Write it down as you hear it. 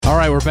All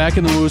right, we're back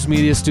in the Woos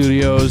Media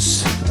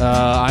Studios.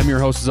 I'm your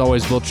host, as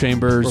always, Will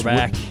Chambers. We're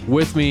back.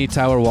 With me,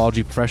 Tyler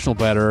Walgie, professional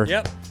bettor.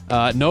 Yep.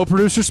 No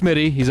producer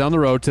Smitty. He's on the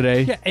road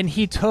today. Yeah, and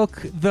he took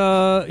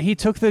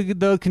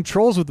the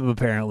controls with him.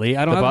 Apparently,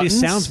 I don't have any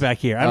sounds back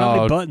here. I don't have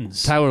any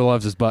buttons. Tyler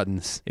loves his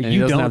buttons. And he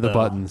doesn't have the though.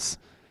 buttons.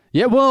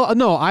 Yeah, well,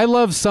 no, I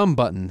love some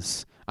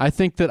buttons. I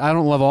think that I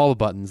don't love all the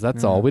buttons.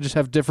 That's all. We just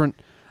have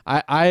different.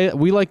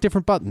 We like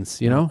different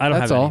buttons. You know, I don't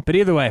that's have all. any. But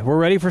either way, we're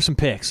ready for some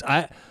picks.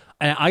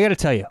 I got to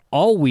tell you,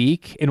 all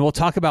week, and we'll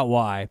talk about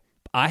why.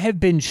 I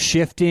have been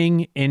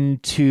shifting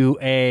into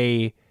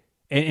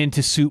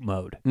soup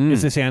mode,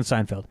 as they say on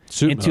Seinfeld,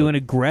 into an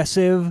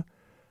aggressive.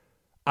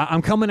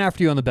 I'm coming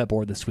after you on the bet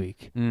board this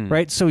week,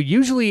 right? So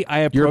usually I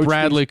approach. You're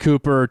Bradley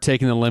Cooper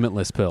taking the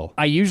limitless pill.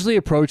 I usually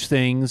approach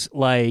things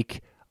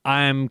like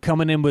I'm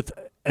coming in with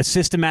a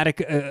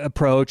systematic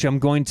approach. I'm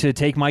going to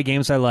take my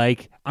games I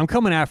like. I'm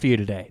coming after you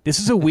today. This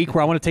is a week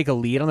where I want to take a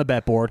lead on the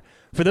bet board.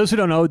 For those who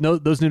don't know,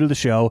 those new to the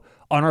show,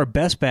 on our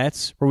best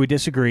bets where we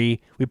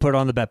disagree, we put it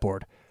on the bet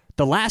board.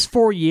 The last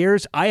 4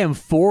 years, I am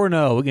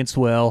 4-0 against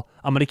Will.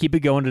 I'm going to keep it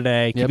going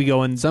today. Keep it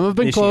going. Some have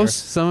been this close.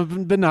 year. Some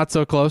have been not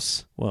so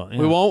close. Well,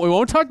 we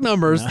won't talk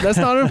numbers. That's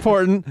not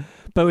important.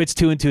 But it's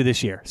 2-2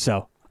 this year.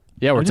 So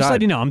yeah, we're I'm just tied.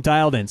 letting you know, I'm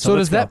dialed in. So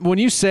does that, when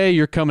you say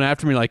you're coming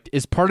after me, like,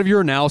 is part of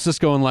your analysis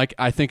going like,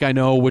 I think I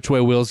know which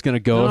way Will's going to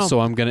go, so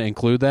I'm going to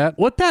include that?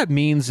 What that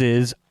means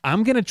is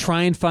I'm going to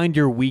try and find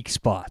your weak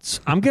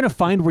spots. I'm going to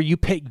find where you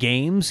pick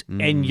games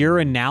and your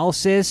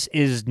analysis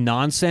is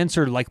nonsense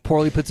or like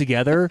poorly put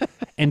together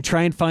and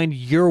try and find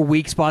your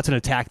weak spots and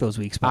attack those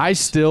weak spots. I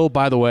still,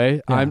 by the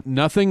way,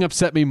 nothing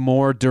upset me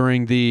more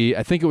during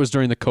I think it was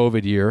during the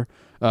COVID year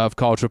of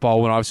college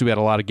football when obviously we had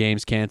a lot of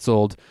games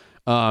canceled.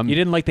 You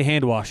didn't like the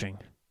hand washing.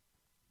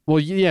 Well,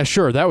 yeah,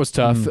 sure. That was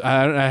tough.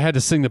 I had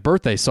to sing the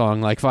birthday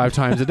song like 5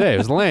 times a day. It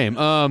was lame.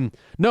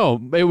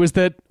 No, it was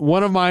that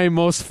one of my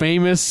most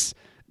famous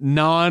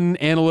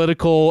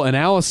non-analytical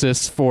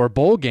analysis for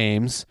bowl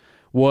games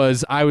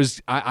was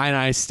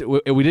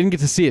we didn't get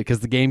to see it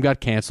because the game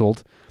got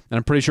canceled, and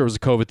I'm pretty sure it was a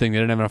COVID thing. They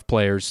didn't have enough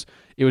players.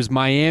 It was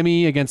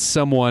Miami against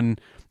someone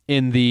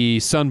in the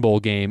Sun Bowl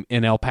game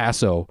in El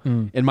Paso,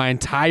 and my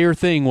entire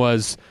thing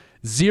was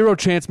zero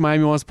chance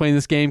Miami wants to play in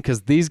this game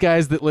because these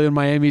guys that live in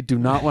Miami do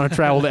not want to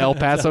travel to El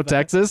Paso,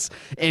 Texas.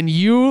 And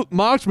you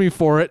mocked me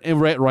for it,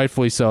 and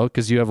rightfully so,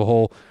 because you have a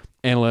whole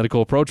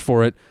analytical approach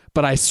for it.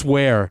 But I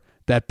swear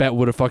that bet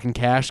would have fucking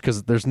cashed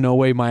because there's no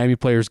way Miami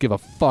players give a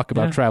fuck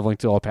about traveling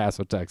to El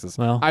Paso, Texas.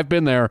 Well, I've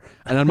been there,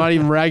 and I'm not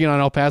even ragging on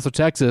El Paso,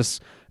 Texas.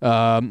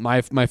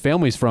 My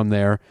family's from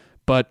there,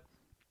 but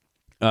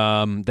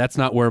that's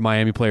not where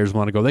Miami players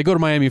want to go. They go to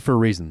Miami for a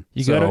reason.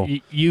 You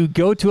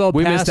go to El Paso.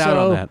 We missed out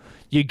on that.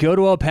 You go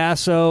to El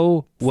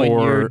Paso when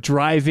you're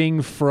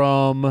driving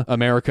from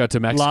America to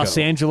Mexico, Los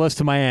Angeles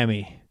to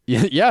Miami.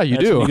 Yeah, you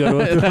do. You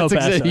go to El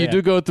Paso, you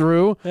do go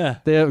through. Yeah.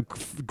 They have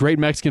great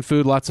Mexican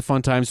food, lots of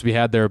fun times to be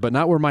had there, but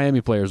not where Miami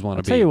players want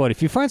to be. I'll tell you what,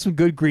 if you find some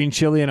good green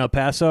chili in El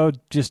Paso,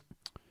 just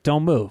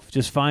don't move.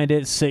 Just find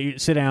it,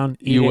 sit down,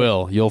 eat you it.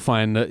 will. You'll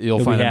find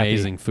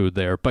amazing food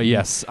there. But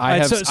yes, I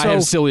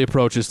have silly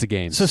approaches to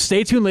games. So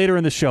stay tuned later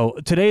in the show.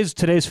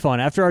 Today's fun.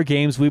 After our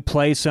games, we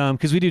play some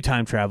because we do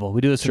time travel.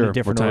 We do this in a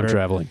different order. Time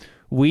traveling.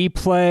 We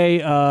play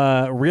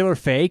real or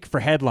fake for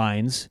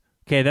headlines.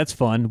 Okay, that's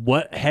fun.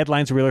 What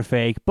headlines are real or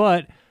fake?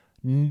 But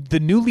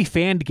the newly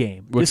fanned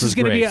game. This is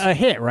going to be a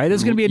hit, right? This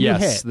is going to be a new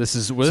hit. Yes, this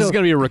is going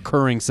to be a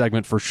recurring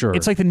segment for sure.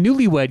 It's like the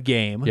newlywed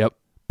game. Yep.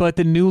 But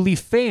the newly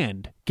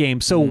fanned game.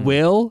 So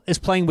Will is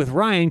playing with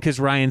Ryan because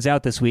Ryan's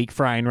out this week.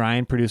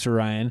 Ryan, producer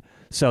Ryan.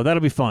 So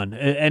that'll be fun.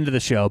 End of the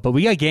show. But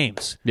we got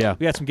games. Yeah.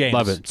 We got some games.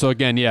 Love it. So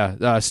again,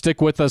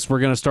 stick with us. We're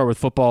going to start with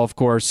football, of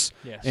course.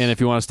 Yes. And if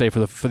you want to stay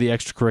for the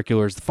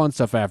extracurriculars, the fun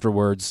stuff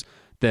afterwards,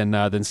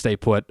 then stay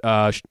put.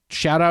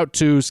 Shout out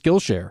to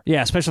Skillshare.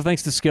 Yeah, special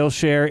thanks to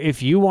Skillshare.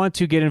 If you want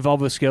to get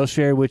involved with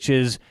Skillshare, which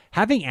is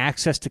having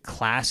access to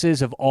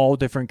classes of all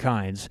different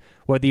kinds,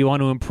 whether you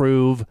want to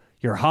improve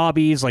your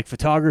hobbies like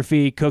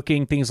photography,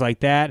 cooking, things like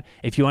that,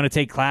 if you want to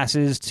take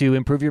classes to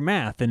improve your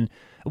math. And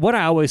what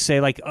I always say,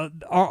 like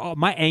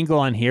my angle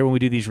on here when we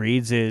do these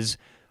reads is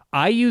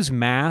I use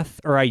math,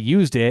 or I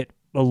used it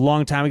a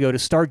long time ago to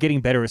start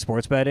getting better at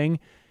sports betting,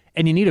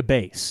 and you need a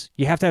base.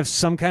 You have to have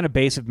some kind of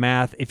base of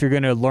math if you're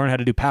going to learn how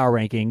to do power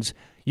rankings.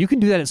 You can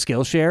do that at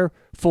Skillshare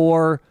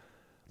for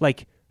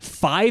like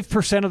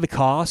 5% of the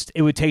cost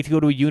it would take to go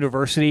to a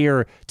university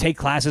or take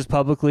classes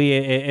publicly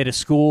at a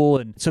school.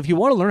 And so if you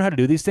want to learn how to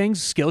do these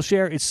things,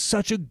 Skillshare is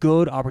such a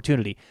good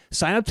opportunity.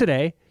 Sign up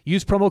today.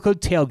 Use promo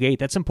code TAILGATE.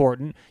 That's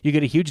important. You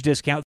get a huge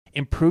discount.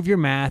 Improve your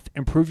math.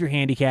 Improve your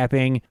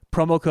handicapping.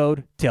 Promo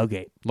code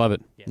TAILGATE. Love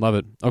it. Yeah. Love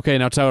it. Okay,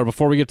 now, Tyler,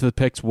 before we get to the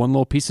picks, one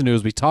little piece of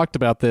news. We talked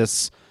about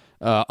this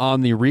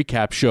on the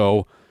recap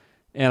show,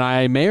 and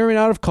I may or may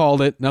not have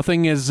called it.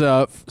 Nothing is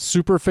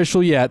super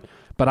official yet.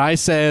 But I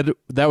said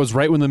that was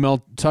right when the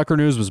Mel Tucker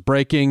news was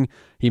breaking.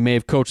 He may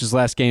have coached his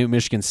last game at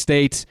Michigan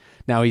State.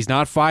 Now, he's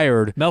not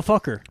fired. Mel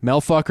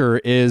Fucker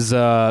is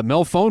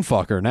Mel Phone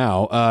Fucker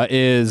now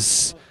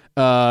is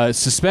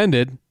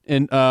suspended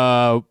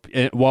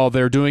while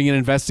they're doing an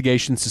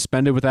investigation,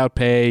 suspended without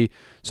pay.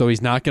 So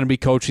he's not going to be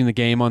coaching the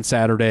game on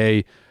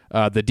Saturday.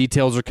 The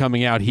details are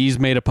coming out. He's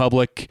made a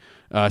public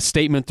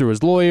statement through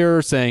his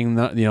lawyer saying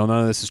that, none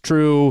of this is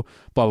true.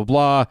 Blah blah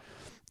blah.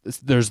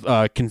 There's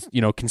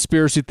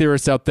conspiracy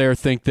theorists out there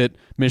think that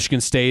Michigan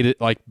State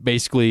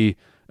basically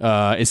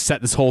is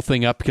set this whole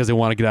thing up because they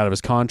want to get out of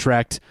his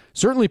contract.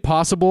 Certainly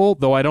possible,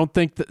 though. I don't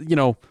think that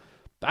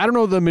I don't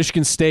know the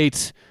Michigan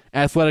State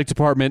athletic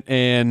department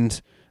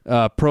and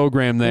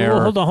program there.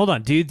 Well, hold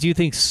on. Do you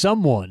think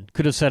someone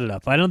could have set it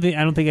up? I don't think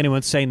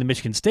anyone's saying the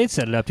Michigan State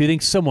set it up. Do you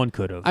think someone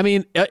could have? I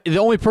mean, the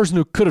only person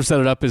who could have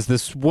set it up is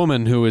this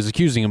woman who is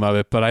accusing him of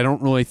it, but I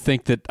don't really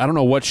think that. I don't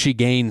know what she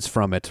gains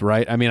from it,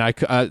 right? I mean,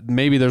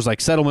 maybe there's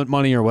settlement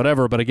money or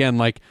whatever, but again,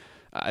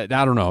 I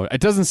don't know. It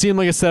doesn't seem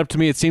like a setup to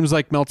me. It seems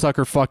like Mel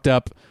Tucker fucked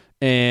up,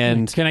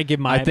 and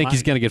I think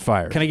he's going to get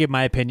fired. Can I give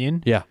my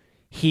opinion? Yeah.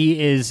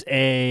 He is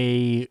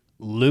a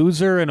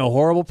loser and a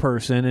horrible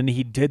person, and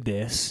he did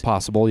this.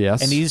 Possible,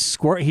 yes. And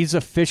he's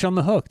a fish on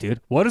the hook, dude.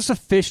 What does a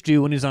fish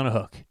do when he's on a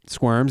hook?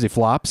 Squirms, he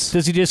flops.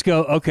 Does he just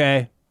go,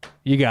 okay,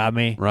 you got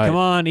me. Right. Come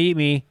on, eat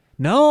me.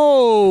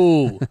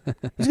 No.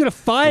 He's going to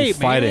fight, He's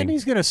fighting. man.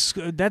 He's going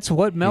to that's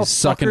what Mel He's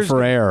sucking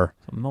for air.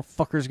 Mel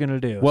Fucker's going to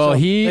do. Well, there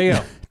you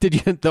go.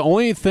 the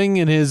only thing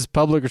in his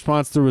public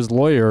response through his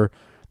lawyer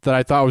that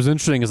I thought was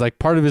interesting is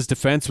part of his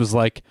defense was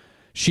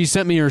she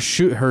sent me her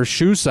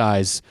shoe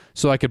size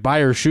so I could buy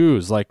her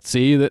shoes.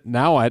 See that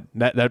now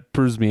that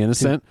proves me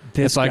innocent.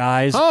 This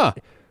guy's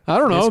I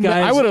don't know.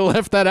 I would have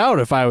left that out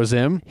if I was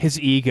him. His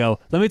ego.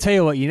 Let me tell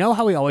you what. You know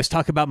how we always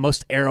talk about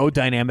most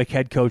aerodynamic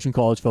head coach in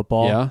college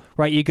football? Yeah.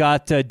 Right? You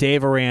got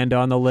Dave Aranda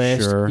on the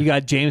list. Sure. You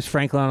got James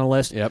Franklin on the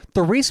list. Yep.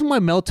 The reason why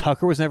Mel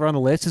Tucker was never on the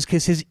list is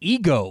because his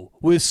ego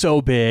was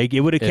so big. It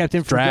would have kept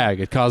him from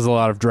drag. It caused a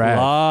lot of drag.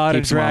 A lot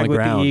Keeps of drag him on the with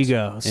ground. the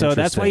ego. So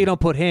that's why you don't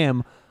put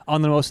him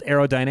on the most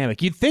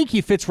aerodynamic. You'd think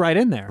he fits right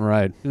in there.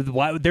 Right.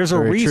 There's a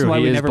reason why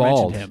we never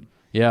mentioned him.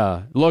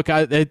 Yeah. Look,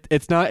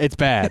 it's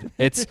bad.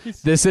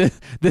 This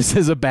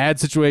is a bad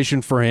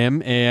situation for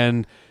him,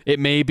 and it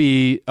may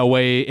be a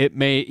way. It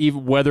may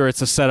even whether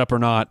it's a setup or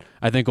not.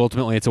 I think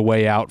ultimately it's a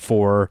way out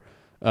for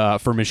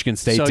Michigan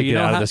State to get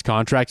out of this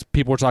contract.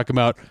 People were talking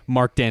about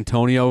Mark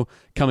D'Antonio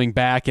coming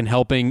back and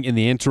helping in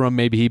the interim.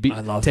 Maybe he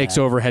takes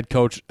over head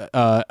coach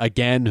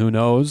again. Who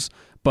knows?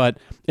 But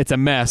it's a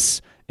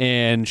mess,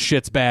 and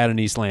shit's bad in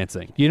East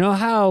Lansing. You know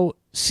how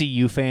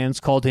CU fans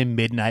called him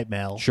Midnight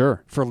Mel?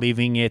 Sure. For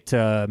leaving it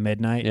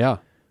midnight? Yeah.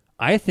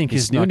 I think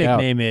his new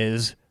nickname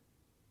is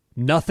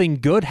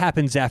Nothing Good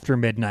Happens After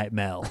Midnight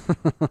Mel.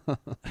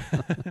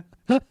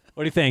 What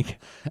do you think?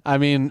 I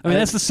mean,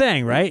 that's the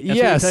saying, right? That's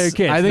yes. what you tell your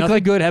kids. I think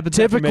Nothing good happens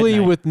typically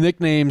after midnight. with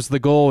nicknames, the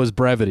goal is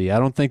brevity. I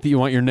don't think that you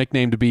want your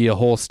nickname to be a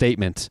whole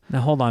statement. Now,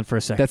 hold on for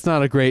a second. That's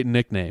not a great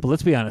nickname. But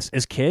let's be honest.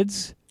 As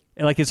kids,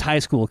 as high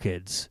school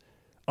kids,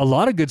 a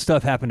lot of good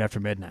stuff happened after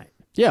midnight.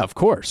 Yeah, of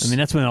course. I mean,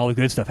 that's when all the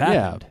good stuff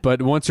happened. Yeah,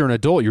 but once you're an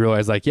adult, you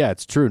realize,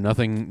 it's true.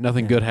 Nothing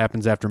good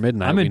happens after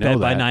midnight. I'm in bed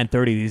by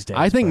 9:30 these days.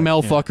 I think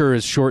Mel Fucker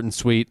is short and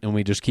sweet, and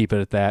we just keep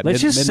it at that.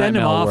 Let's just send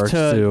him off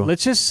to.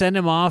 Let's just send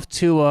him off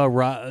to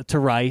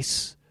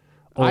Rice.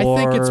 I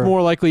think it's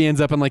more likely he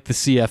ends up in the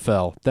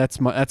CFL.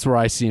 That's where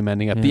I see him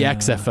ending up. The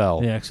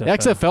XFL. The XFL.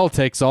 XFL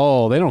takes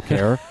all. They don't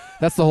care.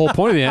 That's the whole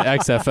point of the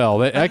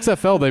XFL. The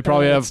XFL, they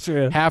probably have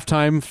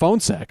halftime phone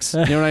sex.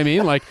 You know what I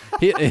mean?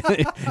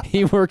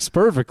 He works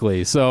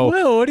perfectly. So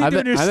Will, what are you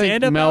doing your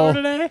stand-up hour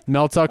today?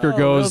 Mel Tucker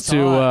goes to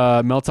the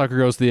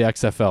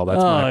XFL.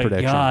 That's my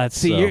prediction. Oh God!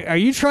 See, are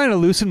you trying to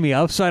loosen me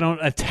up so I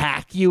don't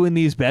attack you in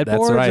these bed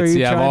boards? That's right.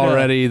 See, I've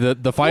already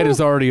the fight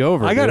is already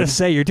over. I gotta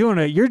say, you're doing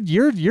it. You're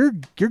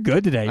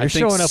good today. You're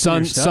showing up.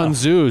 Sun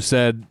Tzu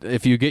said,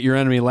 "If you get your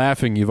enemy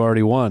laughing, you've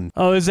already won."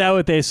 Oh, is that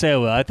what they say?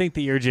 Well, I think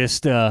that you're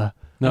just.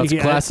 No, it's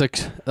classic.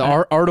 The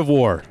art of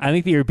war. I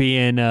think that you're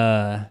being.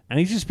 I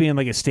think you're just being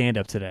like a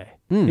stand-up today.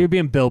 You're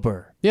being Bill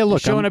Burr. Yeah,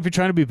 look, you're showing up. You're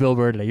trying to be Bill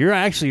Burr today.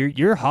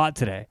 You're hot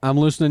today. I'm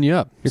loosening you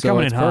up. You're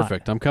coming in hot.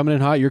 Perfect. I'm coming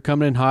in hot. You're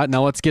coming in hot.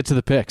 Now let's get to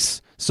the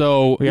picks.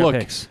 So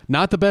look,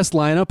 not the best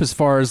lineup as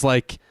far as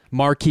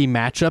marquee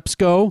matchups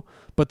go.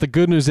 But the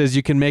good news is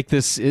you can make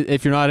this.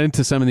 If you're not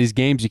into some of these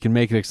games, you can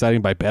make it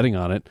exciting by betting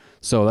on it.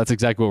 So that's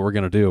exactly what we're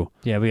gonna do.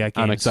 Yeah, we got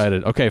games. I'm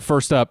excited. Okay,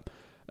 first up.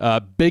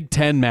 Big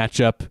Ten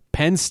matchup,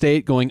 Penn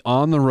State going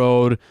on the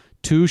road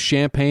to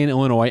Champaign,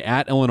 Illinois,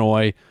 at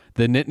Illinois.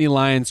 The Nittany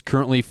Lions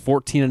currently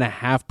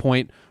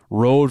 14.5-point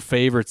road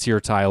favorites here,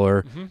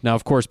 Tyler. Mm-hmm. Now,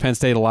 of course, Penn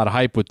State, a lot of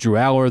hype with Drew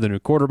Aller, the new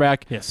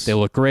quarterback. Yes. They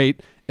look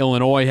great.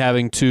 Illinois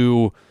having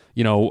to,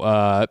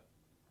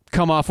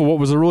 come off of what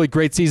was a really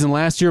great season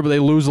last year, but they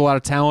lose a lot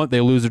of talent.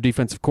 They lose their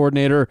defensive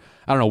coordinator.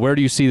 I don't know. Where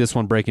do you see this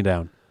one breaking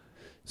down?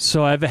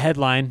 So I have a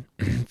headline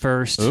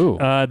first.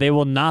 They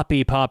will not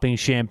be popping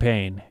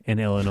champagne in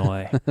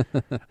Illinois.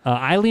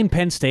 I lean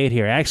Penn State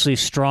here. Actually,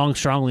 strong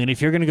lean.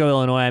 If you're going to go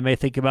Illinois, I may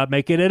think about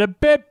making it a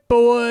bit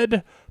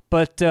wood.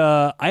 But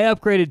I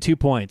upgraded 2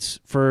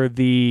 points for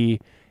the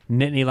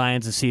Nittany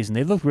Lions this season.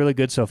 They've looked really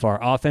good so far.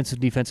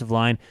 Offensive, defensive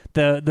line.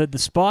 The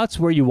spots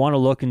where you want to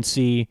look and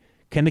see,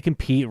 can they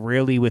compete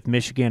really with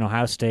Michigan,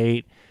 Ohio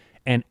State,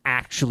 and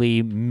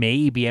actually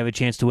maybe have a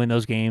chance to win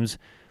those games.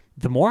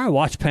 The more I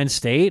watch Penn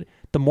State,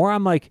 the more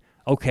I'm like,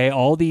 okay,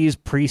 all these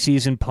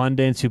preseason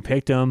pundits who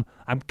picked them,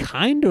 I'm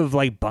kind of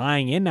like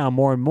buying in now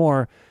more and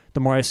more the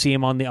more I see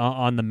them on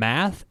the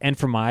math and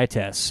from my eye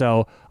test.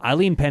 So I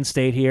lean Penn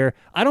State here.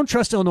 I don't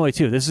trust Illinois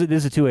too. This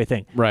is a two-way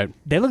thing. Right.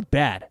 They looked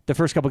bad the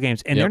first couple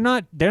games, and they're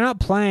not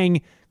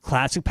playing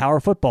classic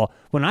power football.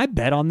 When I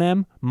bet on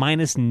them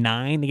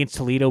 -9 against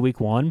Toledo week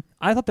 1,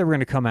 I thought they were going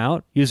to come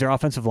out, use their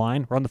offensive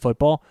line, run the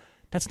football.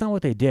 That's not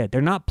what they did.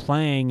 They're not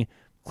playing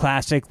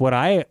classic, what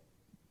I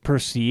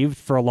perceived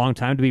for a long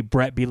time to be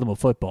Brett Bielema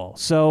football.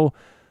 So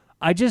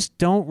I just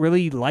don't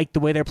really like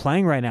the way they're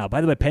playing right now. By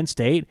the way, Penn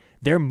State,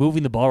 they're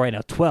moving the ball right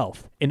now,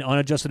 12th in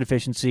unadjusted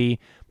efficiency,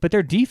 but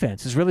their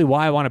defense is really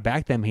why I want to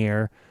back them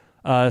here,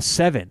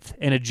 7th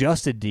in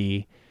adjusted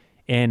D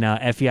in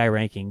FEI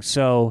rankings.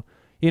 So,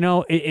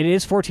 it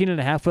is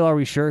 14.5. Will, are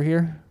we sure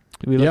here?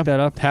 Did we look that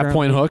up?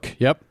 Half-point hook,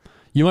 yep.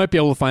 You might be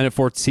able to find it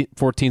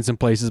 14 some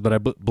places, but I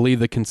believe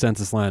the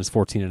consensus line is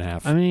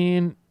 14.5. I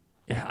mean,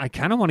 I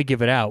kind of want to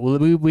give it out.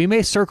 We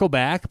may circle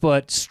back,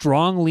 but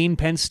strong lean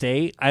Penn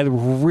State. I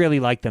really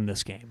like them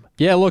this game.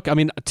 Yeah, look, I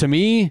mean, to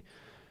me,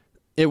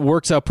 it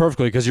works out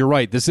perfectly because you're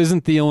right. This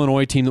isn't the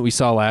Illinois team that we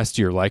saw last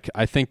year. Like,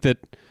 I think that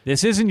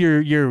this isn't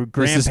your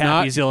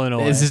grandpappy's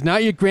Illinois. This is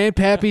not your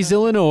grandpappy's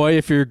Illinois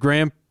if your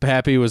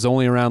grandpappy was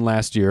only around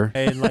last year.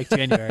 In like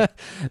January.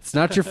 It's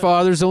not your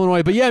father's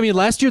Illinois. But yeah, I mean,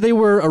 last year they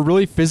were a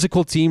really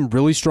physical team,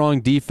 really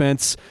strong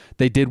defense.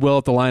 They did well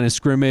at the line of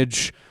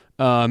scrimmage.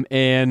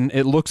 And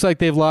it looks like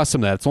they've lost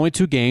some of that. It's only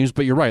 2 games,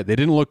 but you're right. They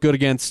didn't look good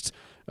against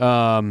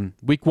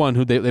week 1,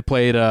 who they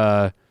played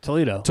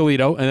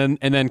Toledo, and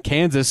then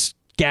Kansas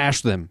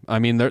gashed them. I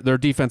mean, their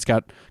defense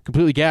got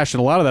completely gashed, and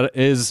a lot of that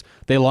is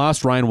they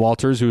lost Ryan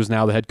Walters, who is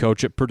now the head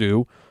coach at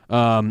Purdue.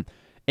 And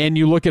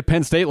you look at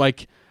Penn State,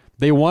 like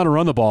they want to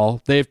run the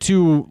ball. They have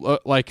two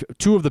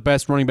of the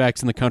best running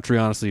backs in the country,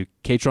 honestly,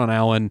 Katron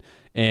Allen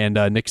and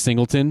Nick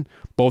Singleton.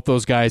 Both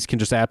those guys can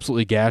just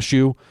absolutely gash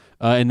you.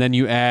 And then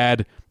you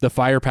add the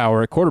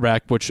firepower at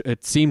quarterback, which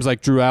it seems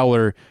like Drew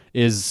Aller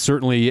is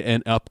certainly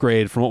an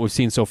upgrade from what we've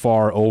seen so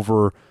far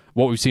over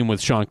what we've seen with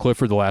Sean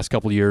Clifford the last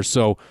couple of years.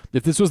 So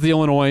if this was the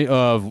Illinois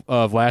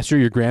of last year,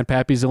 your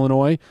grandpappy's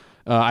Illinois,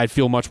 I'd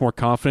feel much more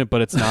confident.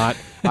 But it's not.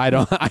 I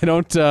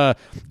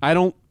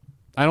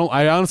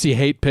honestly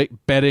hate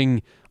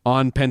betting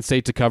on Penn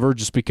State to cover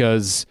just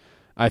because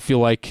I feel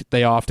like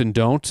they often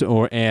don't.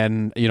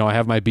 I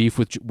have my beef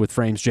with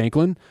Frames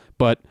Janklin,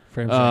 but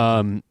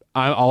I'm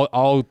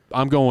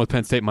going with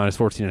Penn State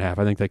 -14.5.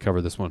 I think they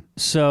cover this one.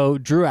 So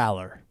Drew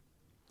Aller.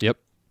 Yep.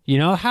 You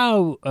know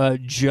how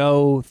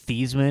Joe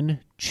Theismann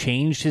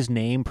changed his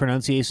name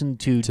pronunciation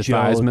to Joe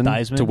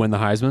Theismann to win the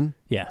Heisman?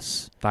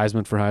 Yes.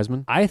 Theismann for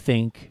Heisman? I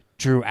think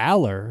Drew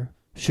Aller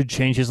should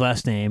change his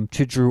last name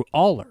to Drew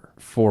Aller.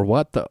 For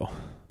what, though?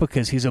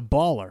 Because he's a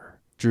baller.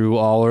 Drew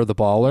Aller, the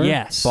baller?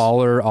 Yes.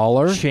 Baller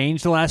Aller?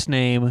 Change the last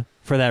name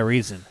for that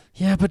reason.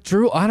 Yeah, but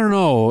Drew, I don't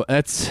know.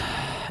 It's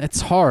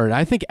hard.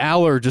 I think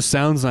Aller just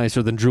sounds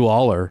nicer than Drew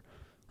Aller.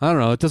 I don't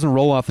know. It doesn't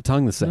roll off the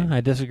tongue the same.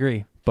 I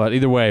disagree. But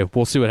either way,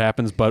 we'll see what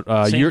happens. But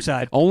you're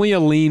side. Only a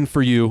lean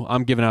for you.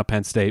 I'm giving out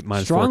Penn State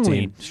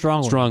 -14.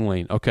 Strong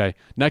lean. Okay.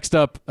 Next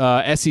up,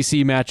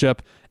 SEC matchup,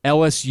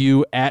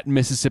 LSU at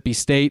Mississippi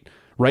State.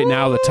 Right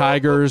now, the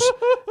Tigers,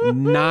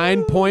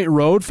 9-point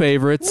road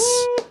favorites.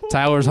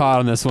 Tyler's hot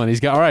on this one.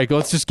 All right,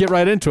 let's just get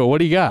right into it. What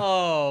do you got?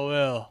 Oh,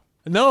 Will.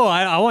 No,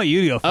 I want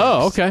you to go first.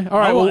 Oh, okay. All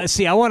right.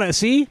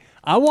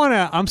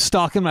 I'm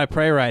stalking my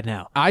prey right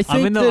now.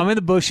 I'm in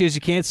the bushes.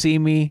 You can't see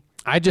me.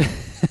 You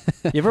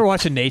ever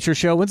watch a nature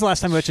show? When's the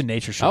last time you watched a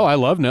nature show? Oh, I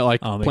love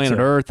it. Planet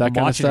Earth, that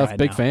kind of stuff. Right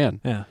Big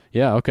fan. Yeah.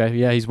 Yeah, okay.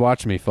 Yeah, he's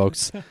watching me,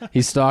 folks.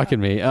 He's stalking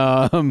me.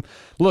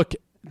 Look,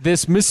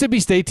 this Mississippi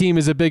State team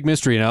is a big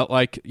mystery.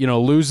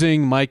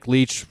 Losing Mike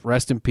Leach,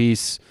 rest in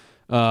peace.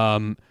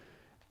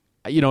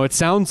 It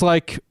sounds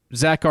like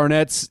Zach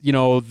Arnett's,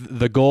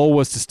 the goal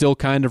was to still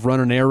kind of run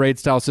an air raid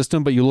style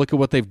system, but you look at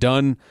what they've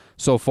done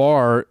so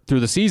far through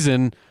the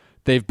season,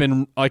 they've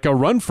been like a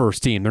run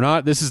first team.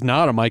 This is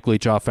not a Mike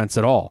Leach offense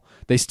at all.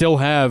 They still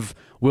have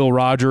Will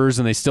Rogers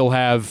and they still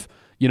have,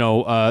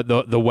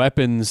 the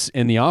weapons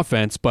in the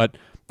offense, but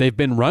they've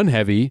been run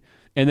heavy.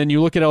 And then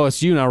you look at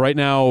LSU now, right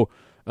now,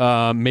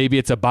 maybe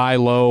it's a buy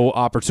low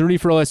opportunity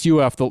for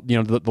LSU after,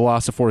 the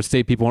loss of Florida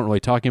State. People aren't really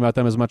talking about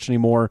them as much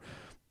anymore.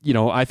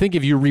 I think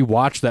if you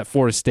rewatch that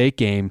Florida State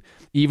game,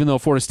 even though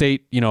Florida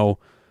State,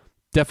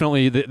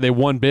 definitely they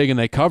won big and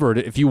they covered,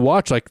 if you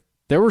watch,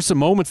 there were some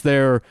moments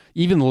there,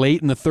 even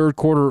late in the third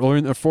quarter or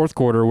in the fourth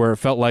quarter, where it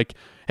felt like,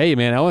 hey,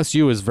 man,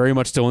 LSU is very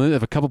much still in it.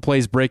 If a couple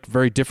plays break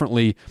very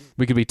differently,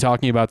 we could be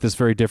talking about this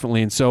very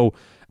differently. And so,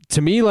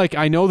 to me,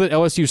 I know that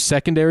LSU's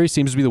secondary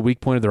seems to be the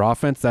weak point of their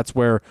offense. That's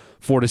where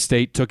Florida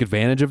State took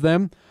advantage of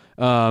them.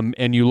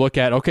 And you look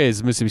at, okay, this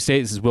is Mississippi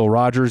State. This is Will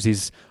Rogers. He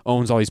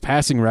owns all these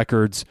passing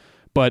records.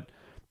 But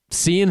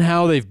seeing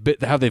how they've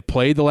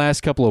played the last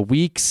couple of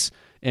weeks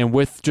And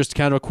with just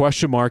kind of a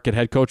question mark at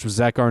head coach with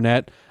Zach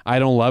Arnett, I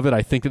don't love it.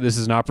 I think that this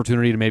is an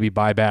opportunity to maybe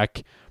buy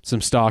back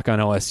some stock on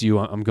LSU.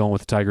 I'm going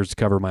with the Tigers to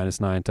cover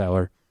 -9,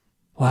 Tyler.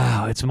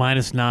 Wow, it's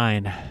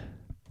 -9.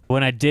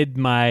 When I did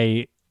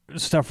my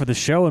stuff for the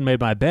show and made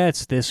my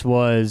bets, this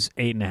was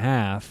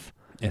 8.5.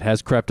 It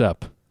has crept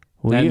up.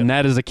 And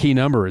that is a key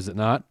number, is it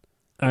not?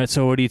 All right,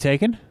 so what are you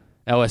taking?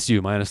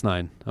 LSU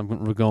 -9.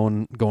 We're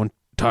going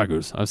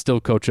Tigers. I'm still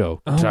Coach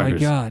O. Oh, Tigers.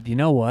 my God. You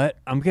know what?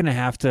 I'm going to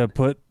have to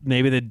put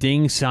maybe the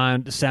ding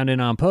sound in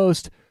on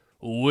post.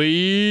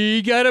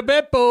 We got a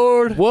bet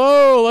board.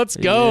 Whoa, let's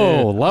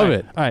go. Yeah. Love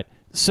it. All right.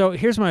 So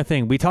here's my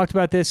thing. We talked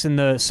about this in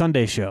the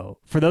Sunday show.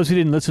 For those who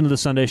didn't listen to the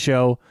Sunday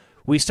show,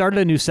 we started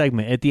a new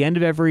segment. At the end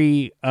of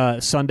every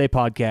Sunday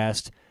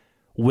podcast,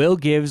 Will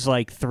gives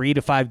like 3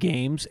 to 5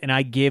 games, and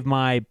I give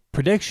my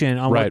prediction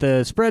on what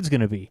the spread's going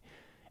to be.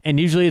 And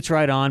usually it's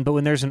right on, but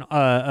when there's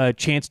a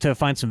chance to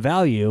find some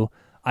value,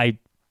 I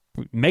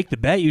make the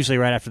bet usually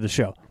right after the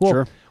show. Well,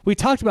 sure. We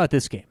talked about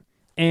this game,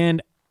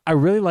 and I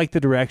really liked the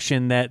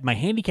direction that my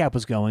handicap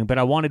was going, but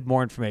I wanted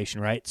more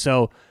information, right?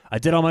 So I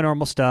did all my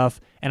normal stuff,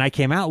 and I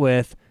came out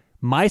with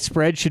my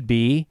spread should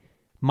be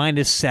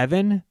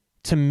 -7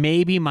 to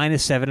maybe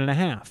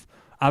 -7.5.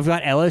 I've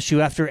got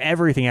LSU after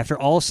everything, after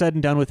all said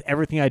and done with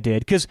everything I did,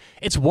 because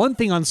it's one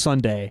thing on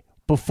Sunday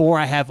before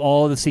I have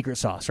all the secret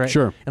sauce, right?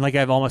 Sure. And like I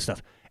have all my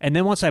stuff. And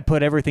then once I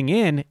put everything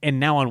in, and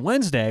now on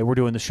Wednesday we're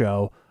doing the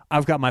show,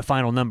 I've got my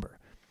final number.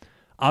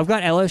 I've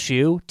got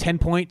LSU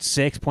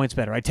 10.6 points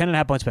better, right?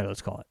 10.5 points better,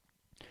 let's call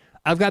it.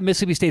 I've got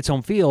Mississippi State's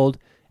home field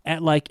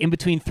at like in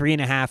between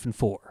 3.5 and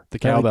 4. The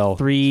cowbell, like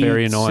 3,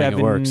 very annoying. 7,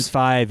 it works.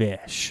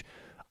 5-ish.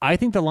 I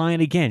think the line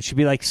again should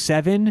be like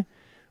 7.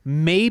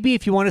 Maybe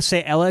if you want to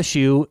say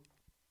LSU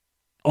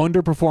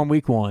underperform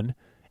week 1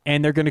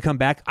 and they're going to come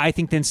back, I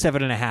think then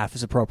 7.5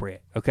 is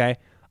appropriate. Okay,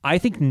 I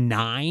think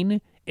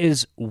 9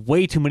 is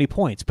way too many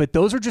points, but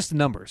those are just the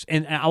numbers,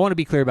 and I want to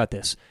be clear about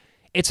this.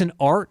 It's an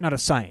art, not a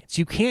science.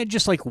 You can't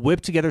just like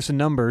whip together some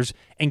numbers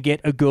and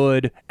get a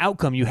good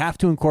outcome. You have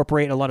to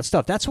incorporate a lot of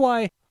stuff. That's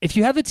why if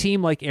you have a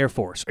team like Air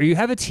Force, or you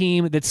have a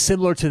team that's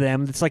similar to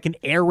them, that's like an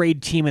air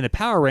raid team in the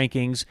power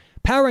rankings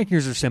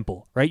are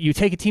simple, right? You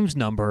take a team's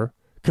number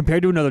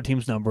compared to another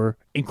team's number,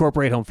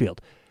 incorporate home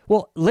field.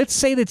 Well, let's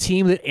say the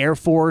team that Air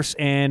Force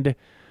and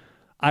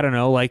I don't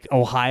know, like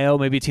Ohio,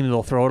 maybe a team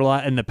that'll throw it a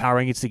lot, and the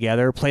power rankings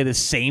together, play the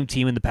same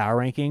team in the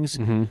power rankings.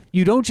 Mm-hmm.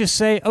 You don't just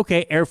say,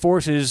 okay, Air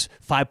Force is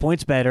 5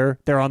 points better,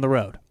 they're on the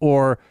road.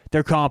 Or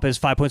their comp is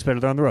 5 points better,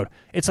 they're on the road.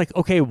 It's like,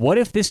 okay, what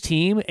if this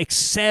team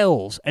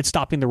excels at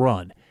stopping the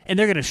run, and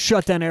they're going to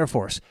shut down Air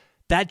Force?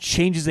 That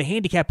changes the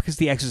handicap because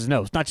the X's and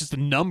O's, not just the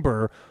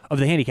number of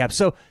the handicap.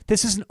 So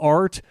this is an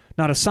art,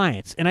 not a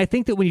science. And I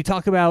think that when you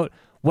talk about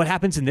what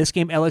happens in this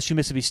game, LSU,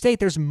 Mississippi State,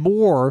 there's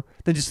more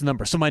than just a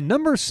number. So my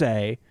numbers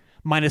say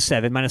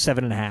 -7,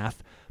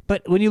 -7.5.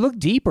 But when you look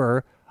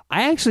deeper,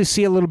 I actually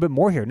see a little bit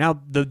more here. Now,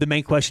 the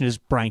main question is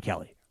Brian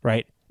Kelly,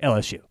 right?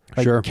 LSU.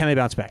 Like, sure. Can they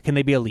bounce back? Can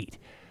they be elite?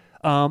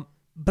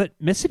 But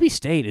Mississippi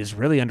State is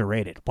really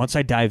underrated once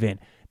I dive in.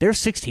 They're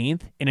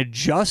 16th in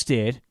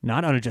adjusted,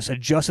 not unadjusted,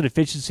 adjusted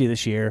efficiency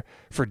this year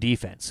for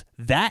defense.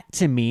 That,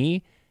 to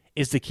me,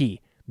 is the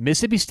key.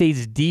 Mississippi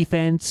State's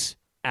defense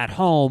at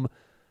home,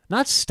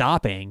 not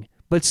stopping,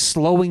 but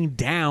slowing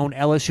down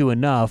LSU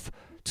enough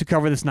to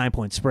cover this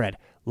 9-point spread.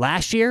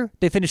 Last year,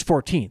 they finished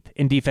 14th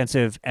in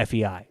defensive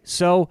FEI.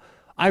 So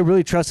I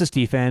really trust this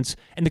defense.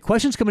 And the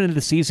questions coming into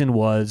the season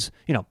was,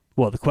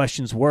 the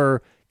questions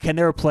were, can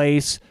they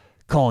replace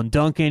Colin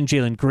Duncan,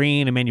 Jalen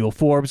Green, Emmanuel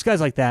Forbes,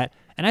 guys like that?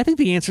 And I think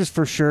the answer is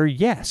for sure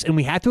yes. And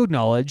we have to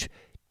acknowledge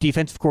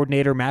defensive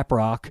coordinator Matt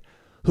Brock,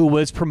 who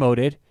was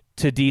promoted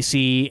to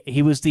DC.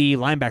 He was the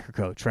linebacker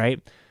coach,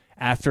 right?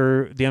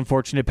 After the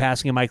unfortunate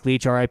passing of Mike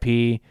Leach,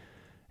 RIP.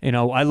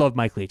 I love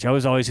Mike Leach. I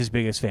was always his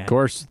biggest fan. Of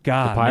course.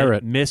 God, the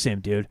Pirate. Miss him,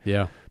 dude.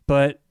 Yeah.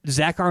 But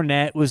Zach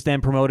Arnett was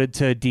then promoted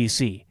to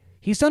DC.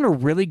 He's done a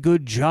really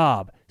good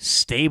job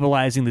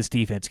stabilizing this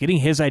defense, getting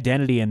his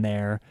identity in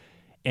there.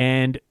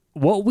 And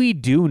what we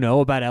do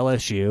know about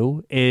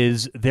LSU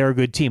is they're a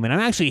good team. And I'm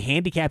actually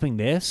handicapping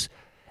this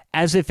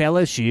as if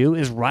LSU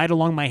is right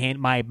along my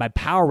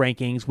power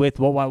rankings with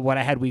what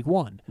I had week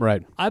 1.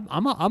 Right.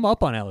 I'm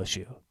up on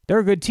LSU. They're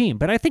a good team.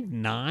 But I think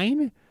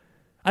 9,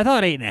 I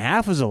thought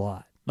 8.5 was a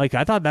lot. Like,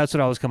 I thought that's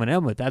what I was coming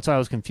in with. That's why I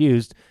was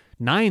confused.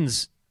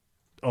 9's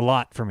a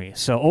lot for me.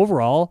 So,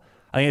 overall,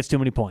 I think it's too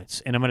many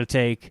points. And I'm going to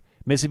take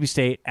Mississippi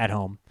State at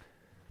home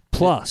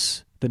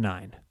plus the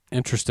 9.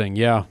 Interesting,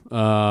 yeah.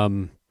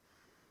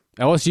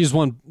 LSU's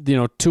won,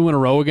 2 in a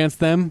row against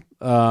them.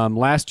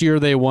 Last year,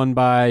 they won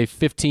by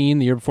 15.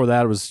 The year before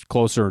that, it was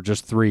closer,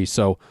 just 3.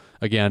 So,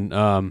 again,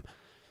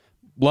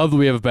 love that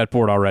we have a bet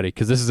board already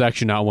because this is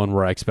actually not one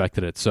where I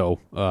expected it.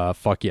 So,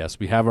 fuck yes.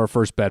 We have our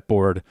first bet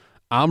board.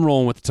 I'm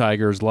rolling with the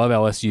Tigers. Love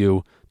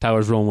LSU.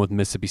 Tyler's rolling with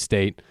Mississippi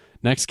State.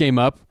 Next game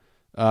up,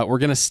 we're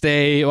going to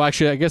stay. Well,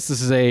 actually, I guess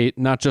this is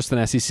not just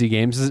an SEC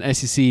game. This is an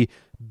SEC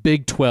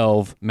Big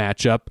 12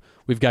 matchup.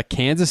 We've got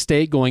Kansas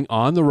State going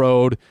on the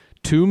road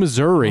to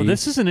Missouri. Well,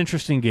 this is an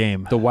interesting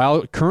game.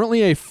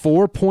 Currently a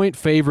 4-point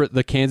favorite,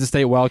 the Kansas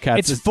State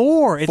Wildcats. It's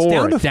 4. It's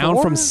down to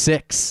 4? From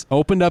 6.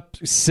 Opened up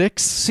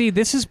 6. See,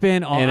 this has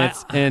been...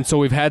 And so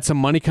we've had some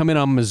money come in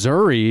on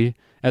Missouri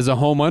as a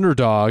home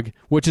underdog,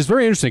 which is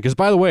very interesting because,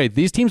 by the way,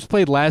 these teams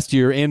played last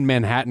year in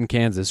Manhattan,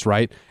 Kansas,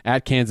 right,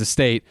 at Kansas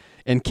State,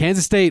 and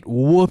Kansas State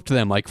whooped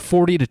them like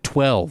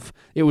 40-12.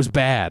 It was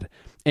bad.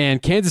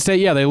 And Kansas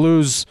State, they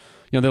lose...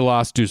 they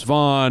lost Deuce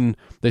Vaughn.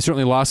 They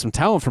certainly lost some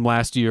talent from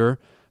last year,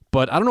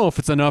 but I don't know if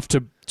it's enough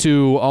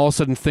to all of a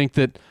sudden think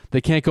that they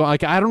can't go.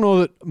 Like, I don't know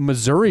that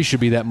Missouri should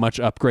be that much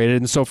upgraded.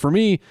 And so for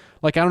me,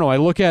 I don't know. I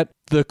look at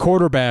the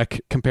quarterback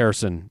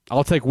comparison.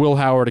 I'll take Will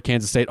Howard at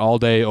Kansas State all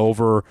day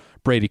over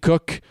Brady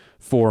Cook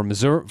for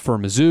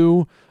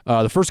Mizzou.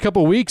 The first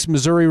couple of weeks,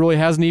 Missouri really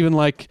hasn't even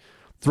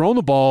thrown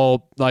the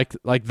ball like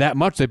that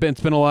much.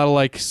 It's been a lot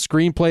of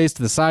screen plays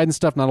to the side and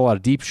stuff, not a lot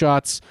of deep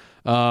shots.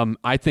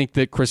 I think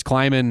that Chris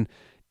Kleiman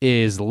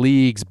is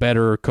league's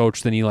better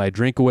coach than Eli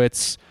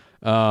Drinkowitz.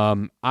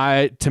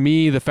 To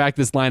me, the fact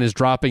this line is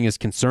dropping is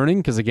concerning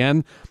because,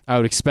 again, I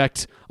would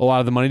expect a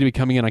lot of the money to be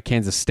coming in on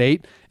Kansas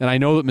State. And I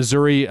know that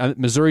Missouri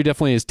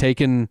definitely has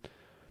taken,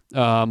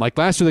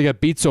 last year they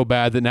got beat so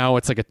bad that now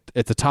it's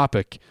a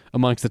topic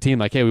amongst the team.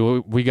 Like, hey,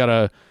 we got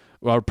to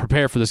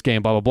prepare for this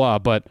game, blah, blah, blah.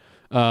 But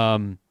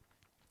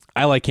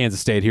I like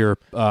Kansas State here.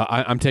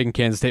 I'm taking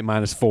Kansas State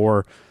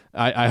 -4.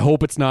 I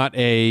hope it's not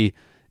a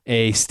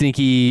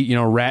stinky,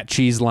 rat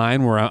cheese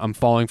line where I'm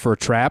falling for a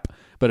trap,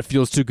 but it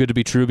feels too good to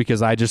be true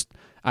because I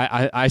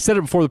said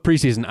it before the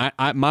preseason.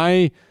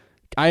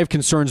 I have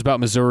concerns about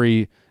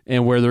Missouri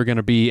and where they're going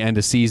to be end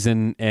of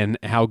season and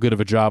how good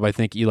of a job I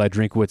think Eli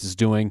Drinkowitz is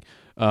doing.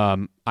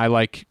 I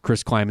like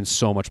Chris Kleiman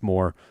so much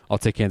more. I'll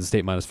take Kansas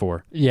State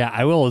 -4. Yeah,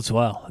 I will as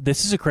well.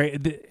 This is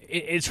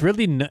it's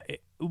really,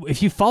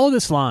 if you follow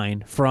this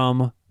line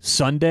from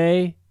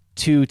Sunday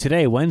to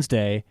today,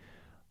 Wednesday,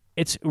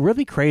 it's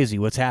really crazy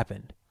what's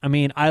happened. I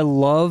mean, I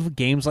love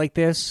games like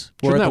this.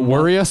 Shouldn't that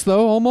worry us,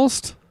 though,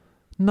 almost?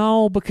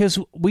 No, because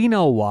we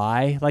know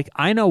why.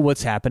 I know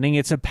what's happening.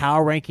 It's a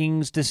power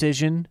rankings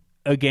decision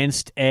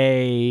against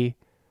a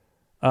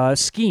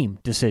scheme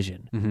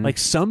decision. Mm-hmm.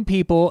 Some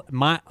people,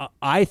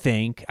 I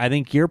think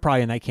you're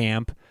probably in that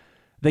camp,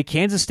 that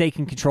Kansas State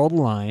can control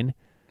the line,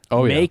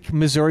 make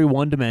Missouri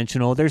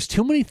one-dimensional. There's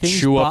too many things.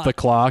 Chew up the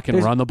clock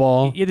and run the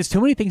ball. Yeah, there's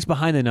too many things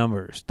behind the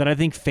numbers that I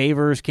think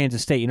favors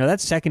Kansas State. That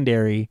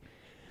secondary,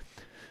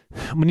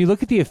 when you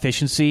look at the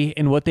efficiency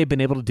and what they've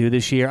been able to do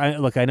this year,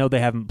 I know they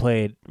haven't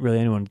played really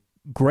anyone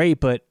great,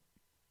 but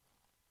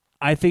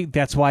I think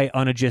that's why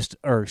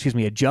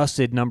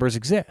adjusted numbers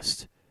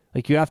exist.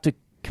 You have to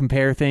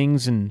compare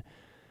things and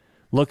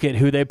look at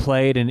who they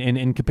played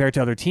and compare it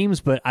to other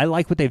teams, but I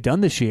like what they've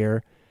done this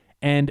year.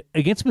 And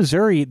against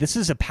Missouri, this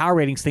is a power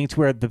ratings thing to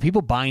where the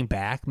people buying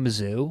back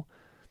Mizzou,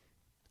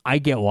 I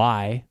get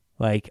why.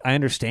 I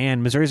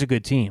understand Missouri's a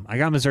good team. I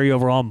got Missouri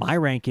overall in my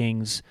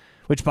rankings,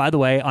 which, by the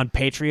way, on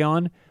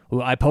Patreon,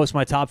 I post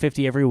my top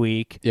 50 every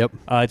week. Yep.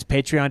 It's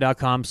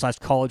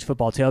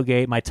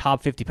patreon.com/collegefootballtailgate, my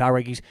top 50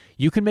 power rankings.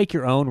 You can make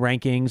your own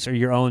rankings or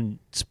your own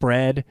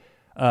spread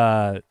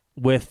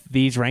with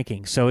these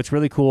rankings. So it's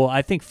really cool.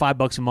 I think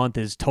 $5 a month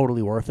is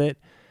totally worth it.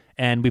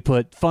 And we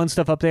put fun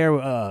stuff up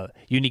there,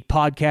 unique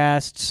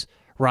podcasts.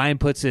 Ryan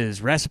puts his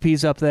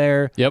recipes up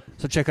there. Yep.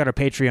 So check out our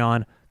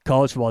Patreon,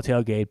 College Football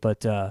Tailgate.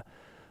 But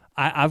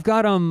I've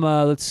got them,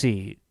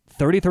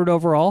 33rd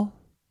overall,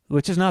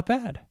 which is not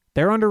bad.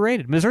 They're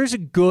underrated. Missouri's a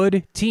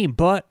good team,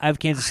 but I have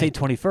Kansas State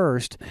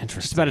 21st.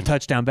 Interesting. Just about a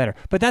touchdown better.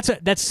 But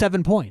that's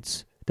 7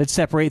 points that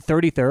separate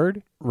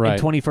 33rd and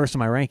 21st in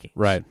my ranking.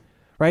 Right.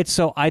 Right?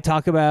 So I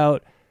talk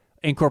about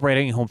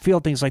incorporating home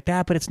field, things like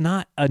that, but it's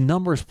not a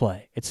numbers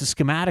play. It's a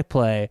schematic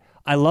play.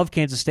 I love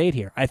Kansas State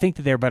here. I think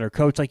that they're a better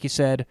coach, like you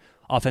said.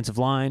 Offensive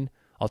line,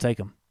 I'll take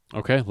them.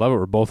 Okay, love it.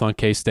 We're both on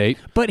K-State.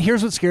 But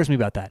here's what scares me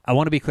about that. I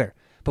want to be clear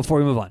before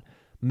we move on.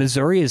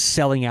 Missouri is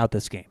selling out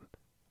this game,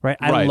 right?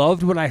 I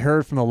loved what I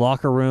heard from the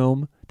locker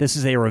room. This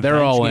is a revenge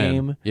They're all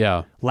game. In.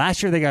 Yeah.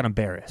 Last year they got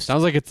embarrassed.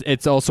 Sounds like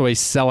it's also a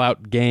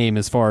sellout game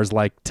as far as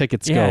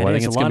tickets go. I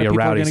think it's going to be a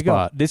rowdy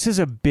spot. This is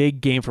a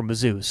big game for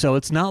Mizzou. So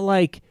it's not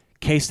like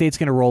K-State's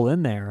going to roll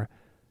in there.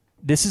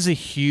 This is a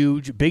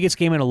biggest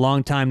game in a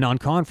long time,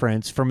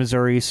 non-conference for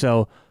Missouri.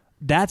 So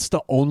that's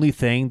the only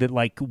thing that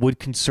would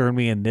concern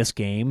me in this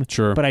game.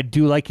 Sure. But I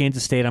do like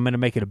Kansas State. I'm going to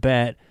make it a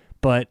bet.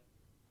 But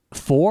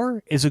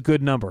 4 is a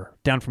good number,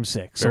 down from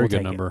 6. Very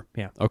good number.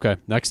 Yeah. Okay.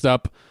 Next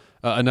up,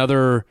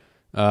 another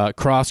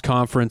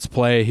cross-conference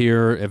play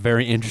here. A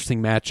very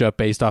interesting matchup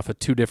based off of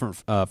 2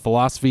 different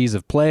philosophies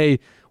of play.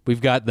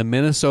 We've got the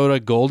Minnesota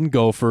Golden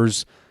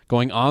Gophers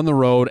going on the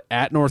road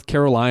at North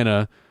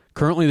Carolina.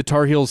 Currently, the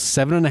Tar Heels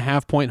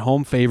 7.5-point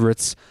home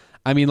favorites.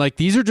 I mean,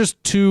 these are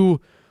just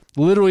two,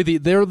 literally,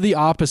 they're the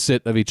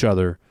opposite of each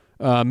other.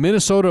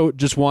 Minnesota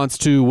just wants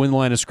to win the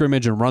line of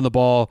scrimmage and run the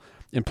ball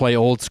and play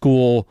old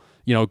school,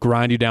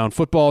 grind you down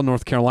football.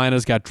 North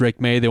Carolina's got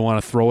Drake May. They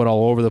want to throw it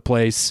all over the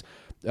place.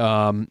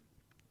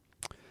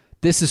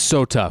 This is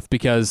so tough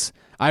because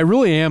I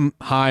really am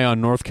high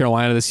on North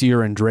Carolina this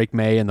year and Drake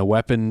May and the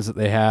weapons that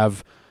they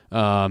have,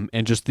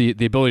 and just the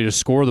ability to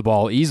score the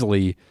ball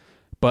easily.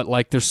 But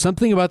like, there's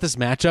something about this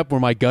matchup where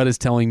my gut is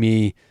telling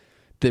me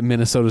that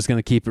Minnesota's going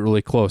to keep it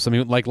really close. I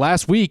mean, like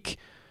last week,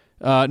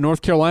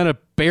 North Carolina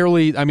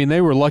barely. I mean,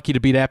 they were lucky to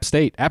beat App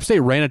State. App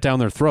State ran it down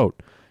their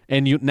throat,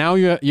 and you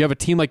have a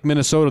team like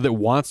Minnesota that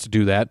wants to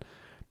do that.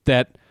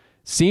 That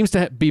seems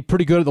to be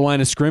pretty good at the line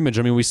of scrimmage.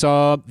 I mean, we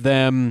saw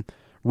them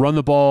run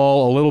the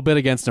ball a little bit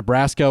against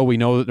Nebraska. We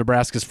know that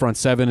Nebraska's front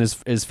seven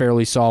is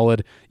fairly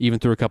solid, even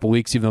through a couple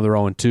weeks, even though they're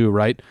 0-2,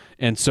 right?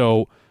 And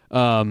so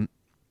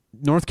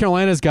North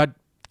Carolina's got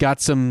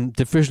some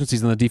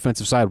deficiencies on the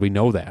defensive side. We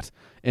know that.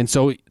 And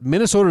so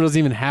Minnesota doesn't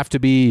even have to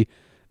be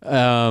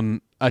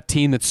a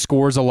team that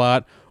scores a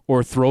lot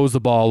or throws the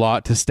ball a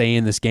lot to stay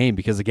in this game,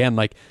 because again,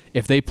 like,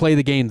 if they play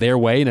the game their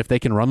way and if they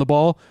can run the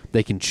ball,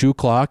 they can chew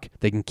clock,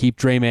 they can keep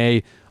Dre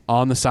May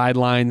on the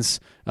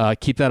sidelines,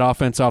 keep that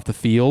offense off the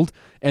field,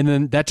 and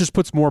then that just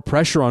puts more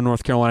pressure on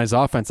North Carolina's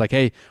offense. Like,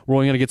 hey, we're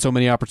only going to get so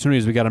many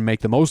opportunities, we got to make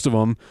the most of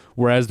them,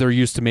 whereas they're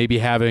used to maybe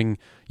having,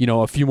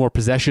 a few more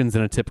possessions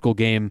in a typical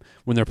game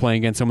when they're playing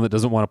against someone that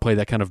doesn't want to play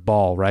that kind of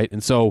ball, right?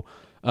 And so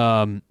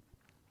I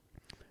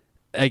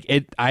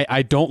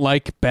don't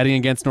like betting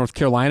against North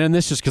Carolina in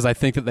this, just because I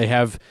think that they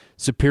have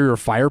superior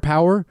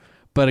firepower.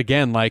 But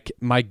again, like,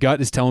 my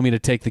gut is telling me to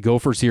take the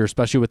Gophers here,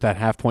 especially with that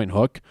half-point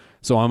hook.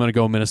 So I'm going to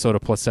go Minnesota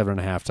plus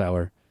 7.5,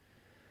 Tyler.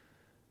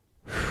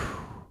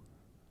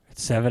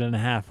 It's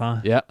 7.5,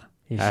 huh? Yeah.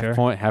 You half sure?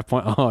 point.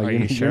 Oh, Are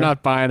you sure? you're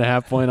not buying a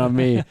half point on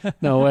me.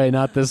 No way,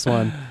 not this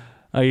one.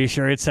 Are you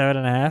sure it's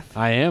 7.5?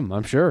 I am.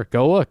 I'm sure.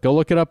 Go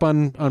look it up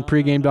on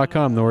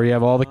pregame.com, where you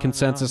have all the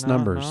consensus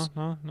numbers.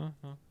 No.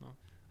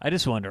 I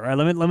just wonder. All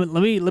right,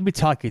 let me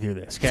talk you through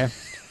this, okay?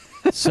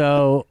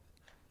 So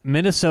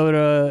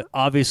Minnesota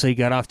obviously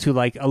got off to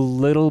like a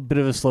little bit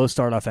of a slow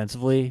start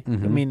offensively.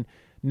 Mm-hmm. I mean,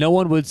 no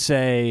one would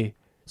say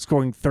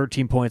scoring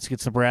 13 points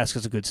against Nebraska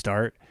is a good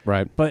start.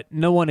 Right. But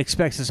no one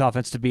expects this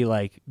offense to be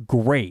like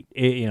great,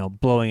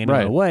 blowing anyone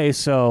Right. away.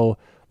 So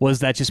was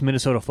that just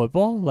Minnesota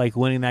football, like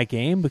winning that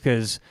game?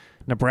 Because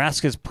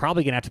Nebraska's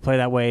probably going to have to play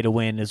that way to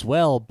win as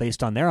well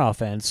based on their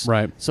offense.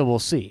 Right. So we'll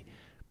see.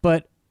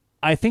 But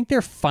I think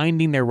they're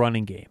finding their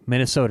running game.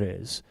 Minnesota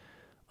is.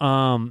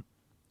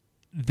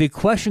 The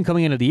question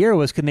coming into the year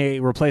was, can they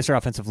replace their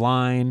offensive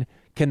line?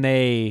 Can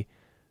they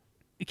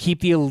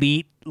keep the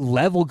elite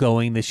level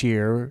going this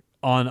year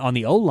on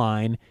the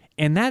O-line?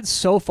 And that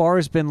so far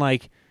has been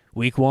like,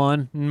 week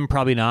 1,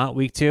 probably not.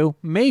 Week 2,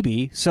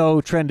 maybe.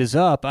 So trend is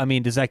up. I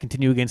mean, does that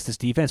continue against this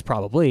defense?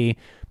 Probably.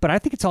 But I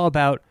think it's all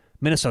about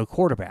Minnesota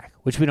quarterback,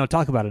 which we don't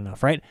talk about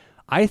enough, right?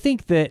 I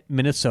think that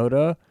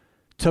Minnesota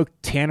took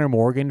Tanner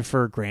Morgan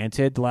for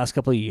granted the last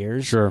couple of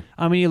years. Sure.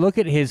 I mean, you look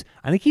at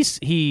I think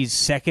he's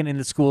second in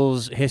the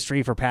school's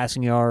history for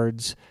passing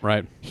yards.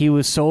 Right. He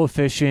was so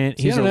efficient.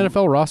 He's on an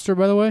NFL roster,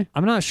 by the way?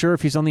 I'm not sure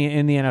if he's in the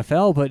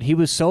NFL, but he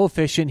was so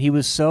efficient. He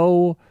was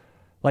so,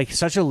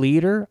 such a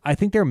leader. I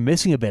think they're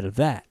missing a bit of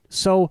that.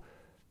 So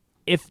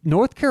if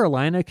North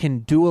Carolina can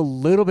do a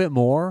little bit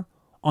more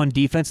on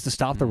defense to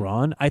stop the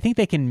run, I think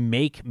they can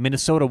make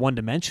Minnesota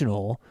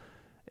one-dimensional.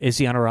 Is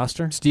he on a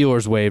roster?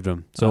 Steelers waived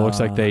him, so it looks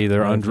like they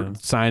either okay.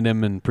 signed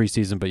him in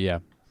preseason, but yeah.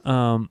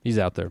 He's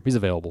out there. He's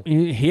available.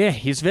 Yeah,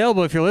 he's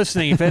available if you're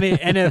listening. If any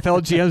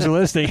NFL GMs are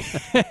listening,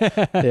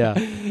 Yeah.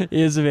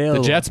 he is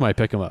available. The Jets might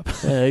pick him up.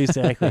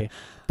 Exactly.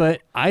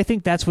 But I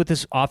think that's what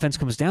this offense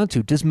comes down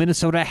to. Does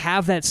Minnesota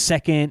have that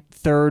second,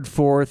 third,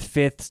 fourth,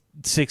 fifth,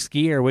 sixth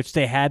gear, which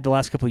they had the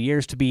last couple of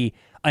years, to be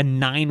a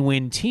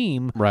 9-win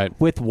team Right.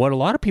 with what a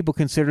lot of people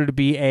consider to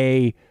be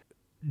a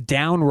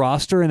down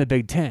roster in the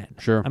Big Ten?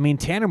 Sure. I mean,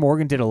 Tanner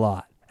Morgan did a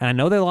lot. And I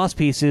know they lost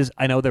pieces.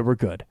 I know they were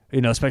good,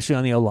 especially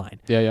on the O-line.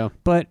 Yeah.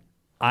 But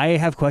I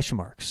have question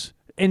marks.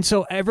 And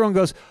so everyone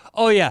goes,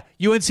 oh, yeah,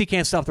 UNC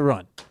can't stop the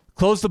run.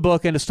 Close the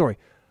book, end of story.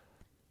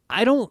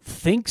 I don't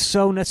think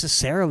so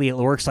necessarily. It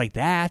works like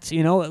that.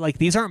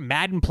 These aren't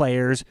Madden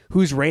players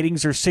whose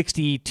ratings are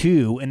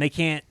 62 and they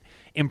can't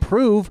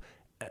improve.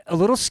 A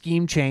little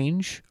scheme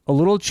change, a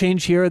little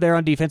change here or there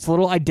on defense, a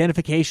little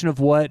identification of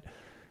what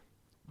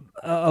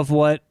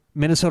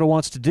Minnesota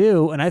wants to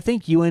do, and I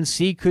think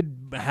UNC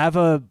could have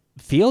a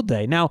field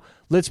day. Now,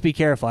 let's be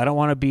careful. I don't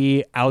want to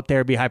be out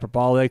there, be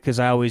hyperbolic, because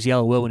I always yell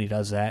at Will when he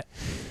does that.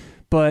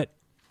 But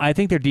I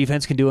think their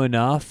defense can do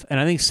enough, and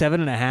I think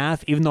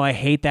 7.5, even though I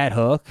hate that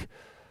hook,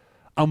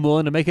 I'm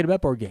willing to make it a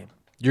bet board game.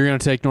 You're going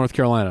to take North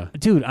Carolina.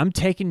 Dude, I'm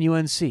taking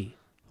UNC.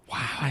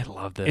 Wow, I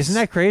love this. Isn't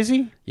that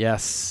crazy?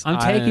 Yes. I'm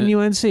taking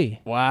UNC.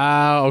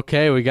 Wow,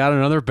 okay, we got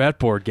another bet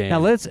board game. Now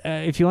let's,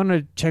 if you want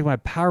to check my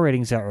power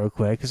ratings out real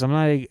quick, because I'm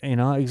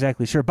not,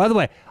 exactly sure. By the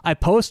way, I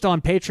post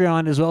on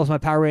Patreon as well as my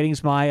power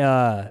ratings,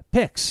 my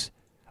picks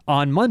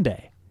on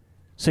Monday,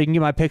 so you can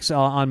get my picks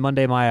on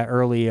Monday, my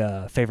early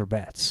favorite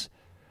bets.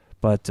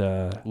 But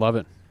love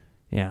it.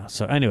 Yeah.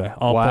 So anyway,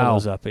 I'll Wow. pull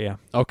those up. But yeah.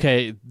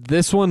 Okay,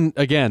 this one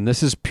again.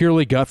 This is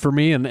purely gut for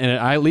me, and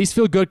I at least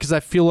feel good because I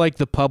feel like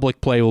the public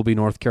play will be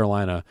North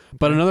Carolina.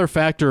 But another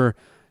factor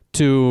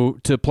to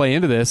play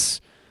into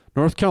this,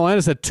 North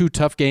Carolina's had 2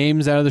 tough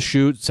games out of the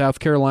chute, South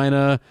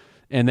Carolina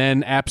and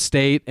then App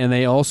State, and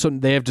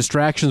they have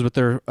distractions with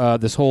their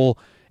this whole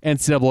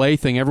NCAA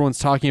thing. Everyone's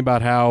talking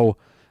about how,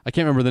 I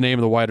can't remember the name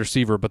of the wide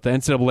receiver, but the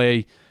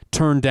NCAA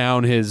turned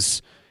down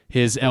his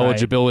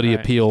eligibility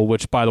appeal,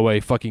 which, by the way,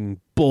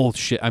 fucking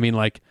bullshit. I mean,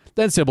 like,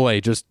 the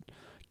NCAA just,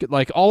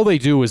 like, all they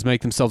do is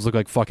make themselves look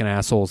like fucking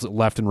assholes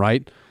left and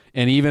right.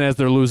 And even as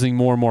they're losing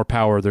more and more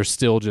power, they're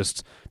still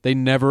just,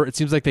 it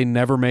seems like they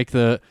never make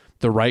the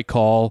right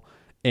call.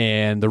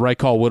 And the right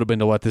call would have been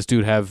to let this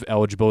dude have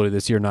eligibility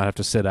this year, not have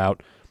to sit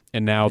out.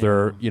 And now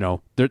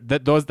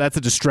that's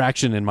a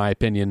distraction, in my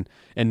opinion,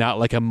 and not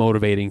like a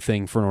motivating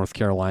thing for North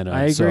Carolina.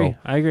 I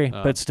agree,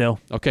 but still.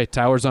 Okay,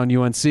 Tyler's on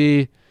UNC,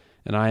 and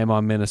I am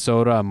on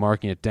Minnesota. I'm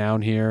marking it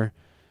down here.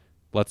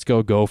 Let's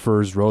go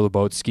Gophers, row the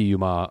boat, ski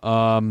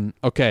Yuma.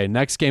 Okay,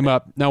 next game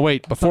up. Now,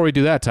 wait, before we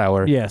do that,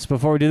 Tyler. Yes,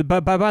 before we do that.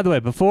 But by the way,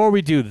 before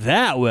we do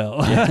that, Will,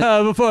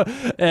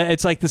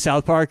 it's like the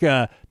South Park,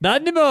 not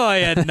anymore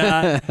yet.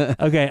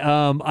 Okay,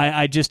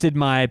 I just did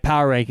my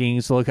power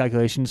rankings, the little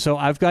calculation. So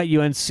I've got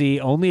UNC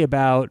only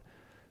about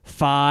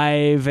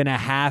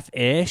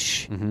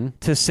 5.5-ish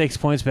to 6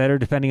 points better,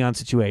 depending on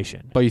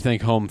situation. But you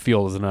think home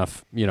field is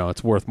enough?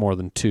 It's worth more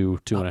than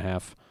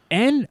 2.5.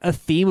 And a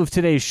theme of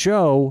today's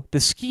show, the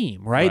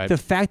scheme, right? The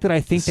fact that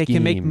I think they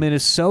can make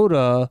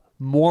Minnesota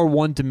more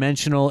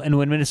one-dimensional, and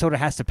when Minnesota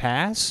has to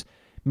pass,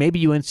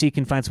 maybe UNC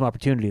can find some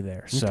opportunity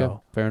there. So okay,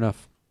 fair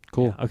enough.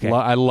 Cool. Yeah, okay.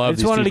 I love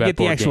these two wanted to get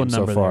the bet actual games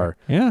number so far.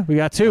 There. Yeah, we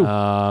got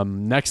 2.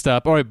 Next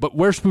up, all right, but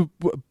we should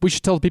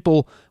tell the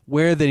people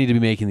where they need to be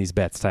making these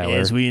bets, Tyler.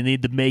 Yes, we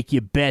need to make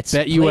your bets.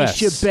 Bet Place US.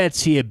 your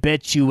bets here,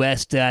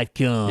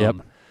 betus.com. Yep.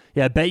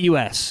 Yeah,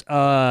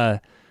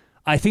 BetUS.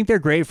 I think they're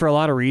great for a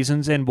lot of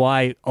reasons, and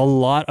why a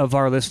lot of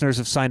our listeners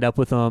have signed up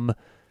with them.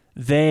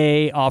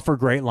 They offer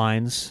great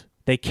lines.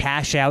 They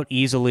cash out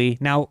easily.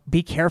 Now,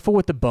 be careful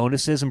with the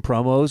bonuses and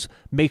promos.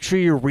 Make sure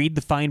you read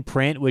the fine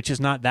print, which is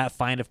not that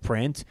fine of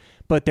print,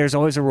 but there's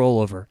always a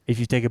rollover if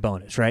you take a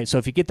bonus, right? So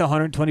if you get the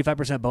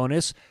 125%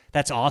 bonus,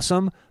 that's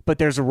awesome, but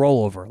there's a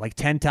rollover, like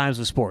 10 times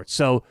with sports.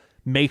 So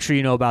make sure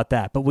you know about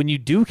that. But when you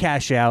do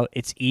cash out,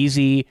 it's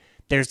easy.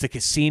 There's the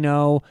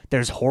casino.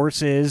 There's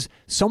horses.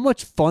 So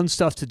much fun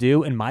stuff to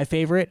do. And my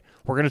favorite,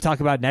 we're going to talk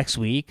about next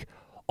week,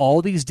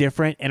 all these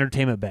different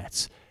entertainment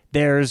bets.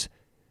 There's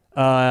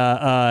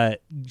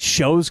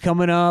shows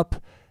coming up.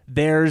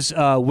 There's,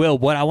 Will,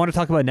 what I want to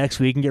talk about next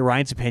week and get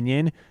Ryan's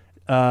opinion.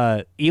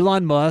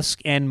 Elon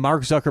Musk and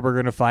Mark Zuckerberg are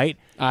going to fight.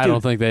 I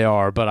don't think they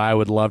are, but I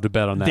would love to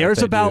bet on that.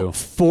 There's about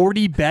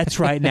 40 bets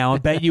right now on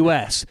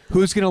BetUS.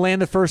 Who's going to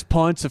land the first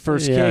punch, the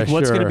first kick?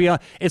 What's going to be on?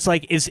 It's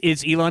like, is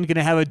Elon going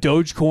to have a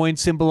Dogecoin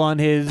symbol on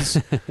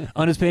his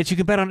pants? You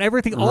can bet on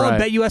everything all on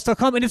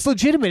BetUS.com, and it's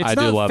legitimate. It's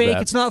not fake.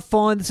 It's not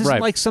fun. This isn't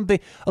like something.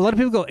 A lot of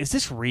people go, "Is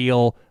this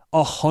real?"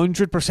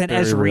 100%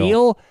 as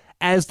real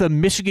as the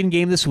Michigan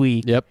game this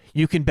week. Yep.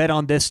 You can bet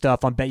on this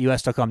stuff on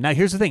BetUS.com. Now,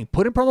 here's the thing: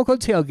 put in promo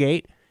code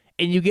tailgate,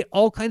 and you get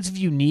all kinds of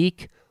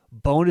unique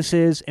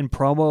bonuses and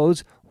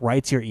promos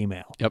right to your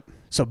email. Yep.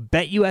 So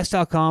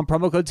BetUS.com,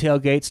 promo code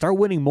tailgate. Start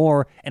winning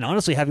more and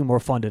honestly having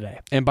more fun today.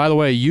 And by the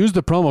way, use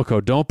the promo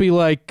code. Don't be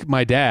like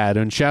my dad,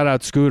 and shout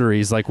out Scooter.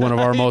 He's like one of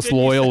our most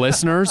loyal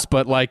listeners.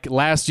 But like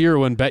last year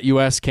when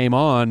BetUS came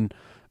on,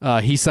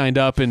 he signed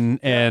up and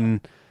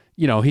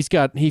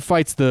he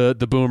fights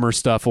the boomer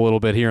stuff a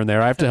little bit here and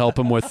there. I have to help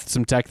him with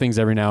some tech things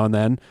every now and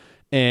then.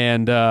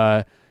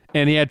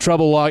 And he had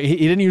trouble. He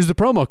didn't use the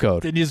promo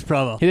code. Didn't use the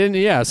promo. He didn't.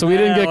 Yeah, so we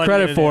didn't get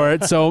credit for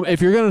it. So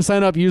if you're going to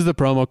sign up, use the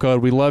promo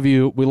code. We love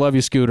you. We love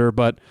you, Scooter.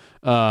 But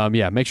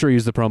make sure you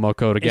use the promo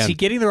code again. Is he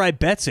getting the right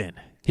bets in?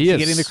 He is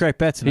getting the correct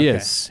bets in. He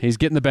is. He's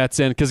getting the bets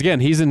in because again,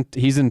 he's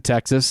in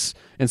Texas,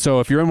 and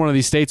so if you're in one of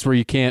these states where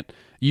you can't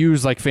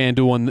use like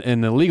FanDuel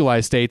in the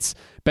legalized states,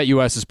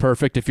 BetUS is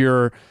perfect. If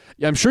you're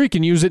I'm sure you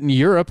can use it in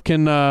Europe.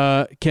 Can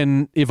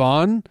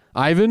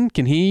Ivan,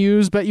 can he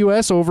use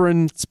BetUS over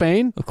in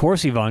Spain? Of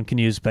course Ivan can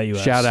use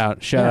BetUS. Shout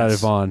out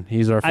Ivan.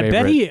 He's our favorite. I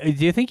bet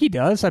do you think he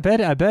does? I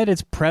bet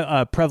it's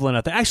prevalent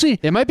out there. Actually,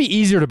 it might be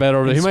easier to bet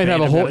over there. He might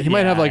have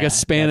have like a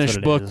Spanish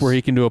book where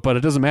he can do it, but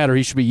it doesn't matter.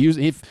 He should be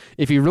using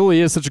if he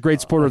really is such a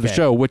great supporter of the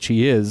show, which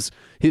he is.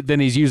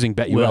 Then he's using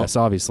BetUS,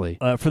 obviously.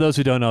 For those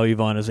who don't know,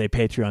 Ivan is a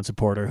Patreon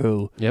supporter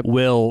who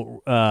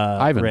Will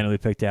randomly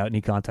picked out, and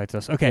he contacted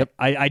us. Okay,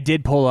 I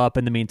did pull up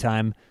in the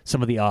meantime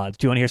some of the odds.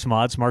 Do you want to hear some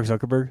odds, Mark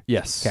Zuckerberg?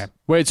 Yes. Okay.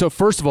 Wait, so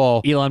first of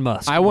all, Elon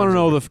Musk. I want to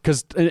know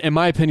because in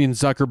my opinion,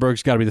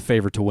 Zuckerberg's got to be the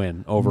favorite to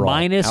win overall.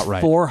 Minus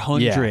outright.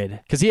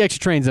 400. Because he actually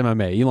trains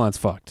MMA. Elon's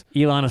fucked.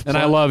 Elon is and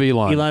I love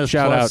Elon. Elon is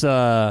Shout plus,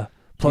 out.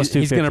 Plus 250.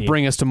 He's going to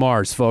bring us to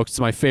Mars, folks. It's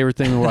my favorite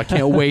thing. I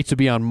can't wait to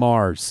be on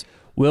Mars.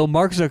 Will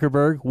Mark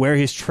Zuckerberg wear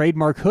his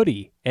trademark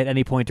hoodie at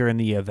any point during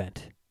the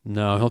event?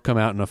 No, he'll come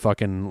out in a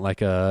fucking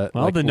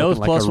the no is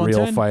plus a real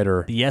 110.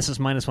 fighter. The yes is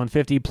minus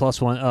 150.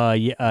 Plus one.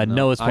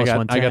 No is plus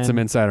 110. I got some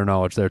insider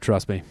knowledge there.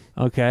 Trust me.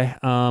 Okay.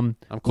 I'm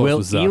close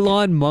with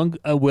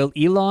Zuck. Will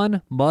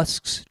Elon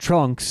Musk's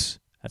trunks?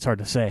 That's hard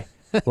to say.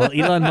 Will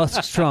Elon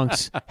Musk's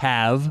trunks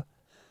have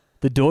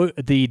the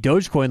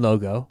Dogecoin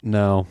logo?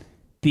 No.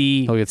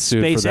 the He'll get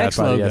sued for that SpaceX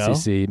by logo, the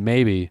SEC,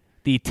 maybe,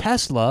 the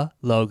Tesla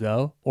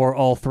logo, or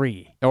all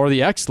three? or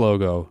the X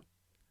logo,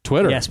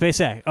 Twitter. Yeah,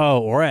 SpaceX. Oh,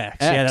 or X.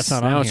 Yeah, that's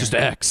not on now here. it's just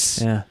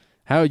X. Yeah.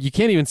 How you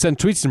can't even send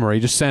tweets anymore?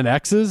 You just send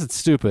X's. It's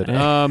stupid.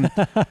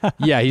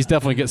 Yeah, he's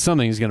definitely get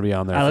something. He's going to be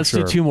on there. All right, for let's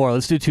sure. do two more.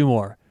 Let's do two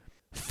more.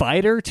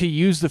 Fighter to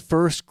use the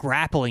first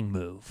grappling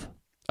move.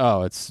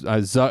 Oh, it's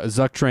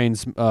Zuck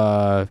trains.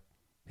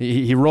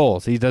 He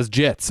rolls. He does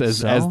jits,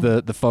 as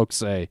the folks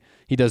say.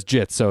 He does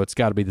jits, so it's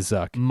got to be the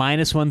Zuck.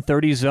 Minus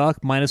 130 Zuck,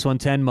 minus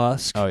 110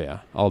 Musk. Oh yeah,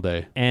 all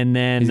day. And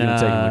then He's gonna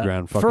take him to the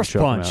ground, fucking first choke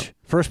him punch. out.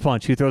 First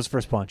punch. Who throws the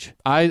first punch?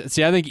 I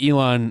think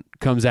Elon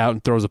comes out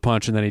and throws a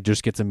punch, and then he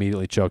just gets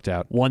immediately choked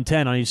out.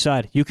 110 on each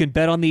side. You can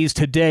bet on these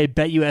today.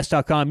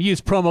 BetUS.com.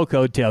 Use promo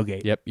code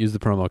tailgate. Yep, use the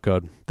promo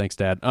code. Thanks,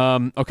 Dad.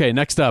 Okay,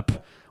 next up,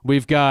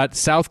 we've got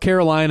South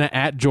Carolina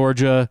at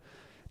Georgia.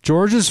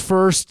 Georgia's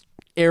first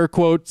air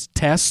quotes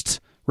test,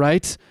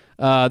 right?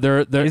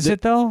 Is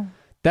it though?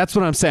 That's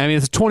what I'm saying. I mean,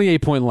 it's a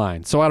 28-point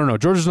line. So I don't know.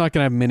 Georgia's not going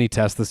to have many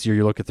tests this year.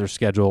 You look at their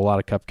schedule, a lot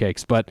of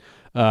cupcakes. But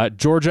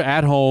Georgia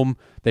at home,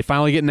 they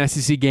finally get an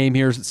SEC game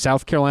here.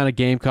 South Carolina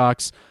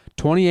Gamecocks,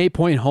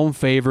 28-point home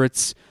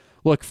favorites.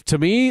 Look, to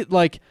me,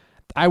 like,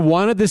 I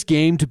wanted this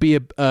game to be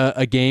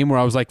a game where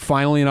I was like,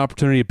 finally an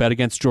opportunity to bet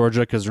against Georgia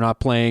because they're not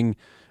playing.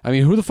 I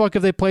mean, who the fuck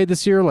have they played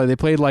this year? Like, they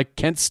played like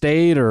Kent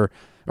State or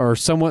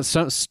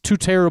two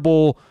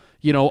terrible,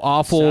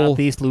 awful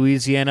Southeast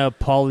Louisiana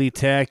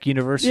Polytech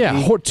University.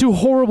 Yeah, two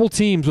horrible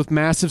teams with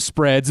massive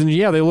spreads, and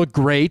yeah, they look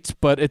great,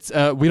 but it's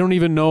we don't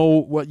even know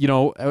what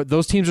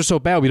those teams are so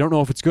bad. We don't know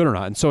if it's good or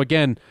not. And so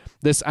again,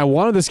 I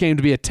wanted this game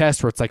to be a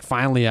test where it's like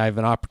finally I have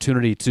an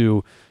opportunity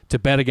to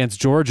bet against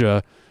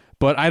Georgia,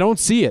 but I don't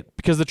see it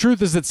because the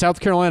truth is that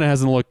South Carolina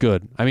hasn't looked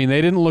good. I mean,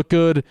 they didn't look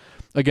good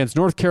against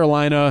North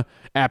Carolina.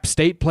 App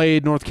State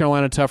played North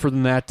Carolina tougher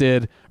than they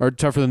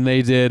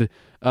did.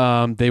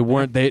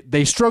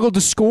 They struggled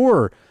to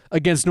score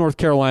against North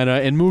Carolina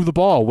and move the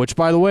ball, which,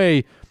 by the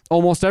way,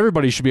 almost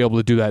everybody should be able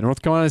to do that.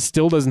 North Carolina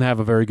still doesn't have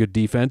a very good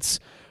defense.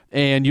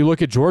 And you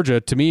look at Georgia,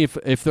 to me,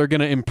 if they're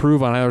going to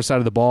improve on either side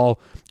of the ball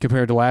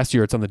compared to last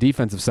year, it's on the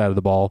defensive side of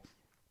the ball.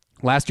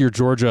 Last year,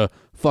 Georgia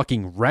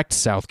fucking wrecked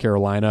South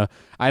Carolina.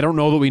 I don't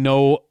know that we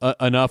know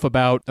enough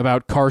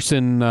about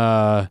Carson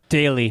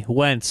Daly,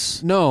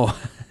 Wentz. No,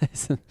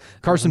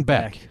 Carson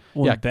Beck.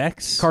 Yeah,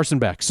 Beck's? Carson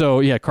Beck. So,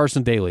 yeah,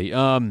 Carson Daly.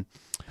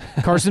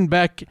 Carson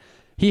Beck,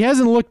 he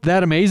hasn't looked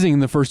that amazing in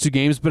the first two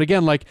games, but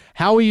again, like,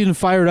 how even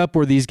fired up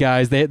were these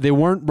guys? They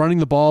weren't running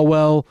the ball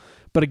well,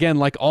 but again,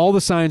 like, all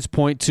the signs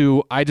point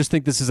to, I just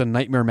think this is a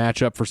nightmare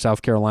matchup for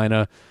South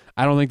Carolina.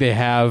 I don't think they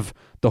have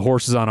the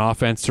horses on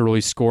offense to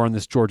really score on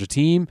this Georgia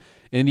team,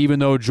 and even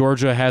though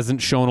Georgia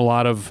hasn't shown a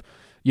lot of,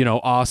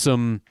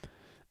 awesome...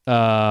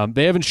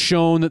 they haven't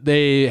shown that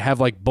they have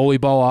like bully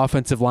ball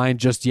offensive line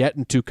just yet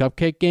in two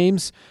cupcake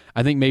games.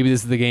 I think maybe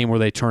this is the game where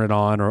they turn it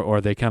on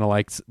or they kind of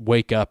like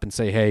wake up and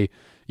say, hey,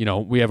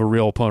 we have a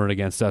real opponent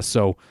against us.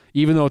 So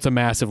even though it's a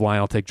massive line,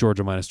 I'll take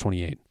Georgia minus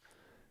 28.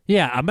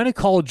 Yeah, I'm going to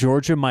call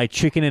Georgia my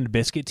chicken and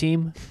biscuit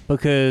team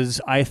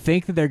because I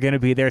think that they're going to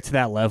be there to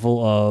that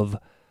level of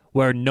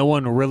where no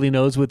one really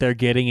knows what they're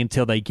getting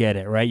until they get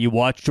it, right? You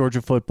watch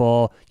Georgia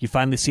football, you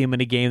finally see them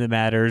in a game that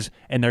matters,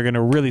 and they're going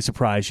to really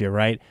surprise you,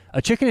 right?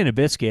 A chicken and a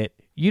biscuit,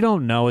 you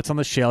don't know. It's on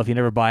the shelf. You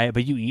never buy it,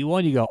 but you eat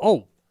one, you go,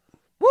 oh,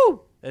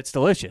 woo, that's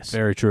delicious.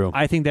 Very true.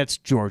 I think that's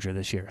Georgia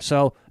this year.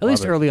 So at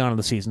least early on in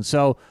the season.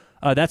 So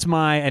that's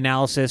my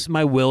analysis,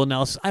 my will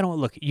analysis.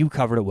 You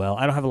covered it well.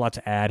 I don't have a lot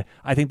to add.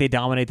 I think they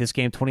dominate this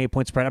game,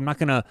 28-point spread. I'm not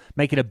going to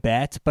make it a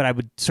bet, but I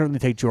would certainly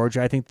take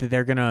Georgia. I think that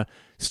they're going to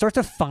start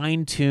to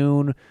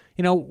fine-tune.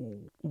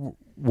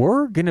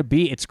 We're going to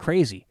be, it's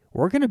crazy.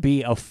 We're going to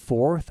be a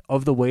fourth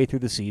of the way through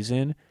the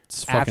season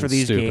after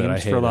these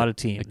games for a lot of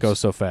teams. It goes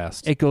so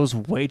fast. It goes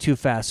way too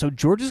fast. So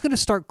Georgia's going to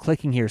start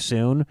clicking here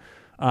soon.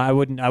 I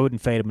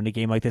wouldn't fade him in a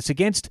game like this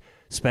against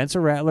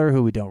Spencer Rattler,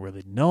 who we don't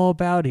really know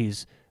about.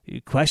 He's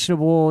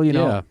questionable,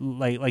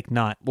 like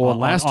not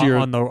last year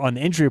on the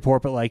injury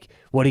report, but like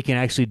what he can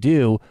actually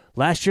do.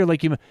 Last year,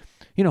 he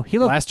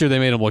looked. Last year they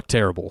made him look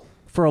terrible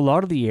for a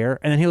lot of the year,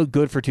 and then he looked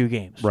good for 2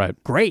 games. Right,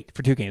 great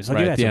for 2 games.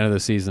 Right at the end of the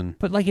season.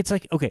 But it's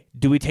like, okay,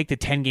 do we take the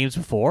 10 games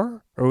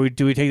before, or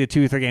do we take the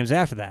 2 or 3 games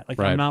after that? Like,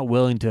 right. I'm not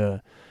willing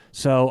to.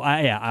 So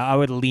I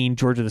would lean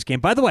Georgia this game.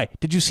 By the way,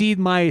 did you see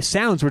my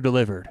sounds were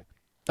delivered?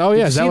 Oh,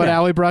 yeah. Is that what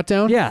Allie brought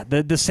down? Yeah,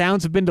 the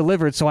sounds have been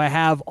delivered, so I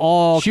have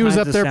all She was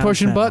up there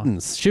pushing now.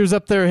 buttons. She was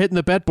up there hitting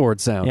the bet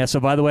board sound. Yeah, so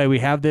by the way, we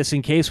have this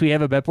in case we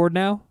have a bet board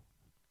now.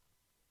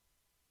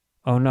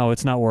 Oh, no,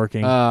 it's not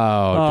working.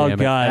 Oh, damn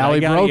God. Allie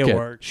broke it.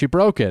 Work. She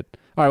broke it.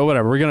 All right, well,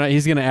 whatever.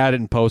 He's gonna add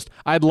it in post.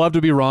 I'd love to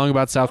be wrong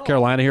about South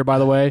Carolina here, by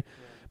the way,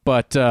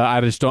 but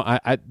I just don't.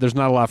 There's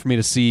not a lot for me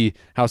to see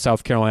how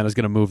South Carolina is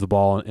going to move the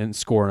ball and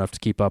score enough to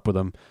keep up with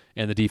them.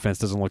 And the defense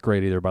doesn't look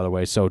great either, by the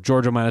way. So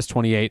Georgia minus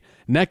 28.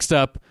 Next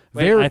up,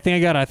 I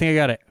think I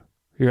got it.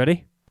 You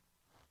ready?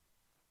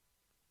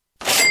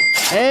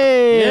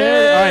 Hey!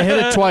 Yeah. All right,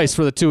 hit it twice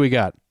for the 2 we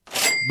got.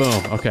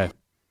 Boom. Okay.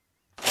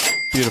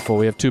 Beautiful.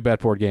 We have 2 bet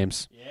board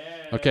games.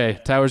 Okay,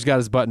 Tyler's got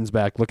his buttons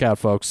back. Look out,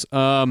 folks.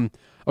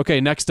 Okay,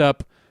 next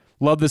up,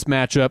 love this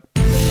matchup.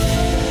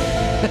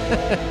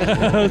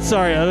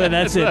 Sorry,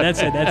 that's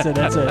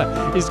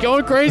it. He's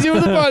going crazy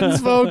with the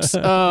buttons, folks.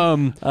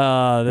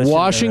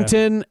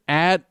 Washington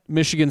at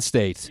Michigan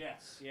State.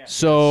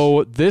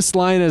 So this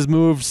line has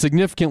moved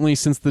significantly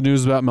since the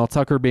news about Mel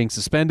Tucker being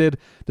suspended.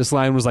 This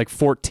line was like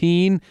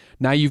 14.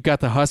 Now you've got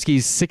the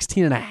Huskies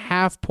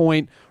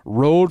 16.5-point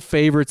road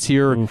favorites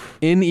here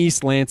in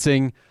East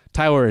Lansing.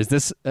 Tyler, is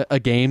this a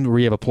game where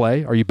you have a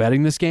play? Are you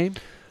betting this game?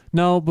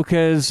 No,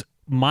 because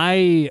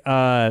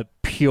my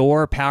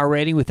pure power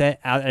rating without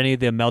any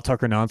of the Mel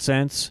Tucker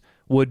nonsense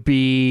would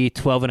be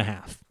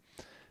 12.5.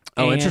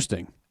 Oh,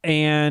 interesting.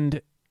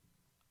 And,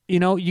 you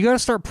got to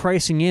start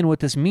pricing in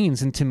what this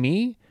means. And to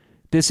me,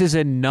 this is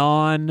a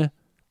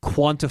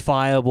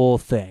non-quantifiable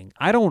thing.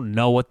 I don't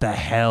know what the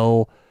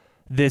hell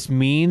this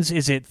means.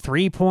 Is it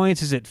 3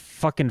 points? Is it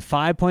fucking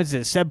 5 points? Is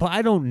it 7 points?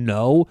 I don't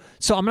know.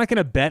 So I'm not going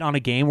to bet on a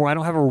game where I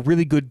don't have a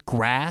really good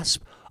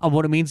grasp on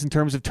what it means in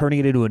terms of turning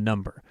it into a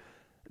number.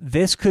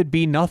 This could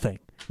be nothing.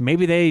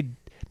 Maybe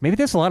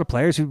there's a lot of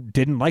players who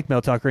didn't like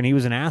Mel Tucker and he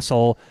was an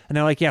asshole, and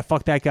they're like, yeah,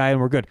 fuck that guy and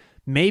we're good.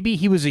 Maybe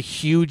he was a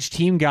huge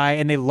team guy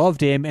and they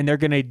loved him and they're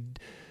going to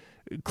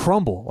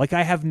crumble. Like,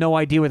 I have no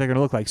idea what they're going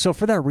to look like. So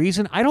for that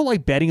reason, I don't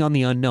like betting on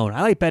the unknown.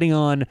 I like betting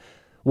on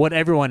what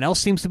everyone else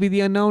seems to be the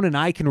unknown, and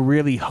I can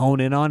really hone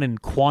in on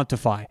and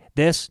quantify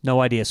this.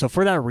 No idea. So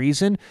for that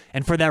reason,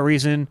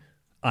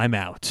 I'm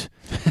out.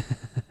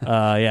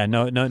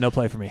 No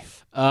play for me.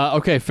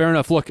 Okay, fair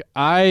enough. Look,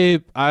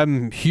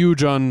 I'm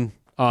huge on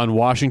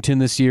Washington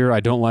this year.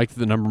 I don't like that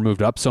the number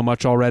moved up so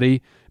much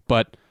already,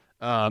 but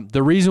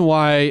the reason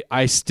why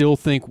I still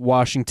think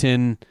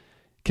Washington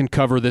can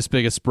cover this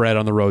big a spread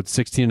on the road,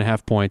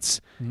 16.5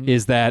 points,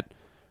 is that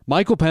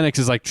Michael Penix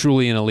is like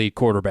truly an elite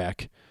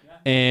quarterback. Yeah.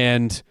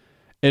 And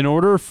in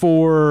order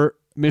for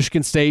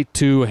Michigan State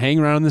to hang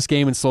around in this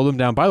game and slow them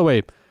down, by the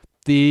way,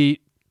 the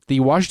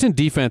Washington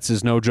defense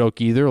is no joke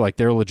either. Like,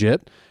 they're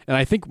legit. And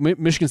I think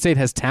Michigan State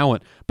has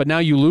talent. But now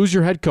you lose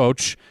your head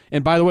coach.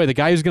 And by the way, the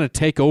guy who's going to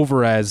take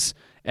over as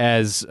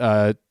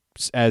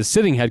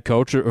sitting head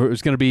coach, or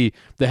is going to be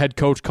the head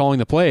coach calling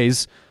the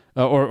plays,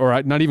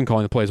 or not even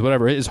calling the plays,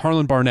 whatever, is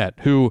Harlan Barnett,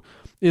 who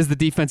is the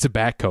defensive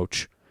back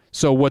coach.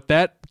 So what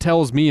that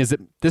tells me is that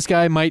this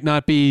guy might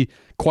not be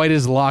quite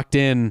as locked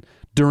in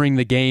during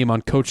the game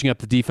on coaching up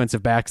the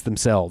defensive backs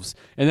themselves.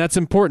 And that's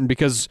important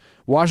because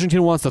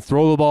Washington wants to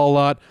throw the ball a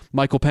lot.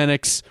 Michael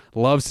Penix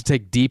loves to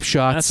take deep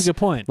shots. That's a good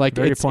point. Like,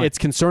 it's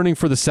concerning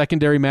for the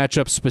secondary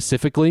matchup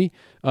specifically.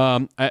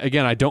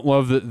 Again, I don't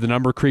love the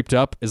number creeped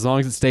up. As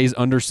long as it stays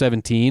under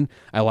 17,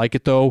 I like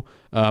it though.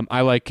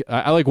 I like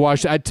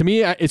Washington. To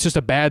me, it's just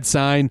a bad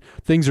sign.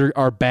 Things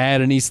are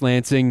bad in East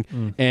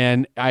Lansing,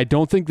 and I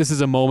don't think this is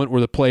a moment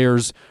where the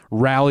players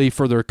rally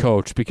for their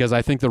coach, because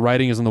I think the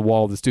writing is on the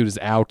wall. This dude is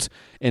out,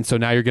 and so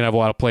now you're gonna have a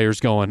lot of players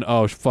going,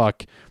 "Oh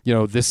fuck,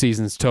 this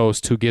season's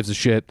toast. Who gives a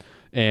shit?"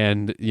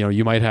 And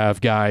you might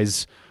have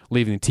guys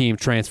leaving the team,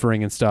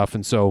 transferring and stuff,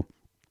 and so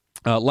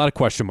a lot of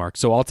question marks.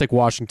 So I'll take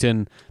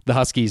Washington, the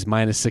Huskies,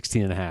 minus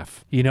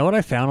 16.5. You know what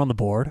I found on the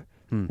board?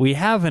 We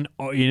have you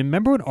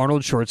remember when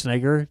Arnold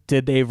Schwarzenegger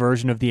did a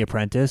version of The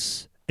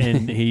Apprentice,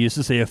 and he used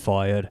to say "you're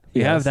fired"?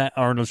 We have that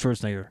Arnold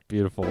Schwarzenegger.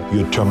 Beautiful.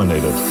 You're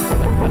terminated.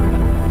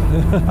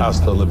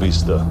 Hasta la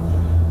vista,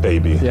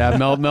 baby. Yeah,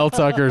 Mel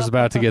Tucker's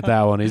about to get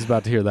that one. He's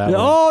about to hear that one.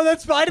 Oh,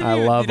 that's fine. I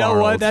love You know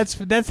Arnold. what?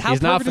 That's how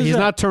he's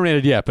not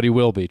terminated yet, but he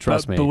will be.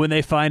 Trust me. But when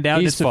they find out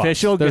He's it's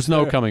official, there's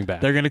no coming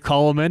back. They're going to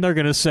call him in. They're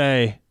going to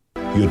say,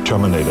 You're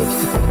terminated.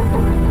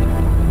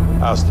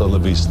 Hasta la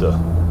vista,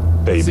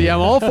 baby. See, I'm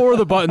all for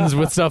the buttons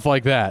with stuff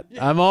like that.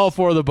 I'm all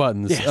for the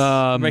buttons.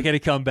 yes, making a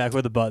comeback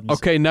with the buttons.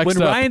 Okay, next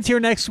when up. Ryan's here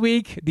next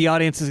week, the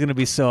audience is going to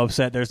be so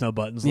upset there's no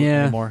buttons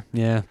anymore.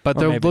 Yeah, but Or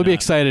they'll maybe be not.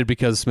 excited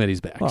because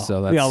Smitty's back. Well,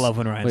 So we all love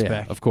when Ryan's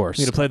back. Of course.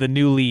 We need to play the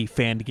newly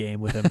fanned game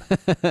with him.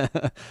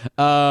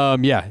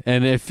 Yeah,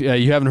 and if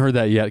you haven't heard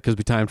that yet because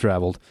we time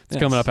traveled, it's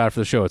Yes. coming up after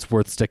the show. It's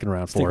worth sticking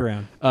around Stick for.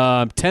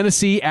 around.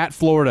 Tennessee at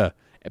Florida,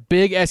 a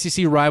big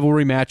SEC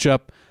rivalry matchup.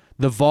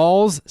 The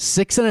Vols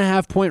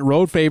 6.5-point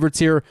road favorites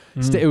here.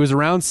 It was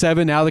around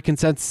 7. Now the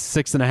consensus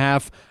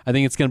 6.5. I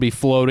think it's going to be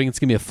floating. It's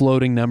going to be a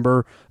floating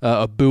number,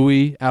 a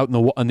buoy out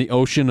in the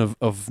ocean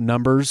of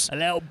numbers. A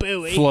little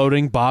buoy.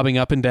 Floating, bobbing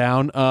up and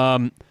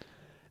down.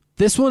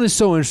 This one is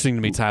so interesting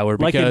to me, Tyler,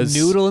 because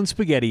like a noodle and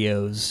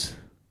SpaghettiOs.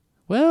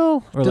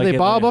 Well, Or do like they a-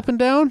 bob like a- up and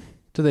down?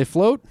 Do they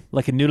float?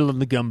 Like a noodle in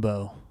the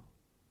gumbo.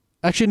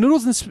 Actually,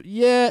 noodles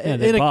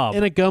and they bob.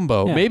 in a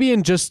gumbo. Yeah. Maybe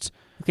in just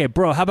Okay,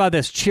 bro, how about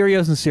this?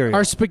 Cheerios and cereal.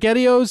 our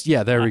SpaghettiOs.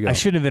 Yeah, there we go. I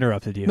shouldn't have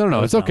interrupted you. No,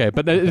 I it's was okay. dumb.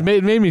 But it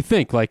made me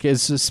think, like,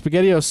 is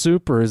SpaghettiO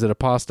soup or is it a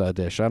pasta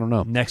dish? I don't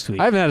know. Next week.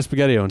 I haven't had a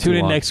SpaghettiO in too Tune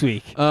in long. next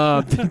week.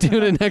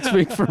 Tune in next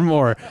week for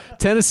more.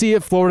 Tennessee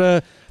at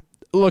Florida.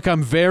 Look,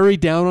 I'm very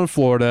down on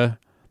Florida.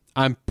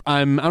 I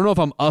don't know if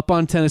I'm up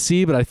on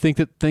Tennessee, but I think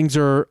that things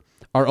are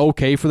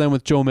okay for them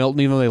with Joe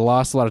Milton, even though they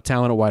lost a lot of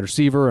talent at wide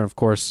receiver. And, of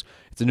course,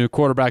 it's a new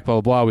quarterback, blah,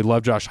 blah, blah. We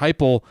love Josh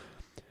Heupel.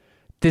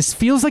 This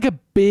feels like a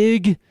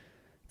big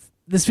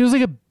this feels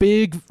like a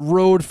big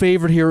road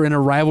favorite here in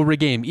a rivalry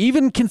game.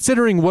 Even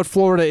considering what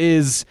Florida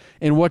is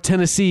and what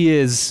Tennessee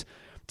is,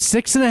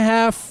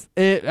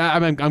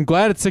 6.5. I'm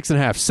glad it's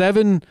 6.5.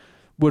 7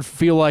 would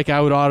feel like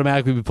I would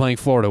automatically be playing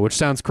Florida, which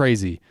sounds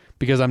crazy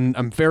because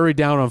I'm very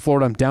down on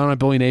Florida. I'm down on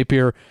Billy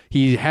Napier.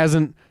 He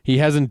hasn't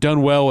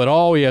done well at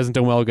all. He hasn't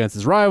done well against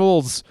his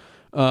rivals.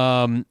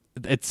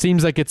 It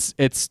seems like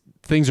it's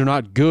things are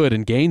not good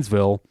in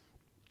Gainesville.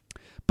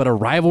 But a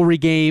rivalry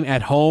game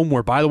at home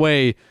where, by the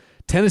way,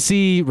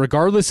 Tennessee,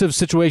 regardless of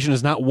situation,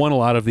 has not won a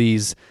lot of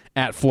these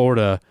at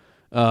Florida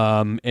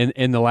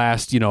in the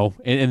last,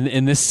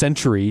 in this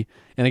century.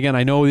 And again,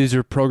 I know these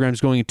are programs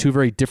going in two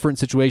very different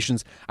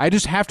situations. I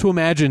just have to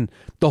imagine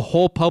the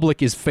whole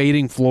public is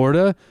fading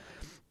Florida.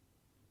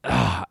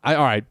 All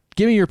right,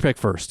 give me your pick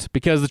first,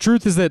 because the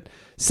truth is that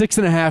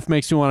 6.5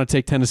 makes me want to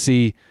take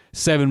Tennessee,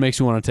 7 makes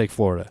me want to take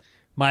Florida.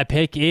 My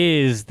pick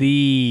is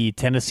the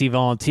Tennessee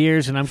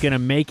Volunteers, and I'm going to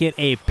make it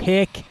a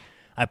pick.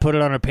 I put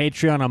it on our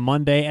Patreon on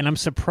Monday, and I'm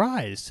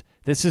surprised.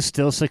 This is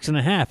still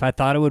 6.5. I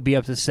thought it would be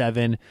up to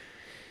 7,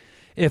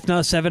 if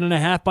not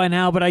 7.5 by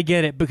now, but I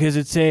get it because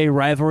it's a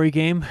rivalry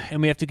game,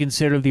 and we have to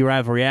consider the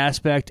rivalry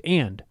aspect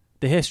and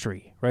the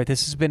history, right?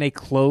 This has been a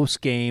close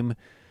game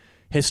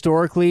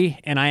historically,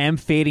 and I am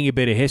fading a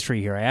bit of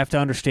history here. I have to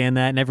understand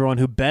that, and everyone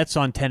who bets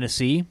on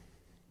Tennessee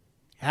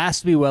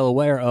has to be well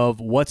aware of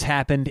what's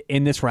happened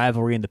in this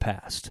rivalry in the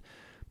past.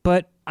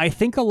 But I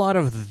think a lot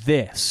of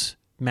this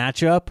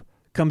matchup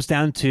comes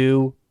down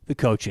to the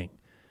coaching.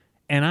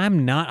 And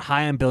I'm not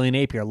high on Billy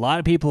Napier. A lot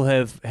of people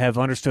have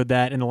understood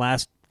that in the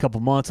last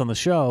couple months on the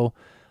show.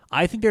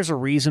 I think there's a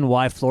reason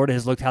why Florida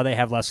has looked how they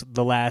have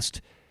the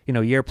last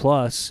year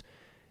plus.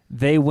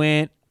 They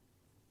went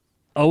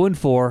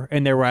 0-4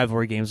 in their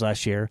rivalry games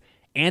last year.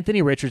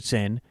 Anthony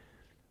Richardson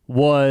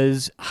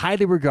was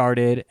highly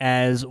regarded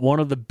as one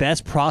of the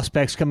best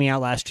prospects coming out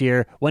last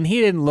year when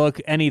he didn't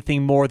look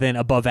anything more than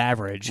above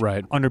average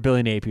under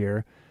Billy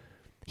Napier.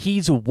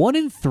 He's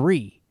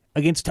 1-3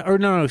 against, or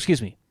no,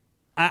 excuse me.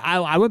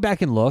 I went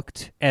back and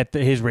looked at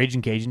his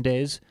Raging Cajun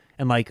days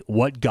and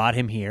what got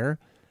him here.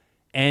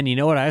 And you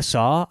know what I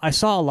saw? I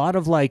saw a lot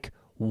of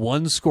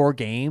one-score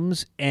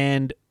games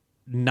and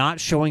not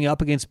showing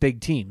up against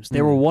big teams.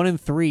 They were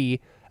 1-3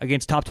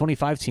 against top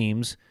 25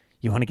 teams.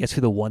 You want to guess who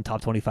the one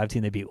top 25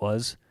 team they beat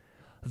was?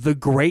 The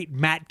great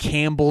Matt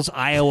Campbell's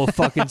Iowa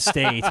fucking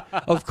State.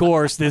 Of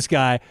course, this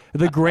guy.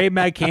 The great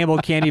Matt Campbell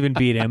can't even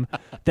beat him.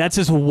 That's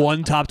his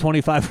one top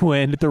 25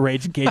 win at the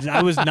Raging Cajuns.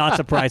 I was not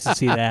surprised to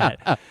see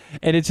that.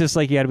 And it's just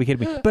you got to be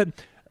kidding me.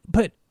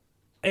 But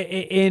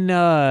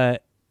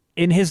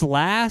in his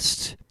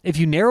last, if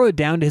you narrow it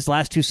down to his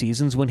last 2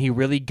 seasons when he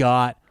really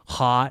got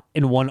hot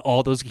and won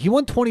all those, he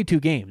won 22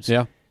 games.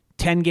 Yeah.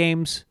 10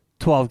 games,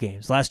 12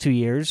 games. Last 2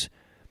 years.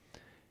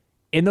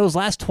 In those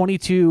last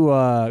 22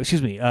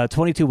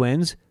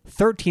 wins,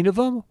 13 of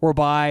them were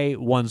by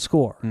 1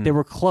 score. They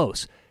were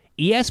close.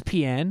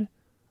 ESPN,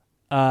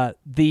 how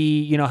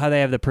they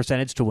have the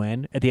percentage to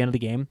win at the end of the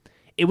game,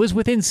 it was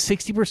within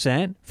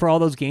 60% for all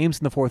those games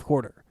in the fourth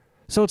quarter.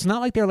 So it's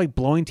not like they're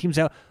blowing teams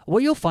out.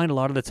 What you'll find a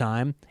lot of the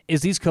time is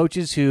these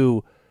coaches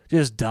who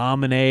just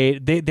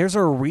dominate. There's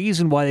a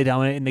reason why they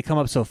dominate, and they come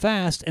up so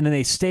fast, and then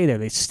they stay there.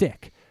 They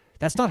stick.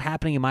 That's not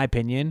happening, in my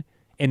opinion,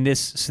 in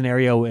this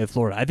scenario in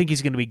Florida. I think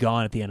he's going to be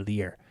gone at the end of the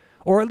year,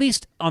 or at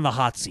least on the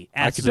hot seat.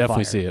 I could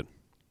definitely see it.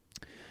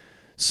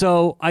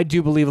 So I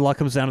do believe a lot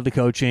comes down to the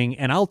coaching,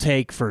 and I'll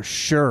take for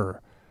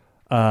sure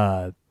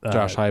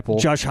Josh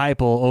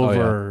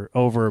Heupel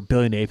over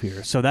Billy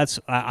Napier. So that's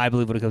I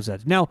believe what it comes down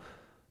to. Now,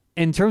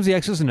 in terms of the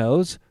X's and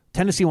O's,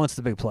 Tennessee wants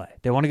the big play.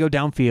 They want to go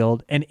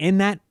downfield, and in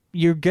that,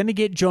 you're going to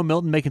get Joe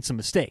Milton making some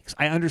mistakes.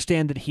 I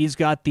understand that he's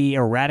got the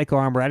erratic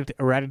arm,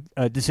 erratic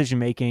decision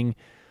making.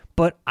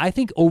 But I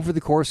think over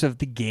the course of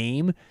the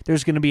game,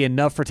 there's going to be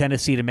enough for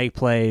Tennessee to make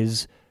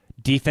plays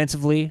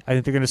defensively. I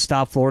think they're going to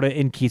stop Florida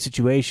in key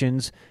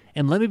situations.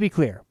 And let me be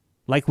clear.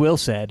 Like Will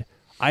said,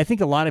 I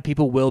think a lot of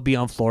people will be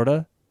on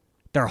Florida.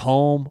 They're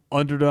home,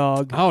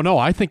 underdog. Oh, no,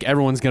 I think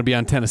everyone's going to be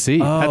on Tennessee.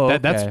 Oh,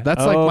 That's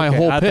my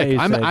whole pick.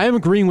 I am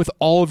agreeing with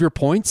all of your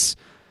points,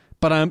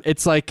 but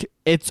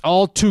it's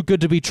all too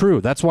good to be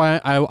true. That's why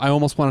I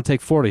almost want to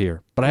take Florida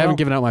here. But I haven't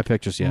given out my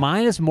pick just yet.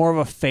 Mine is more of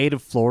a fade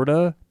of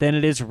Florida than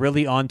it is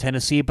really on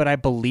Tennessee, but I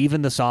believe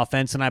in this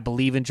offense, and I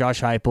believe in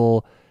Josh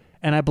Heupel,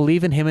 and I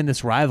believe in him in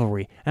this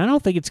rivalry. And I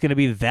don't think it's going to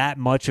be that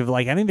much of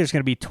I think there's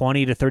going to be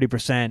 20 to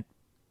 30%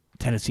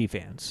 Tennessee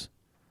fans.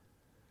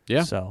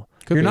 Yeah. So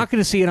you're not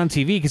going to see it on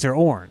TV because they're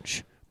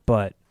orange,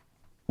 but...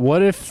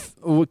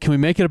 Can we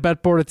make it a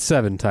bet board at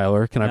 7,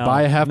 Tyler? Can I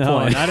buy a half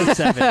point? No, not at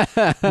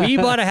 7. We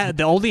bought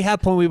the only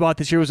half point we bought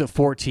this year was at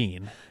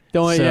 14. The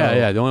only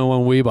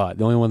one we bought.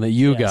 The only one that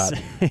you got.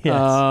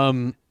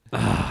 Yes.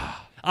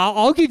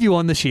 I'll give you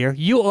one this year.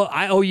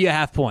 I owe you a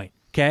half point,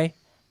 okay?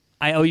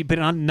 I owe you, but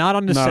not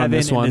on the 7 in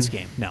this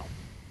game. No.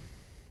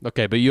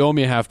 Okay, but you owe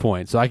me a half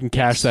point, so I can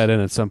cash that in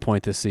at some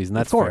point this season.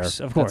 That's fair.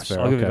 Of course. That's fair.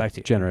 I'll give it back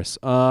to you. Generous.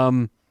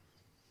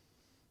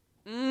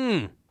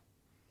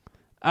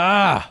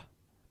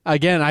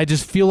 Again, I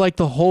just feel like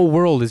the whole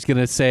world is going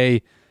to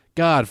say,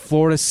 God,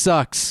 Florida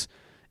sucks,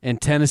 and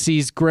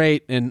Tennessee's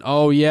great, and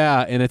oh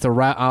yeah, and it's a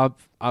wrap.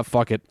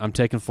 Fuck it, I'm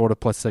taking Florida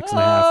plus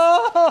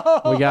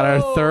 6.5. We got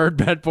our third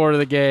bet board of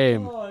the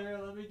game. Oh, here,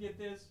 let me get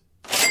this.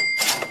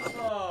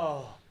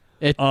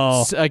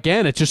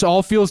 Again, it just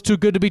all feels too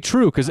good to be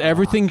true because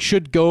everything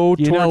should go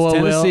You know towards what,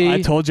 Tennessee. Will?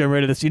 I told you I'm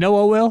ready to this. You know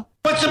what, Will?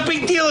 What's the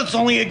big deal? It's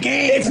only a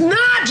game. It's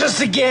not just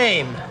a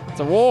game. It's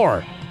a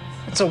war.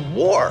 It's a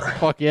war.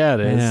 Fuck yeah,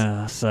 it is.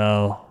 Yeah,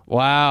 so...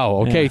 Wow.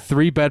 Okay, Yeah.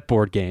 3 bet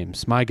board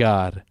games. My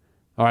God.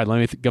 All right, let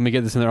me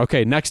get this in there.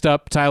 Okay, next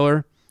up,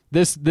 Tyler.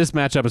 This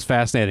matchup is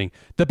fascinating.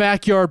 The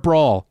Backyard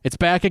Brawl. It's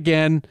back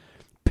again.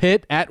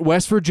 Pitt at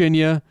West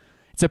Virginia.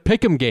 It's a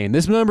pick'em game.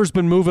 This number's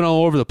been moving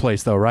all over the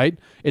place, though, right?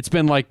 It's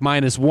been like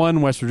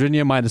 -1 West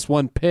Virginia,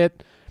 -1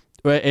 Pitt.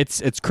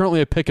 It's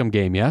currently a pick'em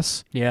game,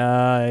 yes?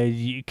 Yeah,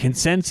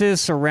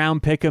 consensus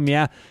around Pick'em,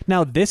 yeah.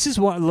 Now, this is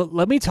what...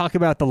 Let me talk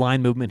about the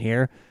line movement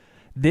here.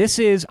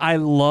 I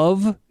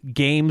love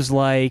games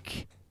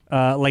like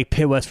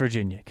Pitt, West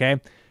Virginia, okay?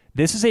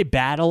 This is a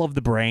battle of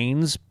the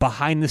brains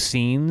behind the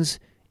scenes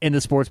in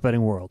the sports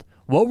betting world.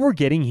 What we're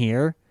getting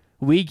here,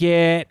 we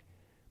get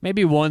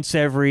maybe once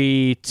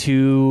every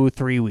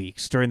 2-3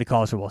 weeks during the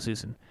college football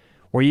season,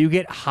 where you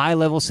get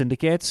high-level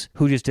syndicates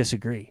who just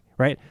disagree,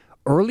 right?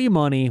 Early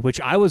money, which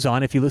I was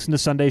on. If you listen to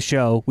Sunday's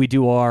show, we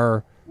do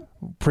our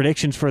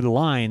predictions for the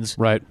lines.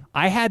 Right.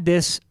 I had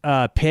this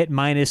Pitt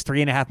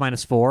 -3.5,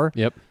 -4.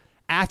 Yep.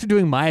 After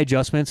doing my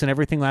adjustments and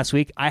everything last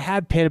week, I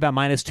had Pitt about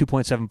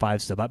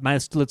 -2.75 still, but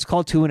let's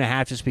call it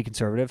 2.5 just to be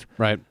conservative.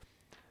 Right.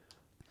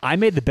 I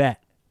made the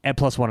bet at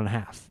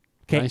 +1.5.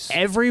 Okay, Nice.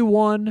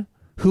 Everyone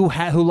who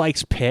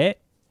likes Pitt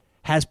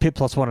has Pitt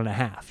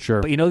 +1.5.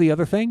 Sure. But you know the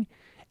other thing?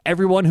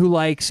 Everyone who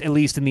likes, at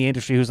least in the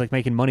industry, who's like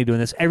making money doing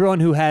this, everyone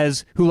who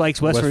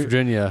likes West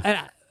Virginia.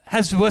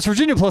 has West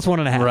Virginia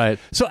 +1.5. Right.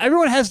 So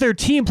everyone has their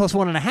team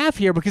 +1.5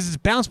 here because it's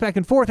bounced back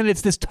and forth, and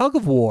it's this tug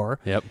of war.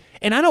 Yep.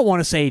 And I don't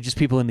want to say just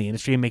people in the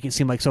industry and make it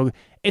seem like so.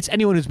 It's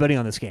anyone who's betting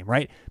on this game,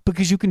 right?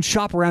 Because you can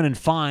shop around and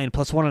find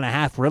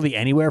 +1.5 really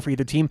anywhere for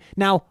either team.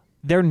 Now,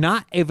 they're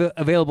not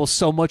available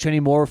so much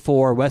anymore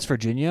for West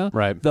Virginia.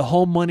 Right. The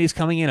home money's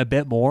coming in a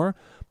bit more,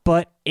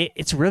 but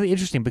it's really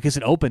interesting because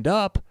it opened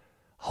up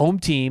home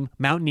team,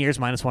 Mountaineers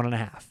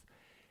 -1.5.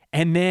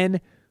 And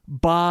then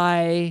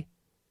by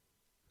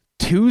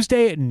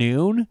Tuesday at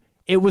noon,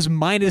 it was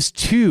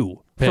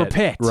 -2 for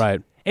Pitt.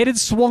 Right. It had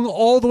swung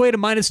all the way to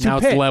 -2 Now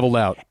Pitt. it's leveled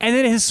out. And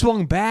then it has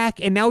swung back,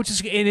 and now it's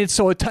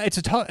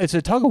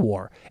a tug of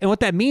war. And what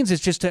that means is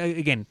just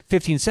again,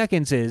 15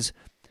 seconds is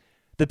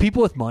the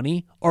people with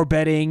money are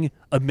betting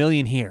 $1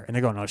 million here, and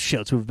they're going, oh shit,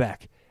 let's move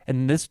back.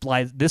 And this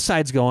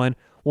side's going,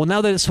 well,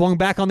 now that it swung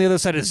back on the other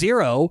side of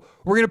 0,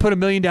 we're going to put $1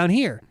 million down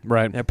here.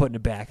 Right. And they're putting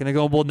it back. And they're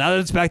going, well, now that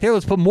it's back there,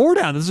 let's put more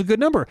down. This is a good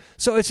number.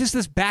 So it's just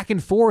this back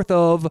and forth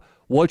of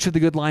what should the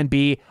good line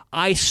be.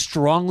 I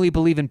strongly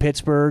believe in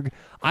Pittsburgh.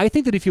 I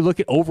think that if you look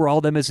at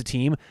overall them as a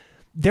team,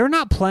 they're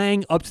not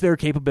playing up to their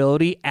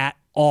capability at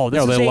all.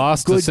 This is they a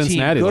lost to good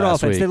Cincinnati team, good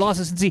last offense. week. They lost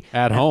to Cincinnati.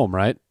 At home,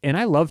 right? And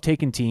I love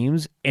taking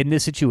teams in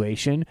this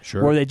situation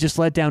Sure. where they just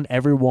let down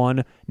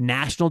everyone,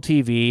 national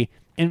TV.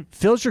 And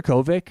Phil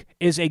Jurkovec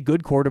is a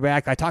good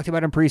quarterback. I talked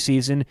about him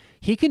preseason.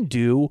 He can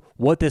do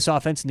what this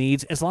offense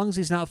needs as long as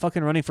he's not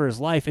fucking running for his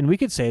life. And we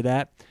could say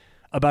that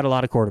about a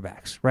lot of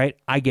quarterbacks, right?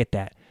 I get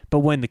that. But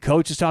when the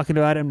coach is talking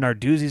about him,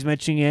 Narduzzi's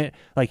mentioning it,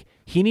 like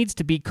he needs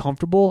to be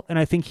comfortable, and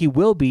I think he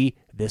will be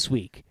this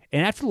week.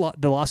 And after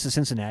the loss to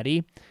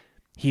Cincinnati,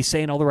 he's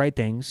saying all the right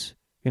things,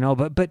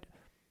 but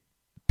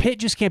Pitt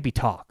just can't be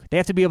talk. They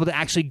have to be able to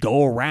actually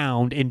go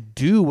around and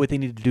do what they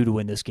need to do to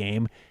win this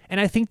game,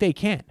 and I think they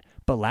can.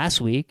 But last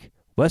week,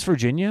 West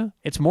Virginia,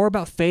 it's more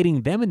about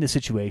fading them in this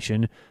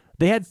situation.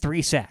 They had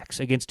 3 sacks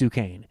against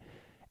Duquesne,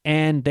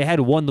 and they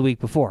had 1 the week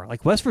before.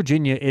 Like West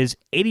Virginia is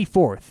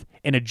 84th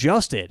in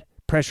adjusted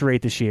pressure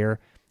rate this year,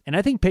 and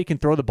I think Pitt can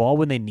throw the ball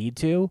when they need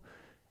to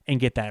and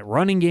get that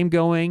running game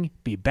going,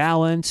 be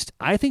balanced.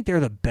 I think they're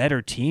the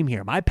better team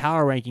here. My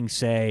power rankings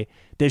say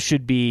this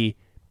should be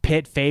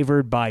Pitt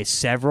favored by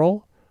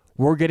several.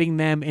 We're getting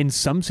them in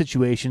some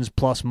situations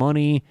plus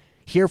money.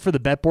 Here for the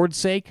bet board's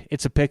sake,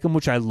 it's a pick 'em,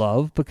 which I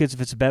love because if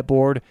it's a bet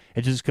board,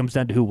 it just comes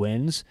down to who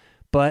wins.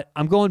 But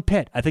I'm going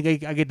Pitt. I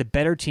think I get the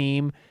better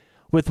team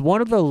with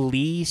one of the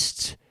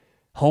least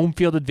home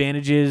field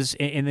advantages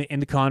in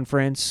the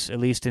conference, at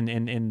least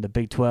in the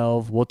Big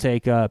 12. We'll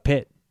take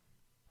Pitt.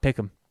 Pick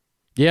 'em.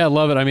 Yeah, I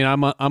love it. I mean,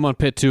 I'm on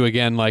Pitt too.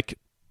 Again, like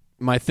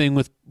my thing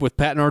with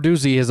Pat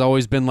Narduzzi has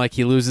always been like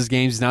he loses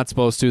games he's not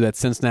supposed to. That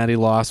Cincinnati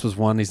loss was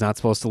one he's not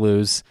supposed to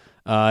lose.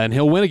 And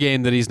he'll win a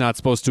game that he's not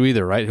supposed to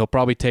either, right? He'll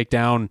probably take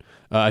down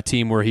a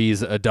team where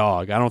he's a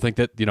dog. I don't think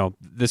that,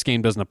 this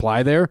game doesn't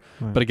apply there.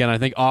 Right. But again, I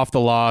think off the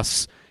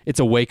loss, it's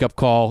a wake-up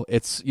call.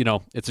 It's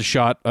a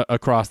shot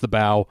across the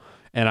bow.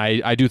 And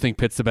I do think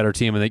Pitt's the better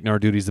team. I think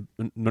Narduzzi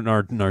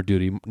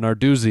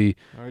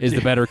is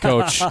the better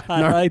coach.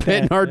 like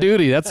Pitt that.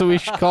 Narduzzi. That's what we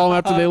should call him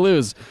after they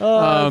lose.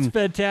 Oh, that's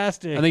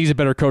fantastic. I think he's a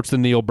better coach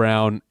than Neil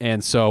Brown,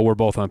 and so we're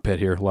both on Pitt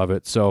here. Love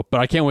it. So,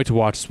 but I can't wait to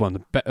watch this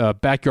one. The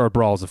Backyard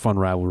Brawl is a fun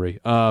rivalry.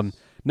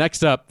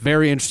 next up,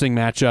 very interesting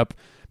matchup.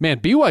 Man,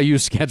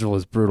 BYU's schedule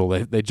is brutal.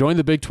 They joined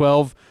the Big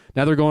 12.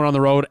 Now they're going on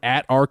the road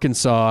at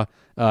Arkansas,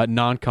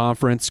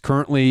 non-conference.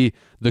 Currently,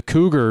 the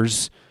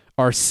Cougars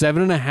are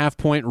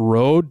 7.5-point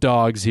road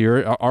dogs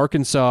here.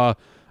 Arkansas,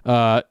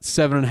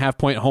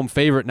 7.5-point home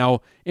favorite.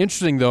 Now,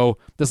 interesting, though,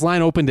 this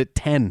line opened at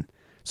 10.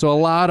 So a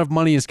lot of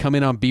money has come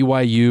in on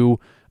BYU.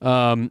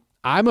 I'm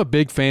a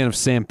big fan of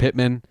Sam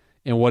Pittman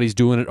and what he's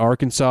doing at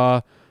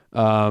Arkansas.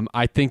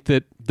 I think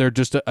that they're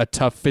just a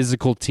tough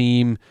physical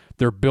team.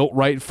 They're built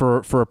right for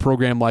a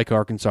program like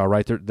Arkansas,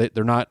 right?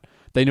 They're not.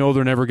 They know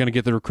they're never going to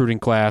get the recruiting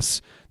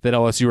class that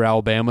LSU or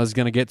Alabama is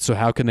going to get. So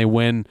how can they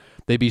win?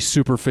 They be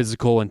super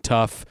physical and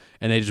tough,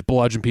 and they just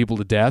bludgeon people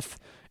to death,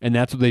 and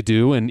that's what they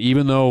do. And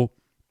even though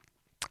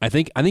I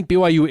think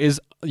BYU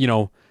is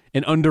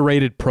an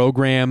underrated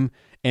program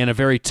and a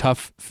very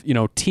tough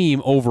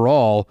team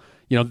overall.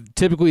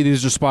 Typically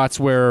these are spots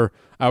where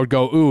I would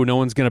go, ooh, no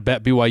one's going to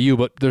bet BYU.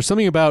 But there's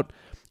something about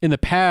in the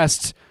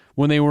past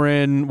when they were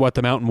in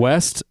the Mountain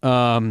West,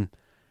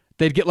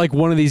 they'd get like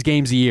one of these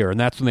games a year, and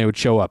that's when they would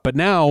show up. But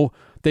now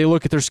they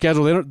look at their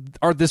schedule.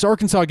 This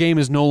Arkansas game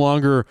is no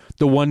longer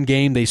the one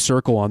game they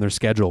circle on their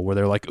schedule where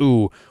they're like,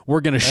 ooh,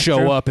 we're going to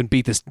show up and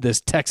beat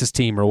this Texas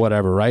team or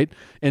whatever, right?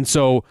 And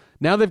so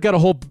now they've got a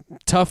whole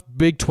tough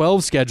Big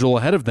 12 schedule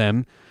ahead of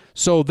them.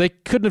 So they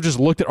couldn't have just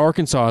looked at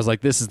Arkansas as like,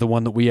 this is the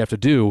one that we have to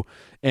do.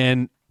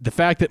 And the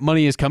fact that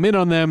money has come in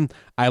on them,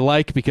 I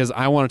like, because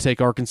I want to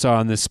take Arkansas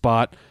on this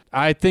spot.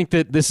 I think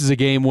that this is a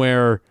game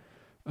where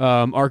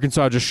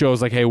Arkansas just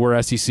shows like, hey,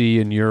 we're SEC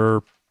and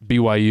you're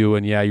BYU,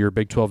 and yeah, you're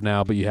Big 12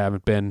 now, but you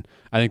haven't been.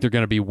 I think they're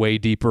going to be way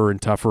deeper and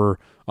tougher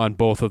on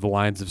both of the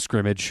lines of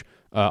scrimmage.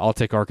 I'll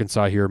take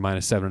Arkansas here,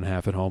 minus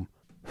 7.5 at home.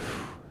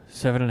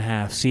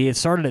 7.5. See, it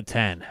started at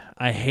 10.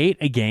 I hate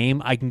a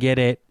game. I can get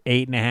it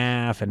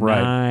 8.5 and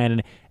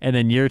 9, and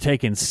then you're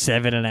taking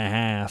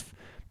 7.5.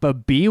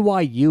 But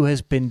BYU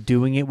has been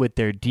doing it with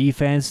their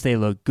defense. They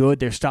look good.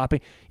 They're stopping.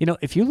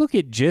 If you look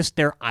at just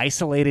their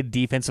isolated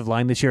defensive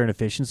line this year in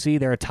efficiency,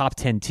 they're a top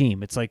 10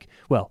 team. It's like,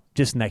 well,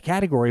 just in that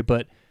category,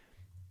 but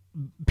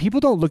people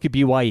don't look at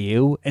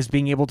BYU as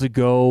being able to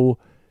go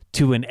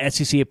to an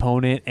SEC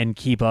opponent and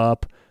keep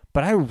up.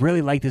 But I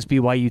really like this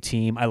BYU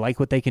team. I like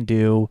what they can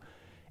do.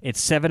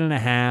 It's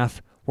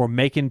 7.5. We're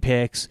making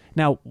picks.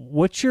 Now,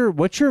 what's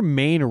your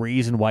main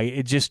reason why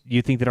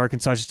you think that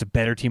Arkansas is just a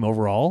better team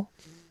overall?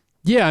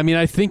 Yeah, I mean,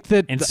 I think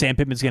that and Sam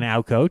Pittman's going to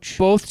outcoach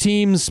both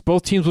teams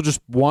will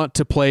just want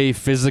to play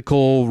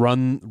physical,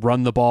 run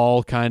the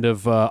ball kind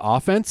of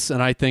offense,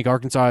 and I think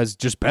Arkansas is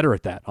just better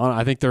at that.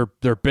 I think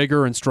they're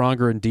bigger and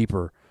stronger and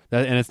deeper.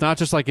 And it's not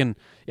just like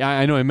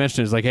I know I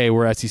mentioned it's like, hey,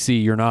 we're SEC,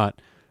 you're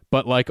not,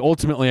 but like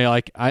ultimately,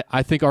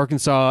 I think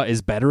Arkansas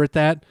is better at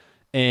that.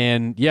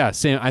 And yeah,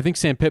 I think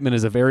Sam Pittman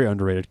is a very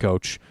underrated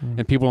coach,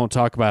 and people don't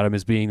talk about him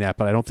as being that.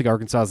 But I don't think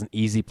Arkansas is an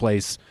easy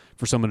place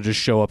for someone to just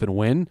show up and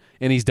win,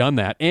 and he's done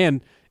that.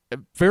 And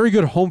very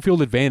good home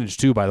field advantage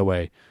too, by the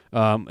way.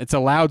 It's a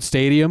loud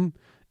stadium,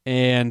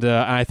 and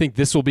I think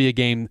this will be a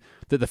game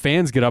that the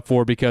fans get up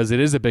for because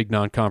it is a big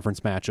non-conference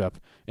matchup.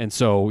 And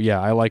so,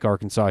 yeah, I like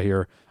Arkansas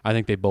here. I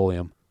think they bully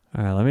them.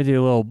 All right, let me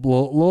do a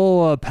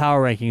little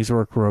power rankings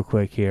work real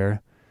quick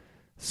here.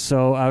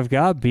 So I've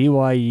got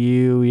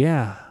BYU,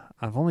 yeah.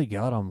 I've only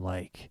got them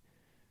like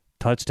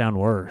touchdown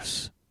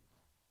worse.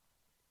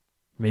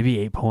 Maybe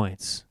 8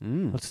 points.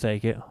 Let's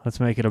take it. Let's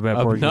make it a bet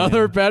board game.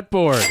 Another bet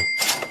board.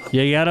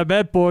 You got a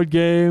bet board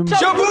game.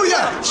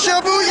 Shabuya!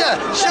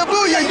 Shabuya!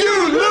 Shabuya!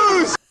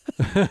 You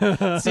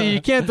lose! See,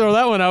 you can't throw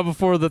that one out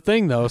before the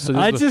thing, though. So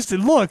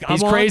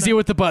he's crazy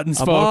with the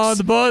buttons, I'm folks. on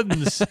the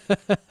buttons.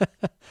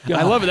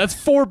 I love it. That's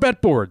 4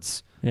 bet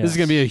boards. Yes. This is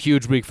going to be a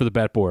huge week for the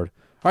bet board.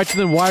 All right, so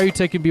then why are you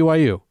taking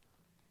BYU?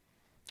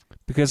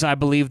 Because I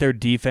believe their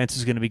defense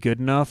is going to be good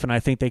enough, and I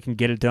think they can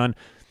get it done.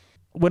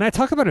 When I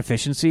talk about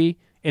efficiency,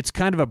 it's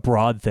kind of a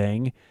broad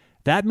thing.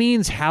 That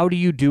means how do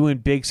you do in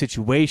big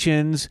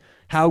situations?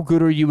 How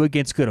good are you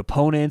against good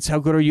opponents? How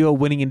good are you at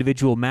winning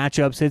individual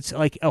matchups? It's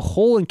like a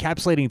whole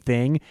encapsulating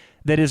thing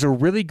that is a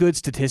really good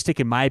statistic,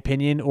 in my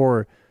opinion,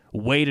 or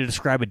way to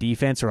describe a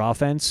defense or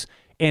offense.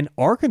 And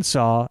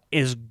Arkansas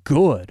is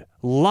good.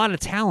 A lot of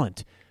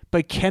talent.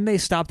 But can they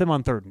stop them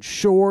on 3rd and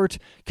short?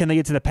 Can they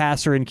get to the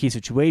passer in key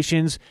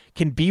situations?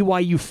 Can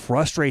BYU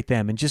frustrate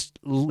them and just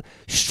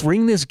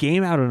string this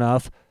game out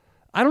enough?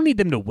 I don't need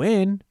them to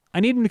win. I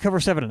need them to cover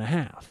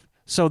 7.5.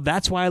 So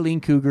that's why I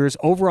lean Cougars.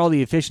 Overall,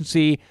 the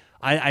efficiency,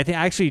 I think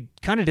I actually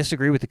kind of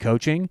disagree with the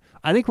coaching.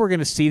 I think we're going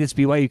to see this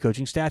BYU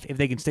coaching staff, if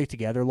they can stick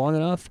together long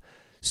enough,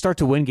 start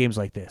to win games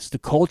like this. The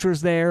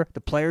culture's there.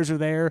 The players are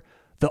there.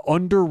 The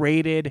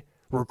underrated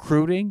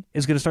recruiting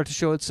is going to start to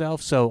show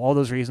itself. So all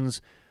those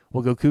reasons,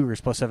 we'll go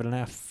Cougars plus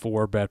 7.5.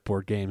 4 bet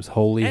board games.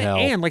 Holy hell.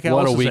 And like I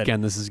what a also weekend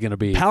said, this is going to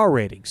be. Power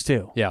ratings,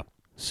 too. Yeah.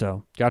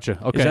 So, Gotcha.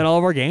 Okay. is that all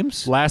of our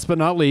games? Last but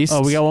not least.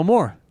 Oh, we got one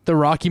more. The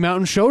Rocky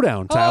Mountain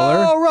Showdown,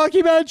 Tyler. Oh,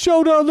 Rocky Mountain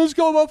Showdown. Let's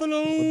go,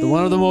 Buffalo.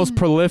 One of the most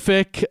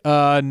prolific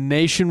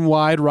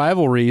nationwide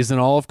rivalries in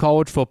all of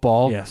college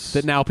football. Yes.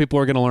 That now people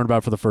are going to learn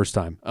about for the first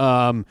time.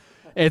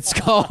 It's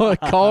called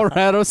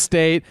Colorado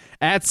State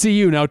at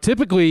CU. Now,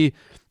 typically,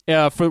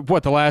 for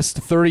the last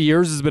 30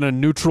 years has been a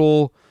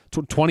neutral.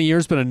 20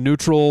 years been a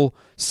neutral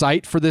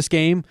site for this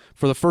game.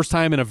 For the first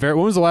time in when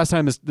was the last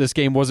time this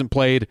game wasn't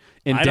played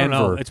in Denver? I don't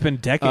know. It's been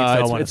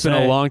decades. It's been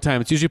a long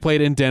time. It's usually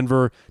played in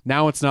Denver.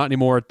 Now it's not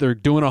anymore. They're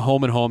doing a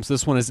home and home. So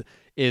this one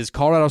is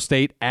Colorado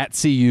State at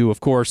CU. Of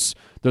course,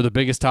 they're the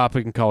biggest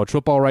topic in college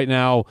football right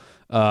now.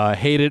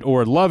 Hate it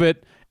or love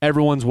it.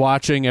 Everyone's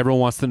watching.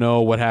 Everyone wants to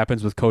know what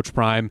happens with Coach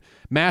Prime.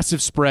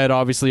 Massive spread,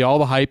 obviously. All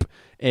the hype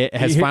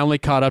has finally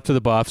caught up to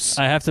the Buffs.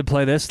 I have to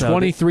play this, though.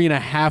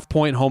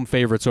 23.5-point home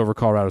favorites over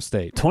Colorado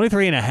State.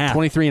 23.5.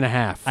 23.5.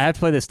 I have to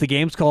play this. The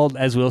game's called,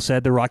 as Will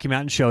said, the Rocky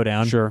Mountain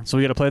Showdown. Sure. So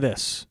we got to play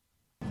this.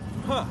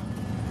 Huh.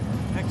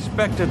 I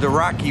expected the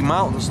Rocky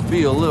Mountains to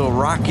be a little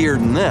rockier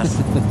than this.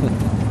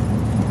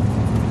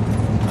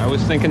 I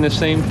was thinking the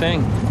same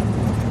thing.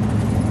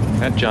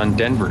 That John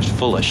Denver's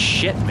full of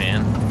shit,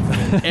 man.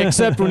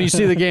 Except when you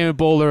see the game at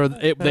Boulder,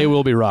 they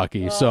will be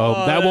rocky. So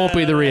that won't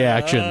be the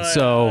reaction. Let's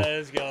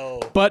go.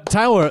 But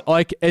Tyler,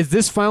 is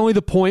this finally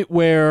the point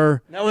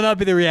where That will not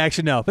be the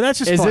reaction, no. But that's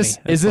just funny.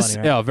 Is this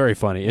funny, right? Yeah, very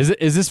funny.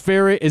 Is this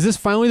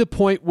finally the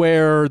point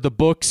where the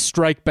books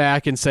strike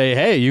back and say,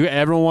 "Hey,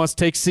 everyone wants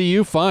to take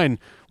CU, fine.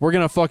 We're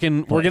going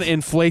to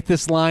inflate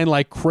this line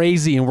like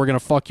crazy and we're going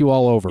to fuck you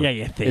all over." Yeah,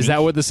 you think? Is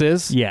that what this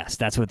is? Yes,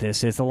 that's what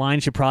this is. The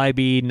line should probably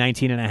be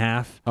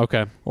 19.5.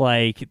 Okay.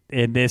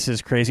 And this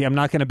is crazy. I'm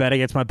not going to bet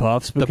against my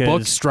Buffs because The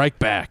books strike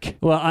back.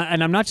 Well,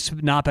 and I'm not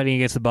just not betting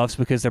against the Buffs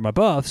because they're my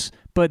Buffs,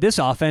 but this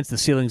offense, the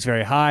ceiling's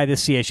very high.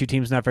 This CSU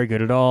team's not very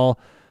good at all.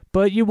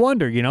 But you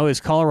wonder,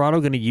 is Colorado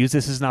going to use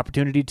this as an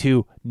opportunity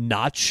to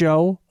not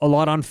show a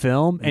lot on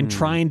film and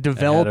try and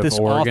develop this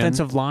Oregon.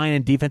 offensive line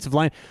and defensive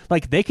line?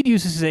 Like, they could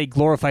use this as a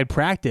glorified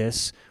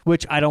practice,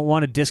 which I don't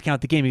want to discount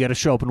the game. You got to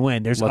show up and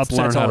win. There's Let's upsets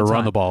learn how all to the run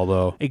time. the ball,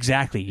 though.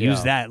 Exactly.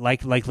 Use that.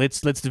 Like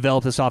let's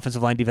develop this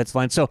offensive line, defensive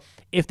line. So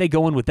if they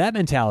go in with that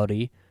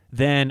mentality,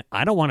 then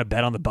I don't want to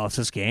bet on the Buffs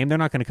this game. They're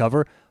not going to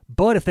cover.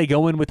 But if they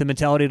go in with the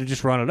mentality to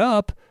just run it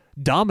up,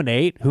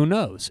 dominate, who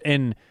knows?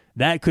 And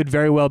that could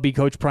very well be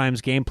Coach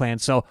Prime's game plan.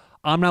 So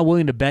I'm not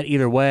willing to bet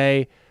either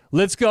way.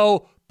 Let's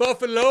go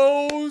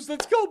Buffaloes.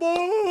 Let's go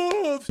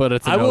Buffs. But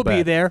it's a I no will be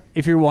bet. there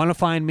if you want to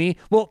find me.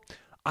 Well,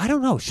 I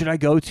don't know. Should I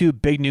go to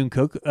Big Noon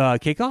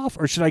Kickoff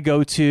or should I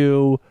go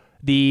to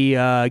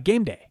the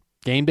game day?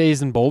 Game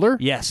days in Boulder?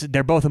 Yes,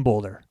 they're both in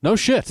Boulder. No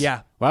shit.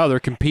 Yeah. Wow,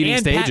 they're competing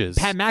And stages.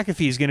 Pat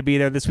McAfee is going to be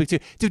there this week too.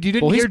 Dude, you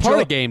didn't Well, hear he's part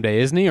Joe? of Game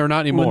Day, isn't he, or not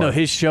anymore? Well, no,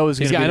 his show is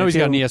going to be I know there he's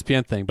got an too.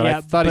 ESPN thing, but I Yeah,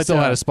 thought he but, still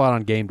had a spot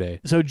on Game Day.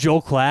 So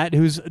Joel Klatt,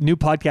 who's a new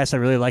podcast I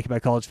really like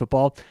about college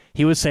football,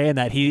 he was saying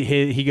that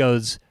he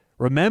goes,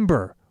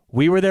 remember,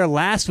 we were there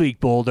last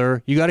week,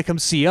 Boulder. You got to come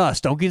see us.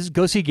 Don't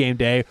go see Game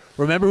Day.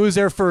 Remember who's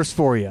there first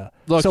for you.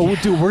 Look, so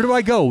where do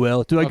I go,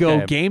 Will? Do I go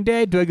Okay. Game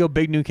Day? Do I go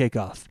Big Noon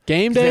Kickoff?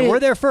 Game 'Cause Day, we're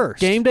there first.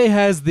 Game Day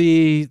has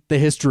the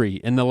history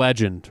and the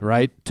legend,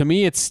 right? To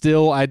me, it's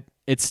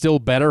still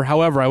better.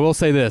 However, I will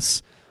say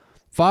this: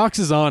 Fox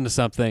is on to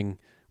something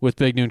with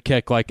Big Noon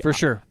Kick. Like, For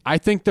sure. I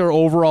think their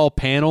overall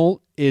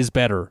panel is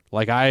better.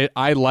 Like, I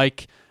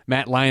like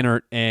Matt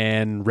Leinart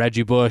and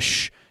Reggie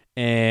Bush,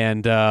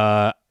 and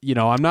I'm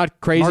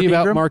not crazy Mark about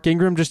Ingram? Mark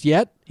Ingram just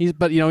yet. He's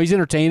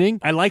entertaining.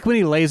 I like when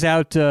he lays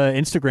out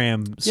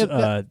Instagram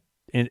Yeah,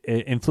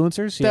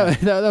 influencers. Yeah.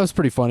 That was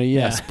pretty funny,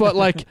 yes. But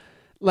like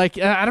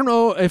I don't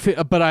know if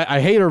but I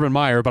hate Urban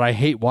Meyer, but I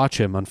hate watch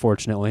him,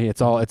 unfortunately.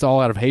 It's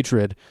all out of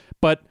hatred.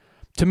 But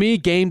to me,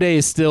 Game Day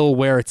is still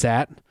where it's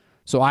at.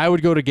 So I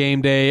would go to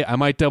Game Day. I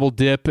might double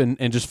dip and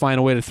just find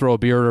a way to throw a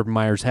beer at Urban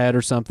Meyer's head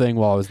or something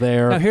while I was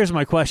there. Now here's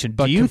my question: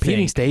 but do you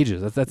competing think?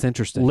 stages, that's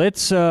interesting.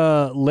 Let's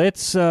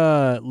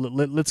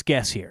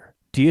guess here.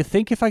 Do you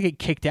think if I get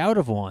kicked out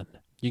of one?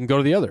 You can go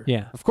to the other.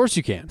 Yeah. Of course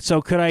you can.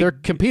 So could I? They're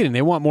competing.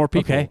 They want more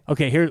people.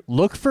 Okay. Here,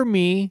 look for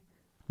me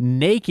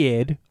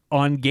naked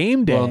on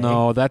Game Day. Well,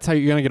 no, that's how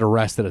you're going to get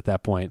arrested at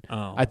that point.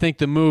 Oh. I think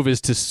the move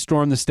is to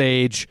storm the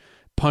stage,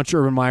 punch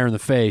Urban Meyer in the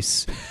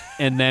face,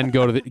 and then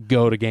go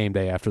to Game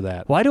Day after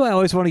that. Why do I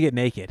always want to get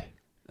naked?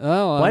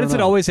 Oh, Why does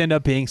it always end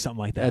up being something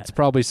like that? That's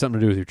probably something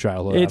to do with your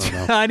childhood. I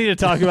don't know. I need to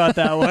talk about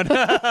that one.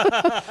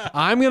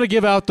 I'm going to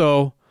give out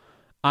though.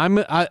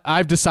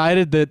 I've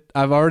decided that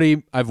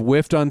I've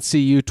whiffed on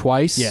CU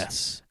twice.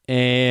 Yes.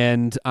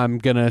 And I'm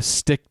gonna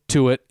stick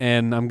to it,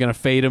 and I'm gonna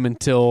fade them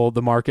until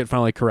the market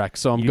finally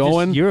corrects. So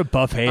You're a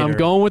buff hater. I'm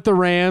going with the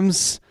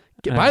Rams.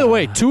 By the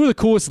way, two of the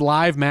coolest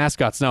live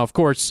mascots. Now, of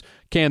course,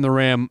 Cam the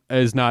Ram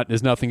is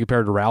nothing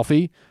compared to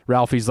Ralphie.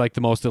 Ralphie's like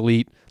the most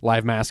elite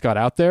live mascot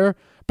out there.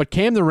 But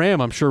Cam the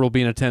Ram, I'm sure, will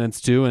be in attendance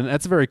too, and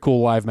that's a very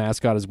cool live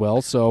mascot as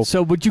well. So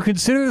would you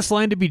consider this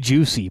line to be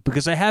juicy?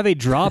 Because I have a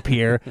drop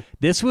here.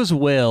 This was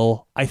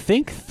Will, I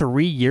think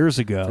 3 years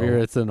ago.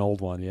 it's an old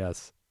one,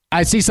 yes.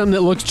 I see something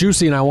that looks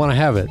juicy and I want to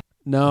have it.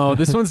 No,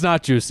 this one's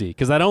not juicy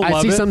because I don't I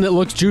love see it. something that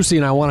looks juicy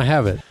and I want to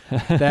have it.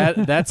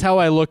 That's how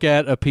I look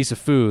at a piece of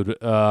food.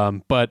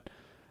 But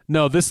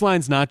no, this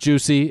line's not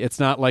juicy. It's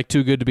not like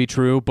too good to be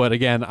true. But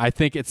again, I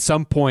think at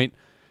some point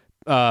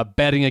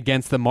betting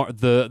against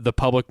the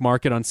public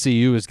market on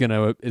CU is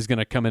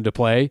gonna come into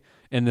play,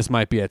 and this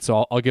might be it.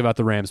 So I'll give out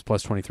the Rams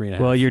plus 23.5.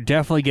 Well, you're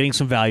definitely getting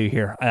some value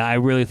here. I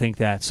really think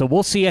that. So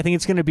we'll see. I think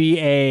it's going to be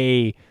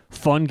a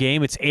fun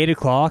game. It's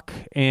 8:00,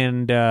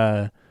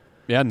 and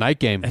yeah, night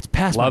game. it's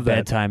past Love my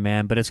that. bedtime,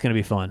 man. But it's going to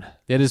be fun.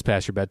 It is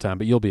past your bedtime,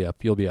 but you'll be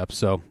up. You'll be up.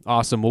 So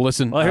awesome. Well,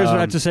 listen. Well, here's what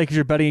I have to say because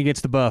you're betting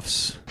against the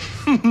Buffs.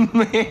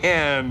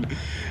 Man,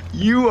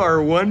 you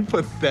are one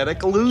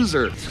pathetic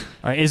loser.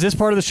 All right, is this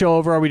part of the show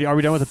over? Are we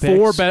done with the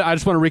picks? I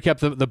just want to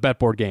recap the bet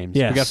board games.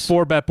 Yes. We got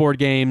 4 bet board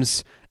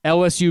games: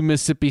 LSU,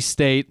 Mississippi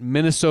State,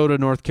 Minnesota,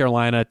 North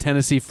Carolina,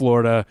 Tennessee,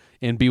 Florida,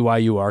 and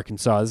BYU,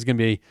 Arkansas. This is going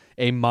to be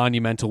a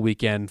monumental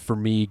weekend for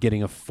me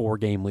getting a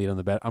 4-game lead on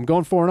the bet. I'm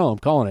going 4-0. I'm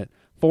calling it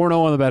 4-0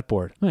 on the bet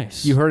board.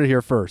 Nice. You heard it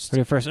here first.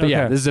 Heard it first. But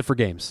yeah, Okay. this is it for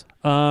games.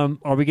 Are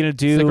we going to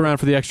do? Stick around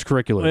for the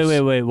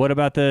extracurriculars. Wait. What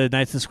about the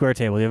Knights of the Square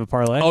Table? Do you have a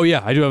parlay? Oh,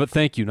 yeah, I do have it.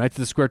 Thank you. Knights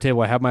of the Square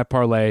Table. I have my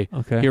parlay.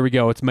 Okay. Here we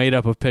go. It's made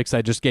up of picks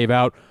I just gave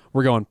out.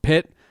 We're going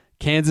Pitt,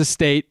 Kansas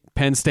State,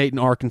 Penn State, and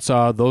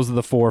Arkansas. Those are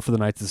the 4 for the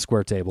Knights of the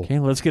Square Table. Okay,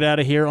 let's get out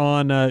of here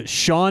on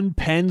Sean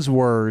Penn's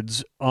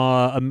words.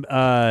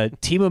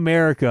 Team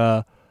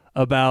America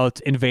about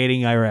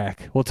invading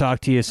Iraq. We'll talk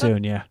to you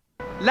soon. Yeah.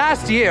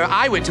 Last year,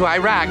 I went to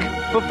Iraq.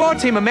 Before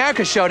Team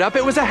America showed up,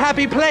 it was a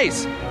happy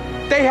place.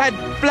 They had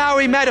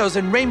flowery meadows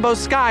and rainbow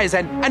skies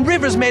and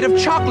rivers made of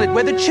chocolate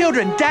where the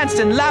children danced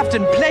and laughed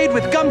and played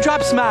with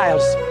gumdrop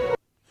smiles.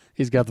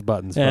 He's got the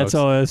buttons, Yeah, folks. that's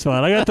always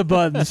fun. I got the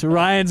buttons.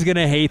 Ryan's going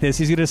to hate this.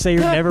 He's going to say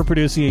you're never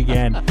producing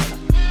again.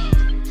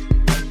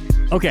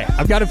 Okay,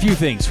 I've got a few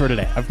things for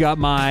today. I've got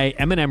my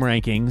M&M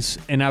rankings,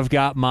 and I've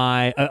got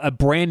my a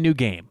brand new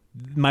game.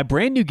 My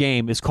brand new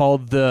game is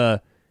called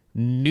the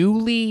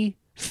Newly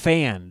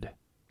Fanned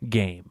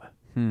Game.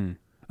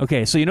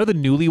 Okay, so you know the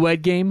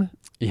Newlywed Game?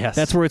 Yes.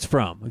 That's where it's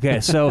from. Okay,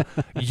 so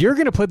you're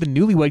going to play the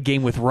Newlywed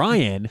Game with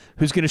Ryan,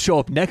 who's going to show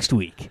up next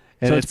week.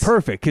 And So it's it's-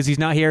 perfect because he's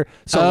not here.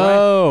 So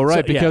Oh, Ryan,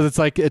 right, so- yeah. because it's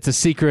like it's a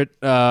secret,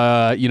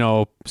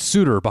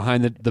 suitor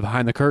behind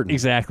the curtain.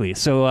 Exactly.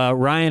 So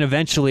Ryan,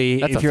 eventually,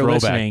 That's if a you're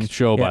throwback listening,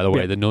 show, by Yeah, the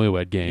way, yeah. the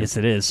Newlywed Game. Yes,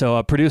 it is.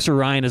 So producer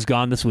Ryan is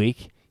gone this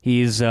week.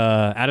 He's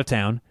out of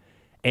town,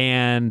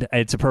 and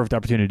it's a perfect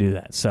opportunity to do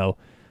that. So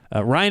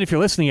Ryan, if you're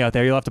listening out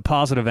there, you'll have to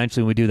pause it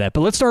eventually when we do that.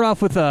 But let's start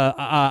off with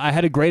I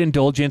had a great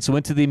indulgence. I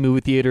went to the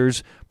movie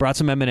theaters, brought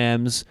some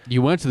M&Ms.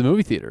 You went to the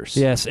movie theaters.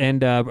 Yes,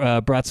 and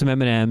brought some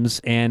M&Ms,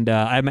 and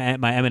I'm at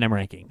my M&M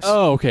rankings.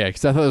 Oh, okay.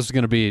 Because I thought this was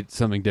going to be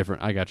something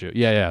different. I got you.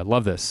 Yeah.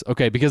 Love this.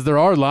 Okay, because there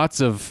are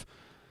lots of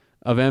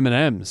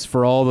M&Ms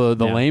for all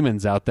the Yeah.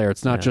 layman's out there.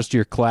 It's not just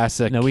your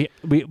classic. No, we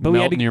melt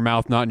had to in your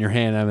mouth, not in your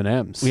hand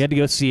M&Ms. we had to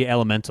go see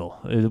Elemental.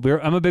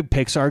 I'm a big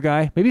Pixar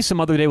guy. Maybe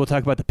some other day we'll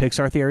talk about the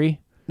Pixar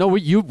theory. No,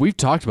 we've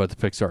talked about the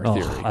Pixar Oh,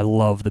 theory. I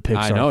love the Pixar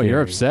I know theory.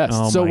 you're obsessed.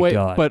 Oh, so my wait,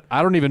 God. but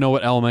I don't even know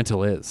what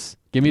Elemental is.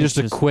 Give me It's just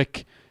a just-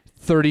 quick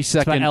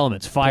 30-second It's about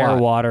elements: fire, plot.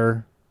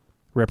 water,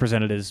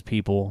 represented as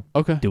people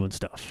Okay. doing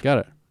stuff. Got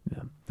it.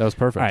 That was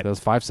perfect. All right. That was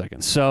 5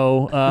 seconds.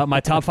 So my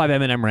top 5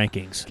 M&M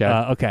rankings.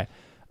 Okay.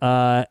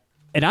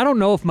 And I don't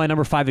know if my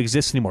number 5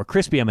 exists anymore.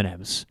 Crispy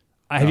M&Ms.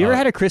 Have you ever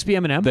had a crispy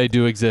M&M? They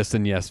do exist,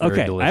 and yes, very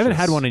Okay, delicious. I haven't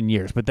had one in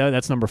years, but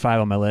that's number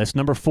 5 on my list.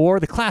 Number 4,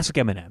 the classic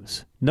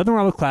M&Ms. Nothing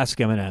wrong with classic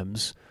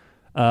M&Ms.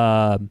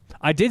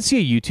 I did see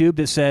a YouTube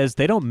that says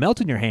they don't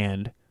melt in your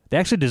hand; they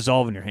actually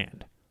dissolve in your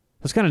hand.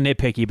 It's kind of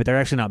nitpicky, but they're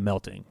actually not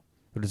melting;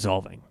 they're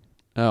dissolving.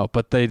 Oh,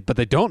 but they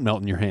don't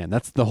melt in your hand.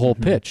 That's the whole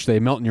pitch. They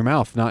melt in your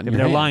mouth, not in But your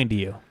they're hand. lying to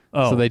you.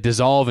 Oh, So they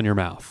dissolve in your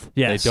mouth.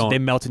 yes, They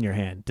don't. melt in your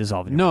hand,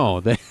 dissolve in your No,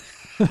 they hand.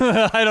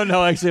 I don't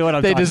know actually what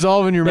I'm they talking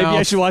dissolve in your Maybe mouth.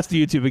 I should watch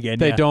the YouTube again.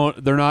 They yeah.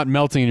 don't. They're not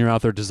melting in your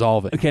mouth. They're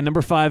dissolving. Okay,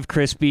 number 5,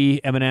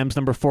 crispy M&Ms.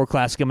 Number 4,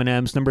 classic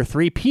M&Ms. Number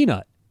 3,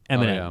 peanut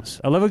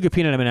M&Ms. I love a good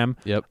peanut M&M.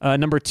 Yep.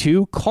 Number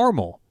 2,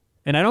 caramel.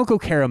 And I don't go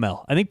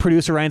caramel. I think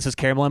producer Ryan says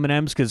caramel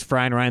M&Ms because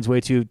Ryan's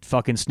way too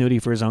fucking snooty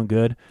for his own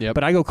good. Yep.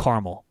 But I go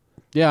caramel.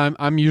 Yeah,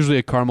 I'm usually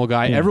a caramel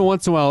guy. Yeah. Every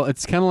once in a while,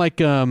 it's kind of like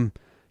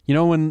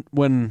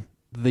when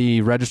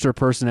the register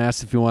person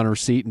asks if you want a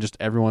receipt, and just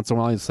every once in a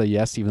while you say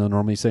yes, even though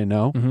normally you say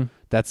no. Mm-hmm.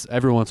 That's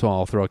every once in a while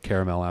I'll throw a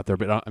caramel out there,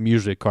 but I'm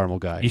usually a caramel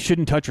guy. You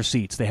shouldn't touch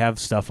receipts. They have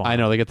stuff on I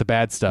know they get the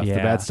bad stuff. The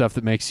Yeah. bad stuff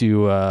that makes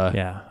you.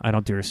 Yeah, I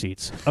don't do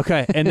receipts.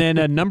 Okay, and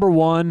then number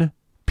 1,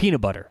 peanut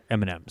butter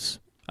M&Ms.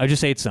 I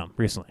just ate some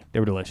recently. They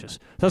were delicious. So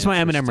that's my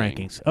M&M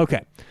Interesting. rankings.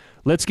 Okay,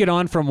 let's get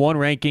on from one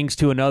rankings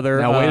to another.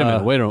 Now wait a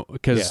minute,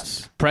 because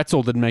yes.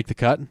 pretzel didn't make the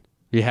cut.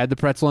 You had the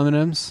pretzel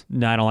M&Ms.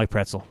 No, I don't like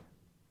pretzel.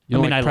 You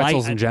don't like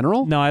pretzels in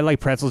general? No, I like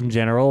pretzels in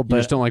general, You but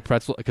just don't like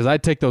pretzel because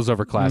I'd take those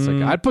over classic.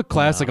 I'd put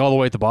classic all the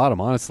way at the bottom,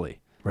 honestly.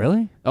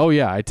 really? Oh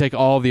yeah, I'd take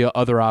all the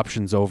other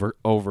options over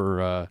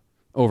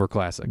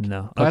classic.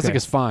 No. Classic Okay.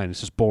 is fine.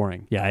 It's just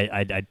boring. Yeah,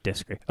 I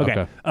disagree.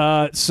 Okay.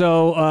 Okay.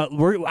 So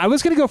I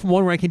was going to go from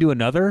one ranking to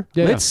another.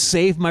 Yeah, Let's yeah.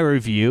 save my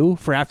review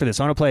for after this.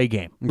 I want to play a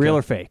game. Real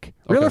or fake?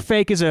 Real or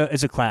Fake is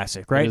a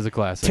classic, right? It is a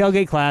classic.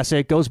 Tailgate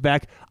classic, goes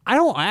back. I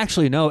don't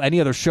actually know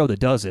any other show that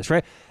does this,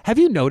 right? Have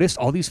you noticed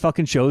all these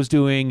fucking shows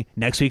doing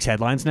next week's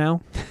headlines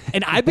now?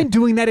 And I've been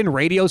doing that in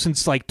radio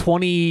since like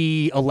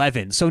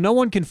 2011, so no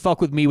one can fuck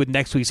with me with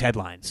next week's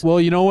headlines. Well,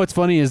 you know what's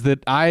funny is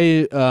that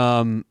I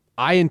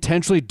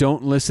intentionally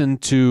don't listen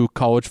to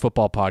college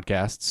football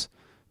podcasts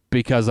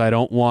because I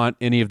don't want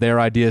any of their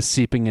ideas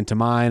seeping into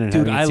mine and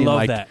Dude, having it I seem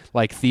love that.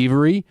 like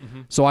thievery.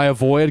 So I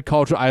avoid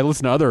college. I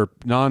listen to other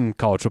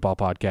non-college football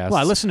podcasts. Well,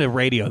 I listen to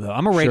radio though.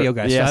 I'm a radio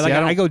guy. Yeah, so see,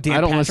 I go Dan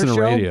I don't Patrick listen to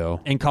Show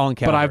radio and Colin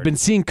Cowherd. But I've been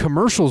seeing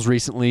commercials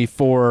recently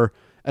for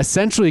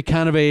essentially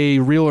kind of a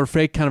Real or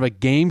Fake, kind of a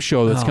game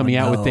show that's coming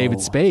out with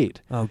David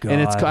Spade. Oh, God.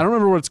 And I don't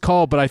remember what it's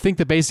called, but I think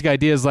the basic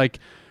idea is like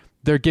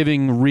they're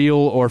giving real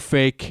or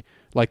fake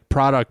like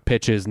product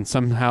pitches, and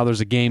somehow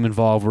there's a game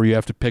involved where you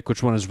have to pick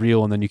which one is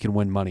real, and then you can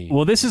win money.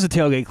 Well, this is a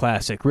tailgate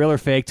classic, Real or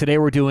Fake. Today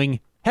we're doing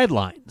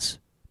headlines.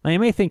 Now you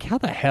may think, how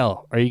the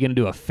hell are you going to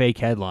do a fake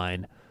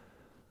headline?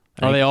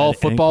 Are they all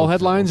football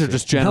headlines or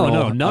just general?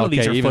 No, none of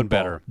these are even football.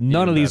 better.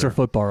 None Even of these better. are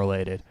football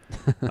related.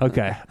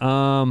 Okay.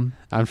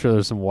 I'm sure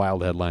there's some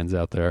wild headlines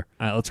out there.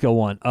 All right, let's go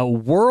one.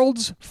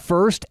 World's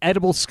first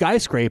edible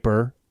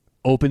skyscraper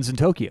opens in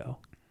Tokyo.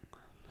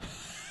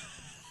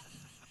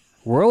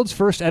 World's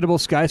first edible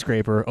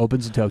skyscraper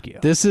opens in Tokyo.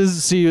 This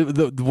is,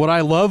 what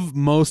I love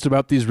most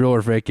about these Real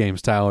or Fake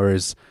games, Tyler,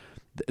 is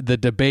the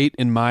debate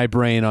in my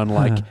brain on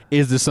like,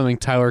 is this something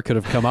Tyler could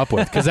have come up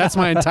with? Because that's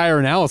my entire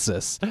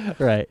analysis.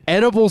 Right.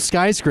 Edible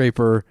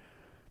skyscraper,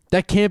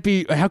 that can't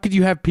be. How could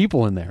you have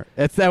people in there?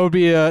 That would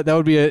be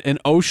an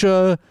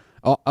OSHA,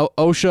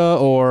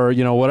 or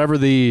whatever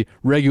the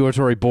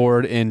regulatory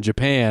board in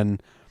Japan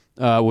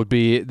would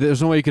be.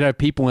 There's no way you could have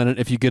people in it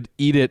if you could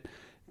eat it.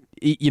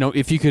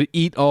 If you could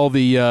eat all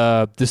the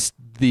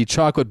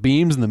chocolate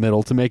beams in the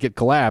middle to make it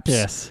collapse.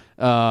 Yes.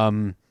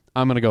 I'm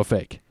gonna go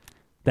fake.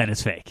 That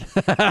is fake.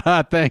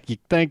 Thank you.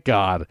 Thank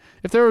God.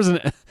 If there was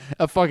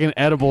a fucking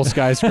edible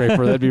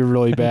skyscraper, that'd be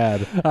really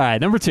bad. All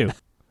right, number 2.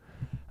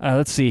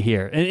 Let's see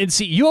here. And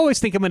see, you always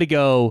think I'm going to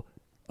go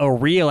a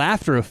real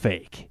after a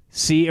fake.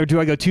 See, or do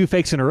I go 2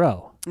 fakes in a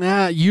row?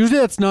 Usually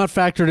that's not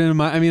factored into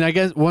my. I mean, I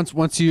guess once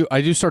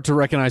I do start to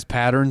recognize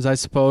patterns, I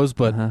suppose,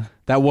 but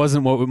that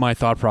wasn't what my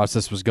thought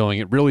process was going.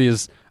 It really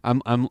is.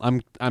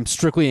 I'm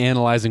strictly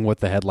analyzing what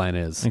the headline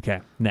is.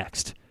 Okay,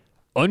 next.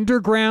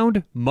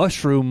 Underground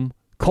mushroom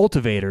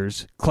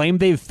cultivators claim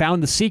they've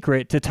found the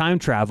secret to time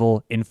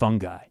travel in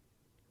fungi.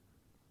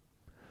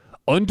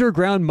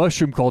 Underground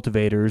mushroom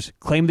cultivators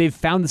claim they've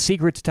found the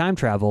secret to time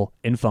travel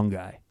in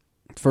fungi.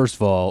 First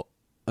of all,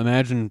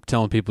 imagine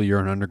telling people you're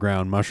an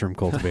underground mushroom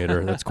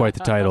cultivator. That's quite the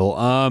title.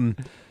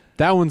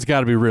 That one's got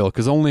to be real,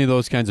 because only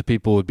those kinds of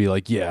people would be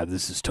like, yeah,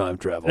 this is time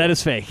travel. That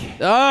is fake.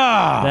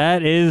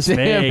 That is damn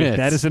fake. it.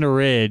 That is an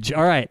ridge.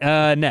 All right,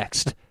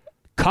 next.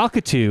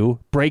 Cockatoo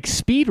breaks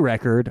speed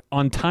record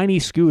on tiny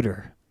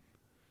scooter.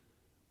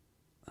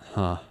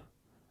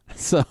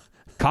 So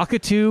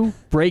Cockatoo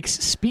breaks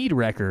speed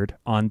record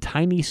on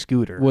tiny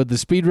scooter. would the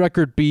speed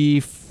record be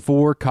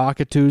for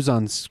cockatoos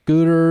on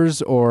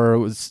scooters, or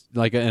was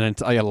like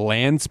a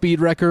land speed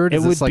record?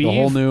 Is this like a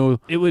whole new?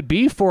 It would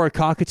be for a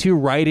cockatoo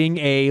riding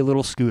a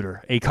little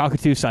scooter, a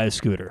cockatoo-sized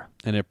scooter.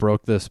 And it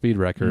broke the speed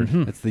record.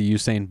 It's the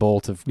Usain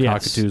Bolt of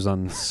Yes. cockatoos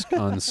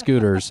on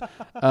scooters.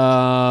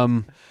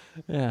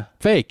 Yeah,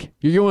 Fake.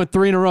 You're going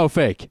 3 in a row.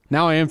 Fake.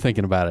 Now I am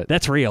thinking about it.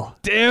 that's real.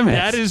 Damn it.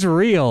 That is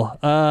real.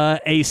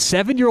 A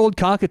 7-year-old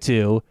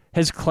cockatoo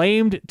has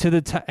claimed to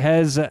the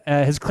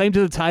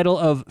title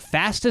of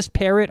fastest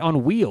parrot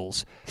on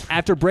wheels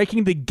after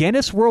breaking the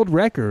Guinness World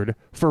Record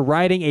for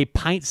riding a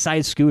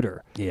pint-sized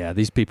scooter. Yeah,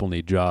 these people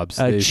need jobs.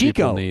 These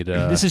Chico. people need.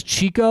 This is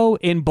Chico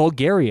in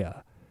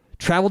Bulgaria.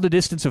 Traveled a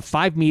distance of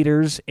 5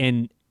 meters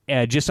in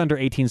just under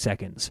 18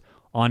 seconds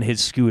on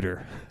his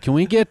scooter. Can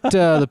we get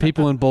the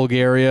people in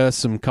Bulgaria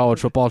some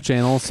college football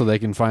channels so they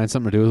can find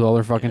something to do with all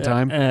their fucking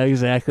time?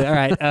 Exactly. All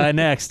right.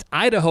 Next,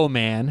 Idaho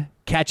man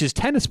catches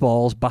tennis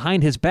balls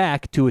behind his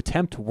back to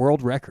attempt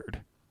world record.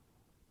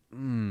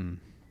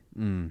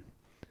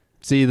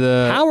 See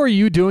How are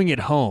you doing at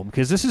home?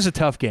 Because this is a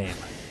tough game.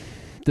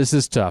 This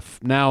is tough.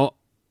 Now,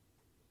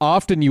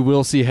 often you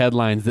will see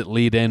headlines that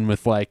lead in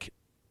with like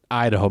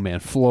Idaho man,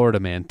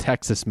 Florida man,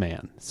 Texas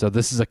man. So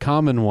this is a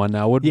common one.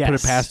 Now, I wouldn't put it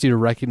Yes. past you to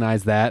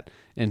recognize that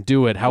and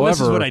do it. However, Well,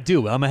 this is what I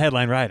do. I'm a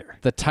headline writer.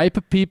 the type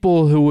of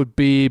people who would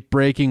be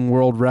breaking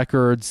world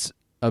records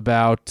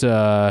about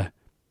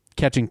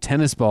catching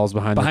tennis balls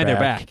behind Behind their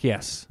back,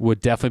 yes. would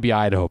definitely be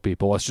Idaho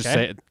people. Let's just Okay.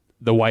 say it.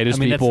 The whitest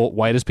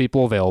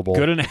people available.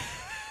 Good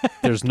enough.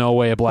 There's no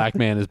way a black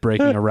man is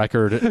breaking a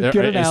record, is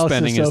analysis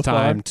spending so his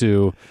time far.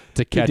 to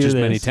catch do as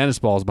many this. tennis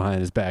balls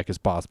behind his back as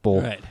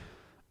possible. Right.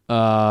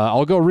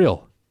 I'll go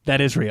real. That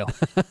is real.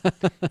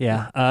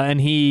 Yeah. And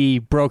he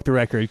broke the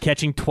record,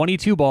 catching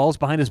 22 balls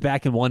behind his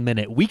back in 1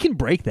 minute. We can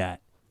break that.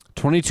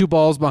 22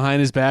 balls behind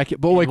his back.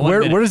 But like, In 1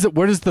 minute.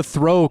 where does the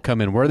throw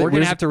come in? We're going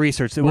to have to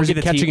research. Where's We'll he get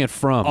the catching team, it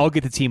from? I'll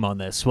get the team on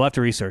this. We'll have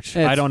to research.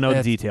 I don't know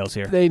the details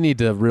here. They need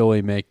to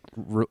really make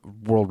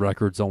world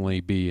records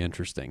only be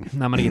interesting. I'm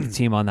going to get the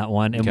team on that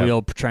one, and Okay.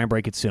 we'll try and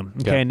break it soon.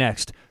 Okay, Okay.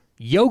 next.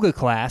 Yoga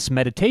class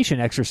meditation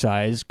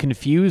exercise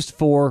confused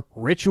for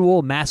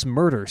ritual mass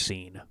murder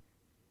scene.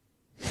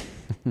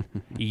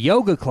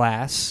 Yoga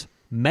class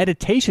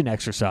meditation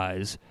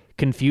exercise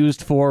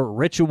confused for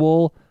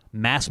ritual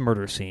mass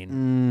murder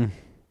scene.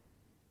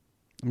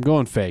 I'm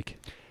going fake.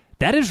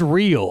 That is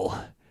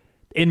real.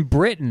 In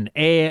Britain,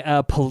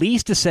 a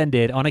police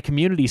descended on a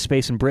community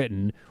space in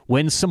Britain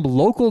when some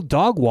local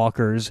dog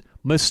walkers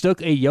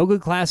mistook a yoga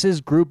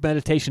class's group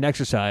meditation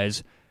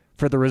exercise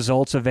for the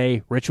results of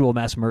a ritual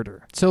mass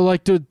murder. So,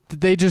 like, did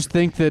they just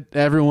think that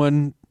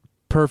everyone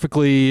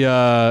perfectly they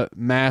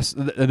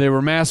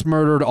were mass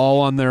murdered all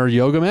on their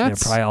yoga They're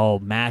mats? probably all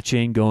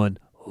matching, going,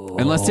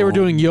 Unless they were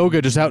doing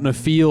yoga just out in a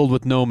field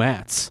with no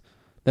mats.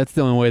 That's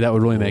the only way that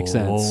would really make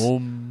sense.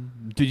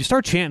 Dude, you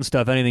start chanting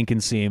stuff, anything can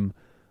seem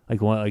like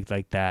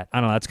that. I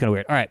don't know. That's kind of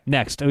weird. All right,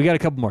 next. We got a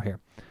couple more here.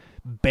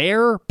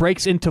 Bear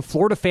breaks into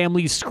Florida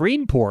family's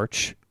screen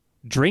porch,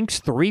 drinks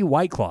 3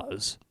 White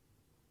Claws.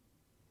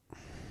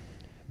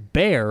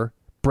 Bear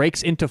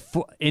breaks into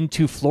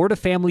Florida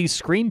family's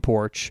screen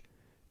porch,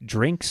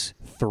 drinks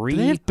 3 Do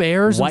they have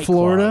bears White in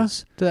Florida?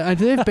 Claws. Do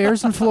they have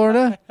bears in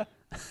Florida?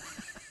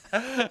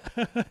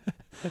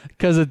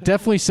 Because it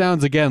definitely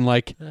sounds, again,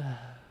 like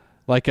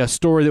a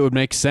story that would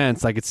make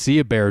sense. I could see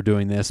a bear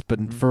doing this,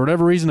 but for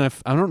whatever reason, I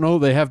don't know.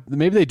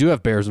 Maybe they do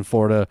have bears in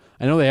Florida.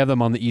 I know they have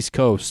them on the East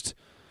Coast,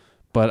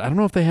 but I don't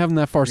know if they have them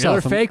that far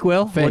Another south. fake,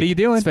 Will. Fake. What are you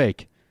doing? It's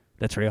fake.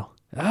 That's real.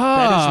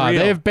 Ah, real.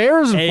 they have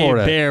bears in A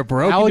Florida. bear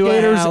broke into a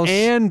alligators house.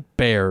 and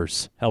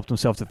bears, Helped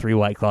himself to 3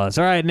 White Claws.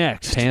 All right,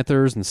 next.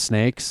 panthers and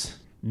snakes.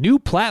 New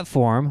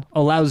platform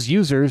allows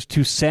users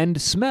to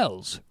send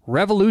smells,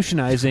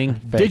 revolutionizing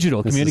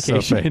digital This is so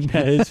communication. fake.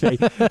 That is fake.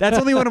 That's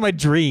only one of my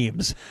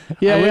dreams.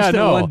 Yeah, I wish yeah, that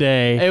no. one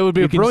day It would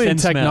be we a can brilliant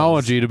send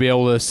technology to be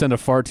able to send a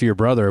fart to your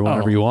brother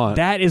whenever smells. you want.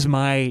 That is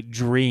my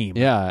dream.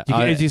 Yeah, You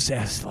I- can just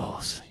ask, you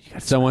gotta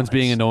Someone's smell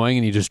being this. annoying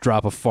and you just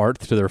drop a fart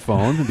to their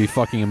phone. It'd be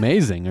fucking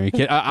amazing. Are you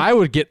kidding? I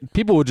would get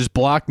people would just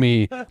block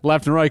me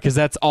left and right because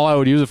that's all I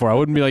would use it for. I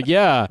wouldn't be like,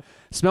 yeah,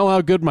 smell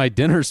how good my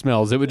dinner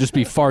smells. It would just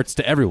be farts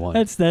to everyone.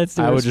 That's the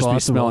I would just be responsible.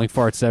 smelling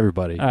farts to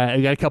everybody. All right,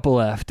 we got a couple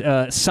left.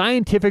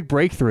 Scientific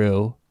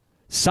breakthrough.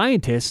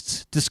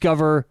 Scientists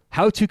discover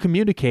how to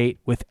communicate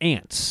with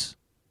ants.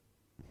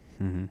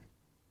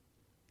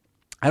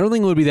 I don't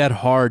think it would be that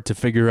hard to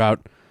figure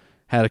out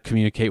how to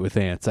communicate with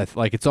ants.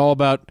 Like it's all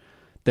about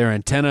their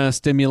antenna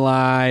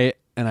stimuli,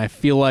 and I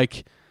feel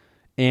like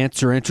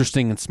ants are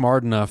interesting and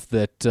smart enough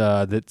that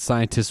that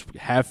scientists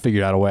have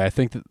figured out a way. I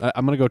think that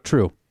I'm going to go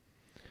true.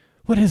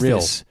 What is Real.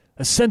 this?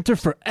 A center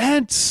for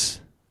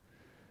ants?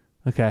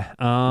 Okay.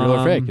 Real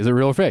or fake? Is it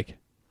real or fake?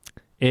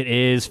 It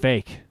is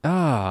fake.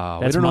 Ah,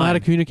 we That's don't know how to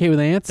mine. communicate with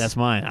ants. That's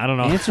mine. I don't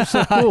know. Ants are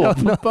so cool.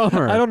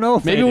 Bummer. I don't know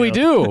if Maybe they we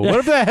do. do. What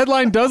if that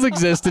headline does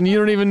exist and you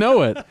don't even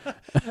know it?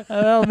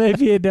 Well,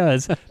 maybe it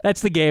does.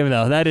 That's the game,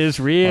 though. That is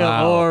real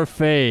Wow. or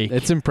fake.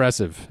 It's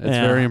impressive. It's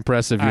Yeah. very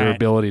impressive, All your right.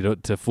 ability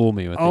to fool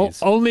me with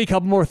these. Only a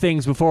couple more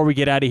things before we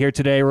get out of here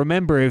today.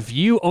 Remember, if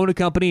you own a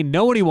company,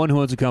 know anyone who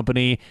owns a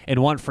company, and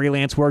want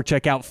freelance work,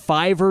 check out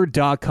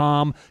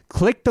Fiverr.com.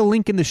 Click the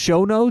link in the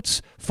show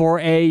notes for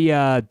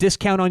a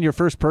discount on your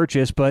first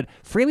purchase. But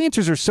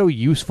freelancers are so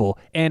useful,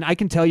 and I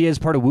can tell you as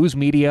part of Woo's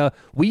Media,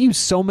 we use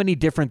so many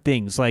different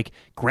things like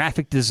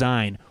graphic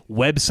design,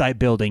 website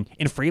building,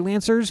 and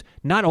freelancers,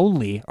 not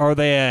only are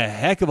they a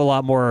heck of a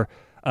lot more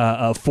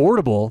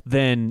affordable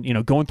than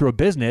going through a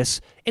business,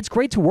 it's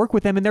great to work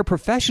with them, and they're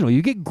professional.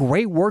 You get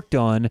great work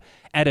done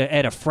at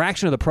a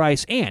fraction of the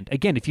price, and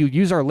again, if you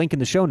use our link in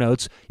the show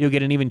notes, you'll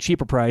get an even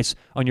cheaper price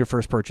on your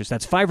first purchase.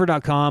 That's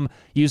Fiverr.com.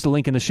 Use the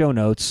link in the show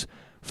notes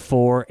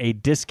for a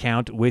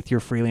discount with your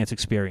freelance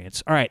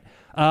experience. All right,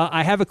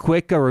 I have a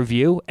quick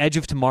review, Edge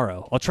of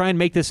Tomorrow. I'll try and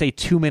make this a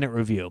 2-minute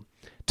review.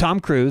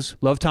 Tom Cruise,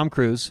 love Tom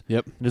Cruise.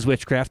 Yep. And his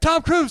witchcraft.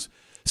 Tom Cruise,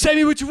 save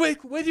me with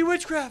your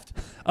witchcraft.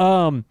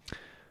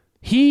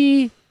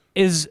 He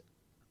is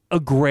a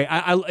great.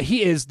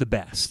 He is the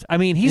best. I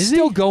mean, he's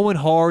still going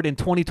hard in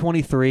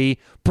 2023,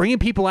 bringing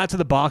people out to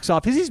the box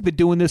office. He's been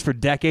doing this for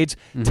decades.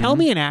 Tell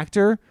me an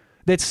actor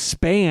that's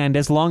spanned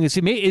as long as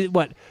he.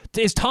 What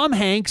is Tom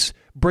Hanks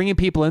bringing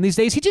people in these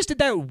days? He just did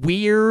that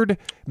weird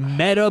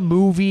meta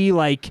movie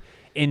like.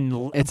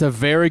 It's a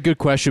very good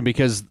question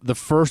because the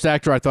first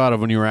actor I thought of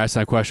when you were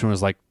asking that question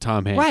was like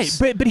Tom Hanks.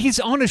 Right, but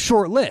he's on a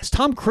short list.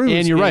 Tom Cruise.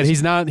 And you're right. is-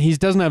 He's not. He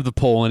doesn't have the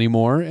pull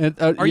anymore.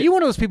 Are you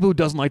one of those people who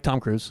doesn't like Tom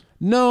Cruise?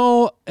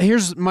 No.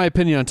 Here's my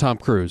opinion on Tom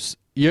Cruise.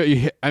 I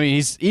mean,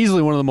 he's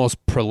easily one of the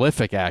most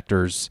prolific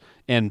actors.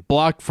 And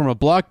from a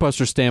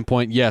blockbuster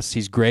standpoint, yes,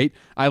 he's great.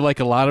 I like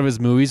a lot of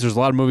his movies. There's a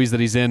lot of movies that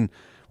he's in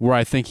where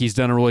I think he's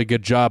done a really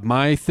good job.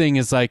 My thing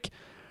is like,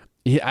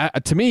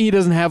 to me, he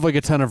doesn't have like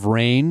a ton of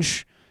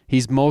range.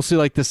 He's mostly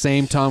like the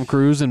same Tom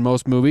Cruise in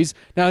most movies.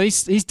 Now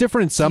he's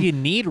different in some. Do you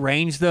need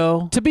range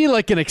though? To be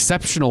like an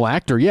exceptional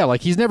actor, yeah.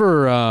 Like he's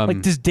never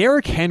Like, does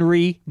Derrick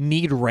Henry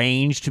need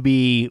range to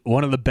be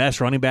one of the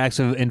best running backs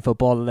in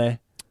football today?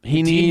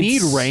 He Do you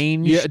needs need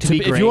range yeah, to be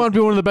if great? you want to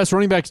be one of the best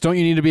running backs, don't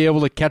you need to be able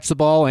to catch the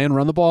ball and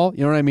run the ball?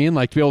 You know what I mean?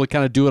 Like to be able to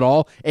kind of do it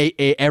all. A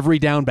every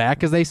down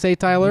back, as they say,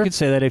 Tyler. You could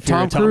say that if you're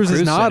Tom a Tom Cruise is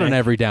Cruise not an cynic.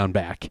 every down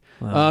back.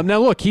 Now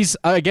look, he's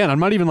again. I'm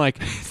not even like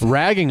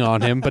ragging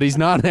on him, but he's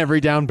not an every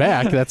down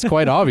back. That's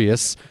quite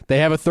obvious. They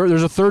have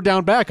there's a third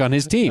down back on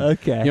his team.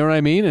 Okay. You know what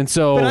I mean? And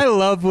so, But I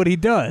love what he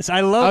does.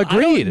 I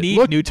agreed. don't need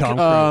Look, new Tom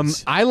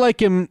Cruise. I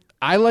like him.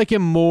 I like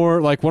him more.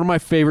 Like one of my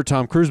favorite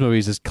Tom Cruise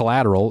movies is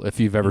Collateral,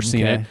 if you've ever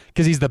seen it,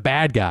 because he's the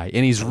bad guy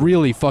and he's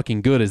really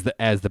fucking good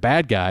as the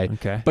bad guy.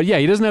 Okay. But yeah,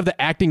 he doesn't have the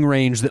acting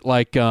range that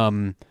like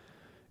Morgan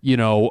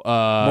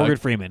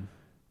Freeman.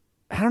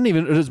 I don't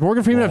even. Does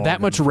Morgan Freeman have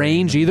that much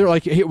range either?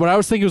 Like what I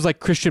was thinking was like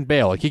Christian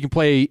Bale. Like he can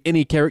play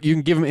any character. You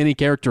can give him any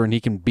character and he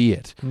can be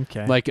it.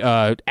 Okay. Like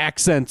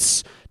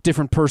accents,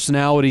 different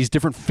personalities,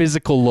 different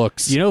physical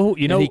looks. You know,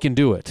 he can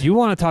do it. You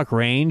want to talk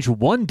range?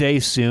 One day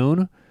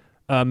soon,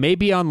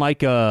 maybe on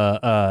like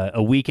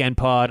a weekend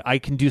pod, I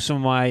can do some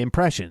of my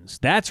impressions.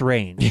 That's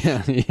range.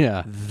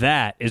 Yeah.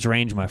 That is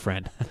range, my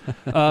friend.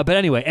 But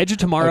anyway, Edge of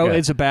Tomorrow Okay.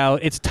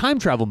 it's a time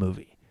travel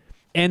movie,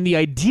 and the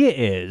idea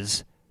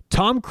is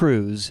Tom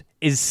Cruise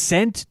is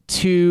sent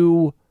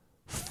to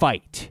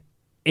fight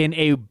in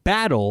a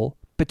battle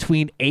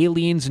between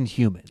aliens and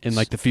humans. In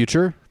like the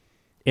future.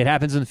 It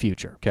happens in the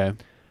future. Okay.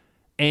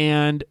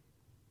 And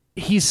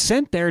he's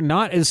sent there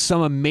not as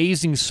some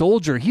amazing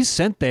soldier. He's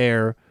sent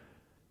there,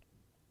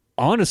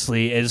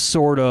 honestly, as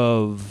sort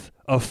of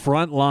a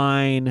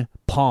frontline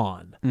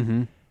pawn.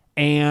 Mm-hmm.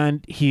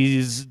 And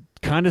he's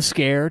kind of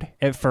scared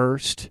at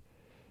first.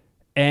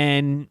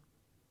 And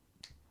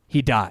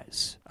he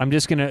dies. I'm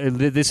just going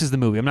to... This is the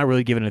movie. I'm not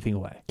really giving anything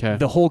away. Okay.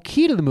 The whole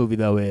key to the movie,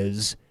 though,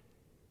 is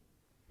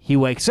he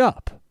wakes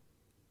up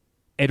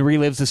and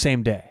relives the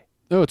same day.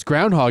 Oh, it's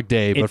Groundhog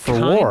Day, but for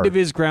war. It kind of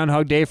is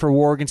Groundhog Day for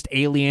war against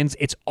aliens.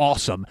 It's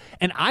awesome.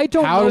 And I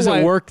don't know How does why,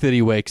 it work that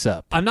he wakes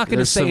up? I'm not going to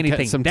There's say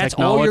anything. Some That's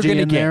all you're technology going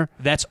to in get. there?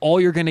 That's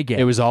all you're going to get.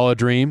 It was all a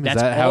dream? That's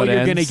Is that how all it you're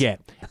ends? going to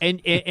get.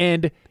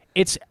 And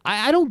it's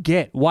I don't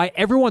get why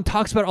everyone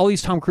talks about all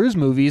these Tom Cruise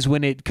movies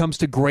when it comes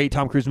to great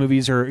Tom Cruise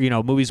movies or,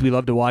 movies we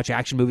love to watch,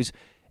 action movies.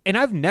 And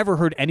I've never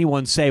heard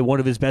anyone say one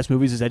of his best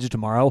movies is Edge of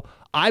Tomorrow.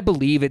 I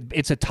believe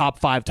it's a top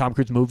 5 Tom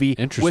Cruise movie.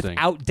 Interesting.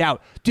 Without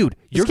doubt. Dude,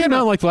 This came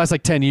out in like the last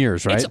 10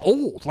 years, right? It's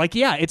old. Like,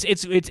 yeah, it's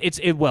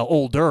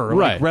older,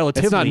 Right. like,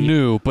 relatively. It's not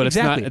new, but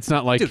Exactly. it's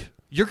not like... Dude,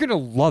 you're going to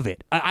love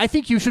it. I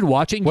think you should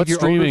watch it and What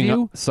give your own streaming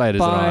review. site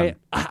is it on?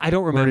 I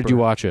don't remember. Where did you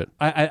watch it?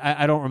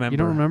 I don't remember. You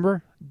don't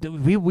remember?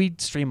 We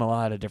stream a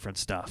lot of different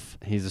stuff.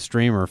 He's a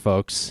streamer,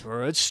 folks.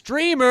 We're a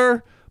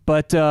streamer.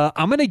 But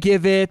I'm going to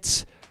give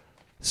it...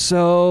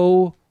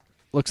 So...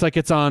 Looks like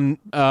it's on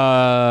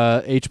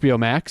HBO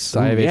Max.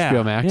 I have yeah.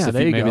 HBO Max. Yeah, If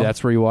there you maybe go.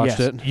 that's where you watched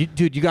Yes. it.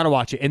 Dude, you got to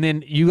watch it. And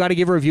then you got to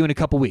give a review in a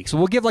couple weeks. So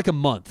we'll give like a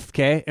month,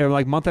 okay? Or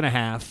like month and a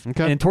half.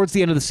 Okay. And towards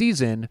the end of the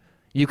season,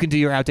 you can do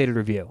your outdated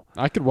review.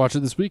 I could watch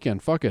it this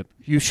weekend. Fuck it.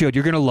 You should.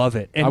 You're going to love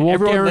it. And I won't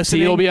everyone guarantee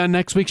listening, it'll be on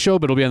next week's show,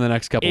 but it'll be on the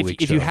next couple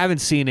weeks. if you haven't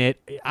seen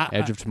it,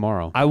 Edge of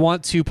Tomorrow. I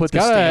want to put the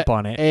Got stamp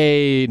on it.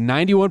 A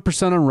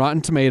 91% on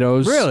Rotten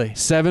Tomatoes. Really?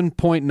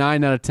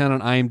 7.9 out of 10 on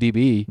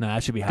IMDb. Nah,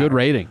 that should be higher. Good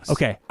ratings.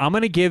 Okay, I'm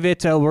going to give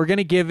it, we're going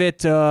to give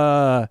it,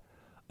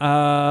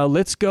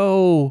 let's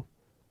go,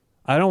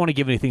 I don't want to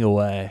give anything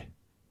away.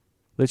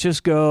 Let's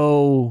just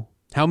go,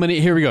 How many?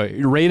 Here we go.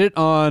 You rate it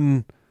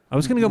on I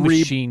was going to go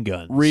Machine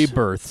Guns.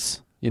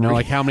 rebirths. You know,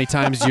 like how many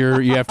times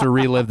you have to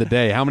relive the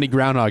day. How many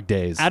Groundhog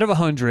Days? Out of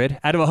 100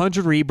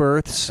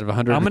 rebirths, Out of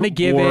 100 I'm going to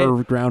give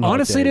war it. Groundhog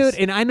Honestly, Days.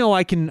 dude, and I know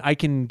I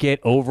can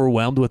get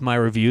overwhelmed with my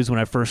reviews when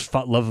I first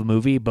love a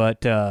movie,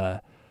 but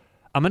I'm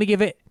going to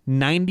give it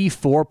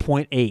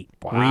 94.8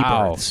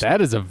 Wow, rebirths.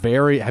 that is a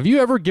very. Have you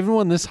ever given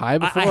one this high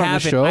before I on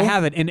haven't. the show? I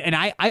haven't. And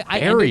I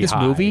Very ended this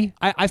high. movie.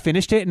 I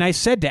finished it, and I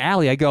said to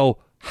Allie, I go,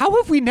 how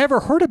have we never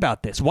heard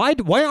about this? Why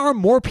aren't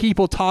more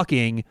people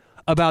talking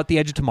about The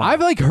Edge of Tomorrow? I've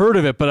like heard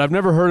of it, but I've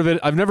never heard of it.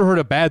 I've never heard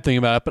a bad thing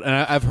about it. But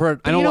I've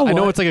heard. I you know. know I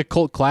know what? it's like a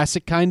cult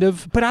classic kind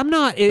of. but I'm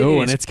not. Oh,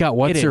 and it's got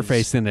what's it her is.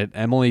 face in it?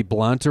 Emily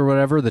Blunt or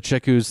whatever. The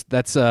chick who's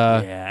that's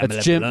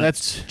Emily Jim. Blunt.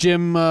 That's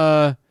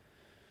Jim.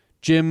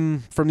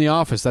 Jim from The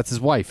Office. That's his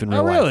wife in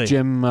real really? life.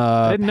 Jim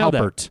didn't know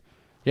that. Halpert.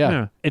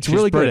 Yeah, It's She's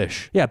really good.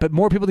 British. Yeah, but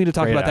more people need to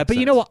talk Great about that. But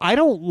you accent. know what? I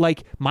don't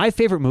like my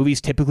favorite movies.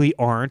 Typically,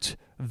 aren't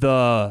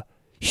the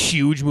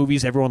huge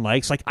movies everyone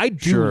likes. Like I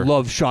do Sure.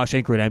 love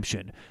Shawshank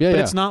Redemption, Yeah, but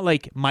yeah. it's not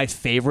like my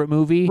favorite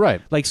movie. Right.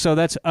 Like so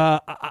that's.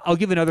 I'll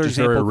give another Just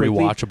example. very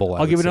quickly. rewatchable, I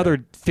I'll give would another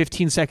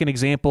 15-second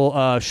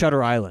example.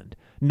 Shutter Island.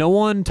 No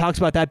one talks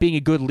about that being a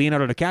good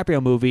Leonardo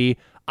DiCaprio movie.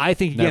 I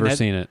think again, Never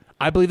seen it.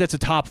 I believe that's a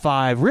top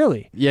 5.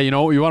 Really. Yeah, you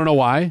want to know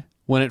why?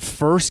 When it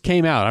first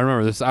came out, I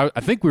remember this. I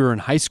think we were in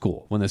high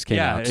school when this came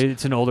out.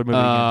 It's an older movie.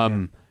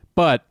 again,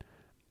 But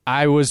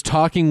I was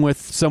talking with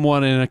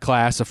someone in a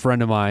class, a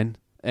friend of mine,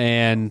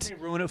 and Did it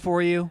ruin it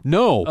for you?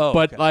 no, Oh,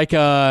 but okay.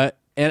 like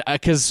and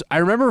because I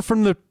remember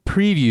from the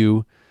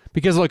preview,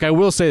 because look, I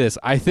will say this,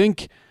 I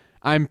think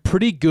I'm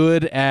pretty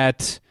good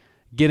at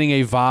getting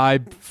a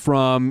vibe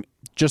from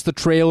just the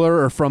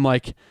trailer or from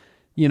like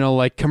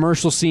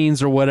commercial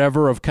scenes or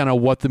whatever of kind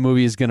of what the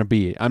movie is going to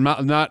be. I'm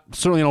not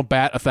certainly don't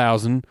bat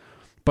 1,000,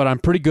 but I'm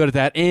pretty good at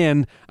that,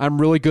 and I'm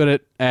really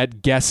good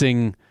at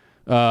guessing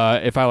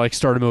if I like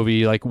start a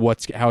movie, like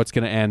how it's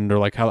going to end or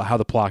like how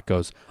the plot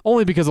goes.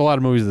 Only because a lot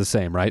of movies are the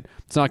same, right?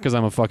 It's not because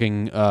I'm a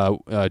fucking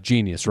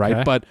genius, right?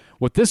 Okay. But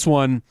with this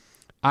one,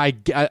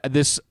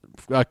 this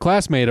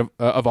classmate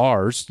of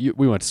ours,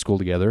 we went to school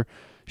together.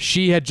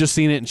 She had just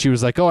seen it and she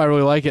was like, "Oh, I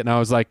really like it," and I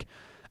was like,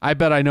 "I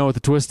bet I know what the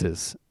twist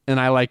is," and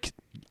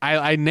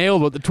I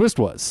nailed what the twist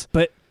was.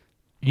 But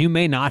you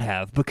may not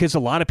have, because a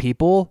lot of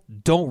people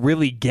don't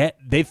really get.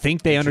 They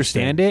think they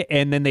understand it,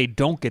 and then they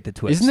don't get the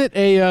twist. Isn't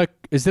it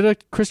is it a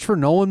Christopher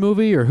Nolan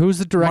movie, or who's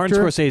the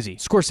director? Martin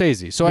Scorsese.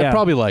 Scorsese. So Yeah. I'd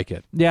probably like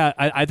it. Yeah,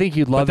 I think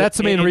you'd love But it. that's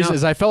the main And reason.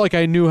 Is I felt like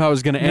I knew how it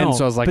was going to end,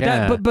 so I was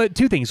like, but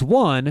two things.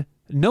 One,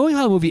 knowing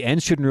how a movie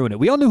ends shouldn't ruin it.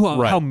 We all knew how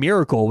Right.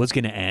 Miracle was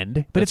going to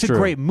end, but That's it's a true.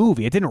 great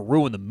movie. It didn't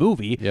ruin the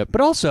movie. Yep.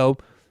 But also,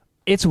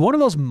 it's one of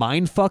those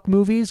mindfuck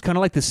movies, kind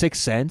of like The Sixth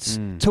Sense,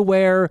 to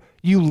where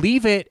you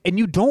leave it and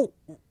you don't.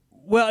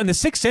 Well, in The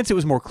Sixth Sense, it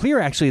was more clear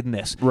actually than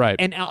this. Right.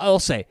 And I'll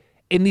say,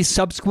 in these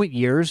subsequent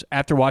years,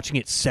 after watching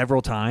it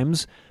several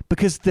times,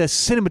 because the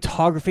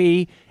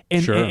cinematography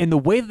and, Sure. and the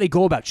way that they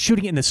go about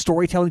shooting it and the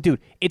storytelling, dude,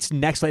 it's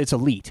next level. It's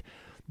elite.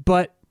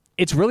 But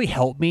it's really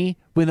helped me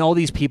when all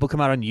these people come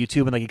out on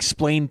YouTube and like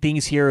explain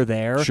things here or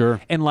there. Sure.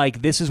 And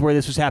like, this is where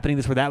this was happening,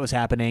 this is where that was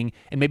happening.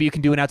 And maybe you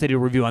can do an outdated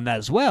review on that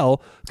as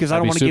well, because I I'd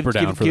don't be want to super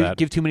down for that.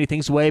 give too many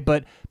things away.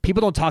 But people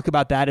don't talk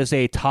about that as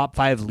a top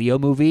 5 Leo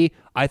movie.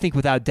 I think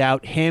without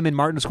doubt, him and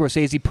Martin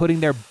Scorsese putting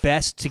their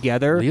best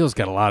together. Leo's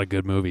got a lot of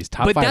good movies.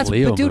 Top But 5 that's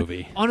Leo but dude,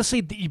 movie.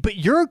 honestly, but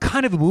you're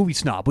kind of a movie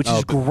snob, which is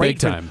big great.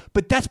 time.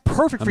 But that's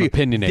perfect I'm for you.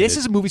 opinionated. This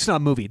is a movie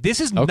snob movie. This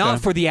is Okay.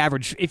 not for the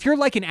average. If you're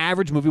like an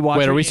average movie watcher,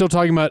 Wait, are we still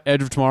talking about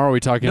Edge of Tomorrow? Or are we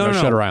talking about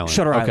Shutter Island?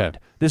 Shutter Okay. Island.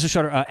 This is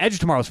Shutter. Edge of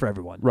Tomorrow is for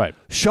everyone. Right.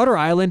 Shutter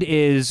Island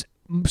is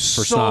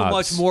so snobs.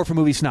 much more for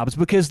movie snobs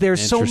because there's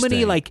so many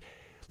Interesting. like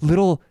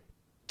little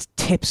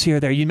tips here or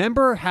there. You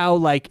remember how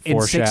like in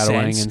Sixth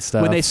Foreshadowing Sense and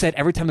stuff. when they said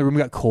every time the room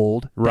got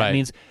cold, that Right.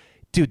 means,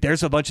 dude,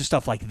 there's a bunch of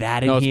stuff like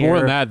that in No, it's here. more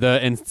than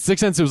that. In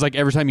Sixth Sense, it was like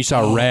every time you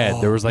saw red,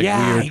 there was like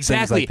yeah, weird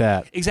exactly. things like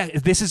that.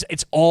 Exactly.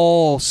 It's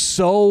all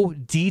so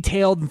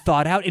detailed and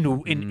thought out.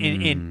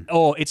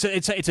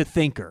 It's a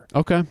thinker.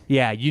 Okay.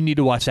 Yeah, you need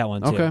to watch that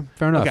one too. Okay,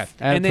 fair enough. Okay,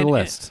 Add it and to the then,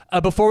 list.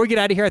 Before we get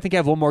out of here, I think I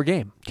have one more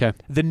game. Okay.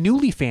 The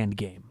Newly Fanned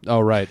game. Oh,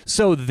 right.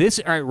 So all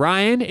right,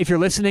 Ryan, if you're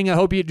listening, I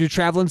hope you're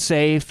traveling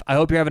safe. I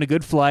hope you're having a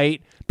good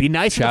flight. Be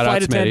nice to the Shout out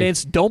flight Smitty.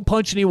 attendants. Don't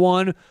punch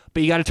anyone,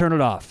 but you got to turn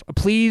it off.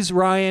 Please,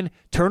 Ryan,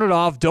 turn it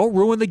off. Don't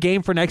ruin the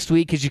game for next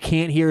week because you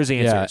can't hear his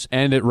Yeah, answers.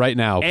 end it right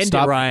now. End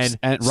Stop, it, Ryan.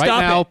 And right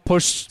Stop now, it.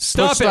 push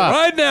Stop push it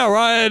right now,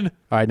 Ryan.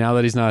 All right, now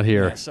that he's not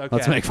here, Yes, okay.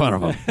 let's make fun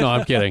of him. No,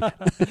 I'm kidding.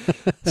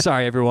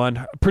 Sorry,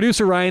 everyone.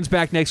 Producer Ryan's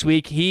back next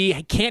week. He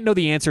can't know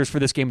the answers for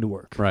this game to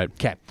work. Right.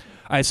 Okay.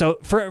 All right. So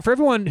for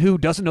everyone who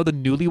doesn't know the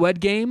Newlywed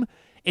Game,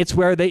 it's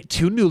where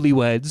two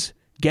newlyweds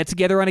get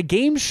together on a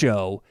game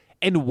show,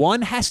 and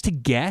one has to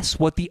guess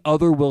what the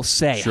other will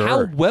say. Sure.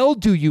 How well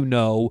do you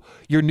know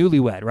your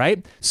newlywed,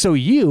 right? So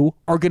you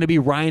are going to be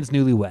Ryan's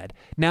newlywed.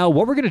 Now,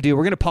 what we're going to do,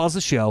 we're going to pause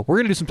the show. We're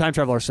going to do some time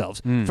travel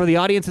ourselves. For the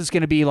audience, it's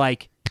going to be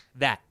like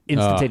that,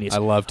 instantaneous. I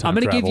love time I'm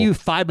going to give travel. you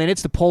 5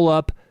 minutes to pull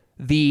up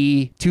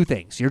the 2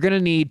 things. You're going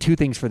to need 2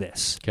 things for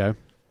this. Okay.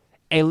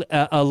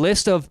 A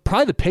list of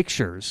probably the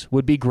pictures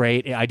would be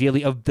great,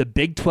 ideally, of the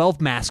Big 12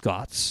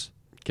 mascots.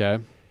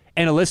 Okay.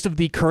 And a list of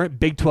the current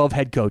Big 12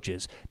 head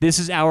coaches. This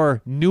is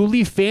our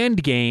newly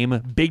fanned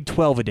game, Big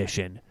 12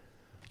 edition.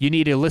 You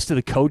need a list of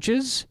the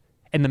coaches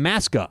and the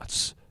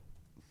mascots.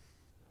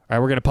 All right,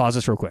 we're going to pause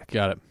this real quick.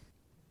 Got it.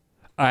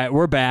 All right,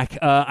 we're back.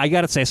 I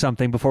got to say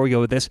something before we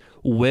go with this.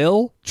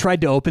 Will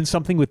tried to open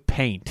something with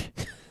paint.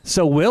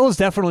 So Will is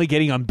definitely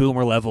getting on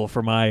boomer level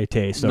for my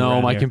taste. No,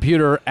 around my here.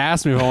 computer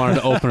asked me if I wanted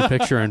to open a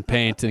picture in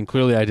Paint, and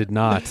clearly I did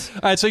not. All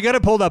right, so you got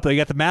it pulled up. You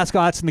got the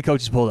mascots and the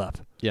coaches pulled up.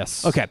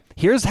 Yes. Okay,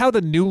 here's how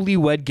the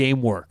Newlywed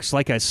Game works.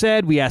 Like I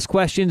said, we ask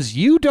questions.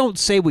 You don't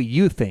say what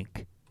you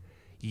think.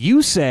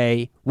 You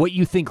say what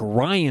you think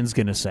Ryan's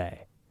going to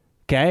say.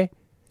 Okay?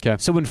 Okay.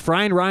 So when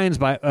Ryan's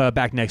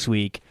back next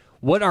week,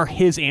 what are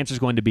his answers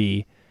going to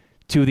be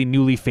to the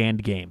newly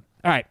fanned game?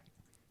 All right,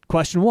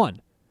 question 1.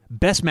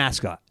 Best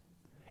mascot.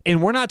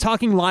 And we're not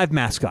talking live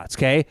mascots,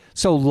 okay?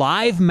 So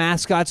live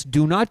mascots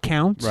do not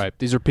count. Right.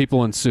 These are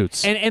people in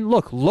suits. And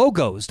look,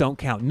 logos don't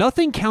count.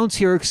 Nothing counts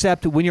here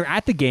except when you're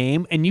at the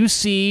game and you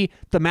see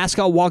the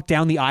mascot walk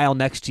down the aisle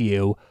next to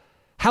you.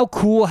 How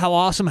cool, how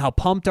awesome, how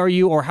pumped are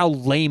you, or how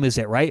lame is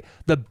it, right?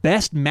 The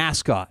best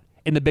mascot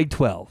in the Big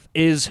 12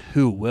 is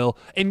who, Will?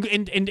 And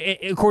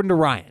according to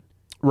Ryan.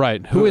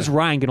 Right. Who is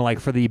Ryan going to like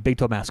for the Big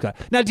 12 mascot?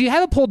 Now, do you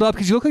have it pulled up?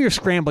 Because you look like you're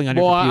scrambling on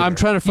your Well, computer. I'm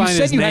trying to find you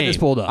his said you name. had this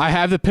pulled up. I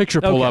have the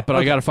picture pulled Okay, up, but I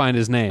okay. got to find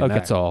his name. Okay.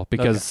 That's all.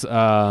 Because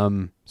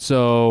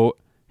so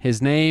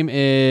his name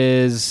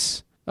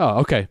is Oh,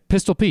 okay.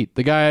 Pistol Pete,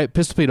 the guy,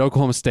 Pistol Pete,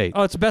 Oklahoma State.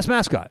 Oh, it's the best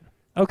mascot.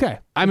 Okay.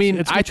 I mean,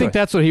 it's a good I think choice.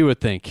 that's what he would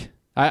think.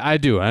 I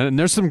do. And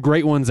there's some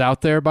great ones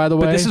out there, by the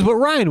way. But this is what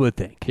Ryan would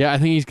think. Yeah, I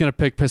think he's going to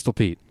pick Pistol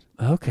Pete.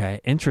 Okay,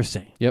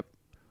 interesting. Yep.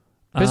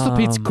 Pistol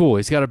Pete's cool.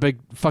 He's got a big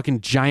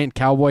fucking giant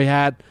cowboy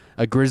hat,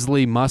 a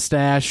grizzly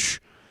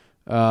mustache.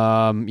 He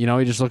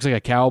just looks like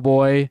a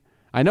cowboy.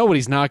 I know what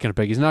he's not going to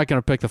pick. He's not going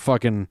to pick the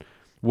fucking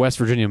West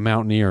Virginia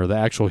Mountaineer, the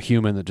actual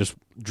human that just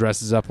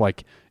dresses up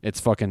like it's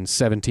fucking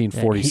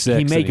 1746.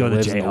 He may and go the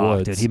lives in Jayhawk,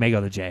 woods. dude. He may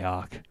go the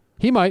Jayhawk.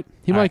 He might.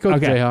 He might go okay.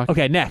 to Jayhawk.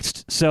 Okay,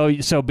 next.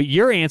 But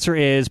your answer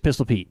is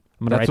Pistol Pete.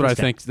 I'm gonna That's write what I this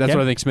down. think. That's Okay?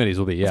 what I think Smitty's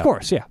will be. Yeah. Of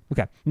course, yeah.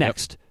 Okay.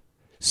 Next.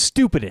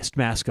 Stupidest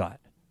mascot.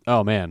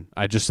 Oh man,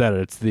 I just said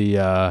it.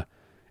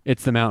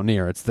 It's the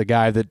Mountaineer. It's the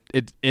guy that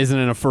it isn't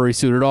in a furry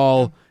suit at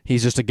all.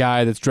 He's just a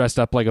guy that's dressed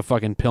up like a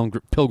fucking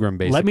pilgrim,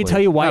 basically. Let me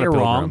tell you why Not a you're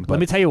pilgrim, wrong. but- Let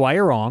me tell you why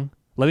you're wrong.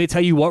 Let me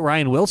tell you what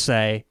Ryan will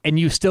say, and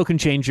you still can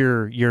change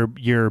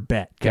your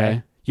bet.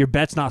 Okay. Your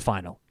bet's not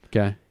final.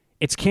 Okay.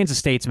 It's Kansas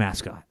State's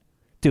mascot.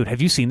 Dude,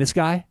 have you seen this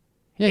guy?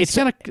 Yeah, It's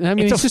kind of. I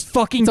mean, it's he's a just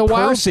fucking it's a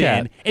person.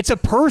 wildcat. It's a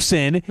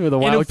person With a in a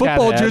wildcat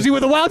football head. jersey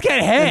with a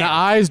wildcat head. And the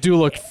eyes do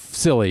look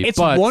silly. It's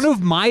but one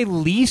of my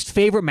least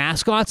favorite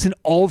mascots in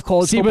all of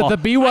college football.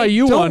 but the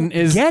BYU I don't one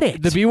is get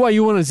it. The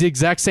BYU one is the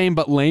exact same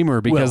but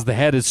lamer because Well- the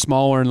head is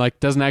smaller and like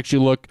doesn't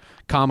actually look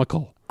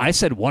comical. I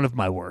said one of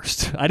my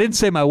worst. I didn't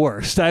say my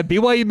worst.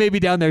 BYU may be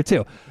down there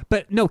too.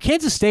 But no,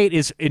 Kansas State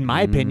is, in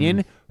my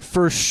opinion,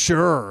 for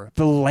sure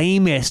the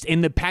lamest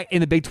in the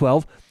Big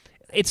 12.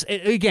 It's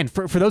again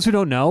for those who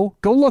don't know,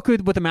 go look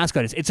at what the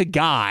mascot is. It's a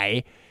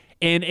guy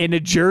in a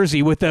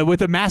jersey with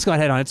a mascot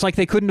head on. It's like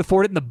they couldn't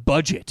afford it in the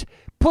budget.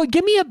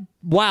 Give me a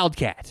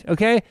wildcat,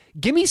 okay?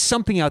 Give me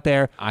something out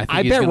there. I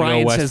think he's bet gonna go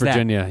Ryan West says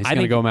Virginia. that. He's I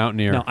gonna think- go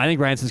Mountaineer. No, I think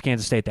Ryan says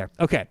Kansas State there.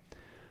 Okay.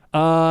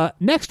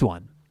 Next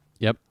one.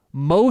 Yep.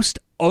 Most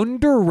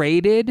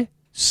underrated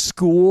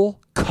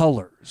school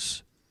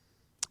colors.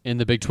 In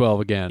the Big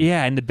 12 again.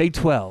 Yeah, in the Big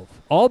 12.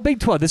 All Big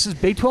 12. This is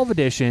Big 12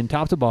 edition,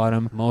 top to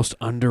bottom. Most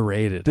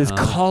underrated. There's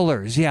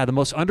colors. Yeah, the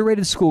most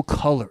underrated school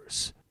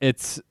colors.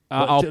 It's.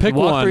 I'll pick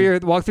walk one.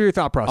 Walk through your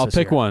thought process. I'll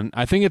pick here. one.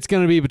 I think it's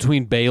going to be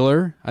between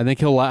Baylor. I think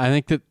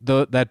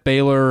that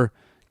Baylor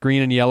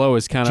green and yellow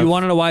is kind Do of. you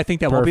want to know why I think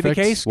that won't be the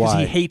perfect. case? Because he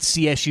Why? hates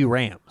CSU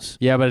Rams.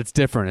 Yeah, but it's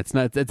different. It's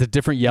not. It's a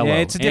different yellow. Yeah,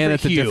 it's a different and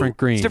it's hue. a different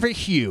green. It's a different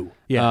hue.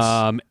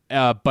 Yes.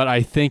 But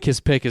I think his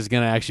pick is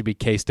going to actually be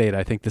K-State.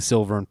 I think the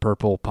silver and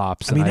purple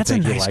pops. I mean, and that's I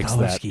think a he nice likes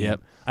color that. scheme.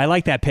 Yep. I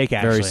like that pick,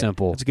 actually. Very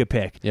simple. It's a good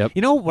pick. Yep.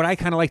 You know what I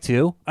kind of like,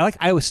 too? I like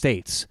Iowa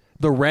State's.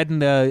 The red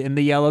and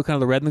the yellow, kind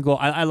of the red and the gold.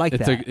 I like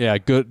It's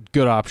that.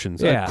 good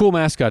options. Yeah. Cool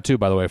mascot too,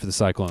 by the way, for the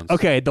Cyclones.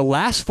 Okay, the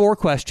last 4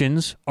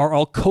 questions are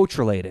all coach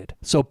related.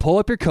 So pull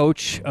up your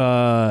coach,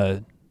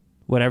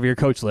 whatever your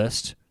coach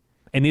list,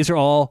 and these are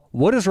all.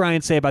 What does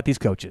Ryan say about these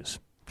coaches?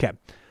 Okay,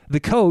 the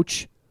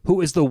coach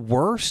who is the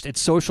worst at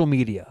social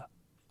media.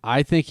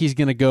 I think he's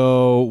going to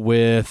go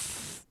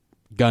with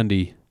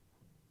Gundy.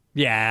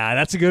 Yeah,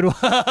 that's a good one.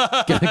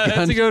 That's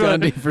a good one.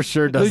 Gundy for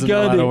sure doesn't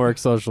know how to work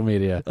social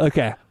media.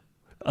 Okay,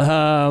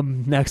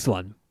 next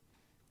one.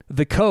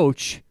 The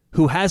coach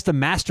who has the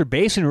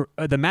masturbation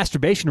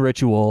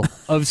ritual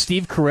of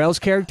Steve Carell's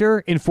character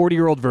in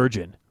 40-Year-Old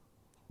Virgin.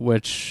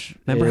 Which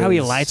Remember how he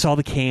is- lights all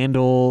the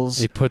candles?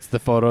 He puts the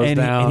photos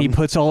down. And he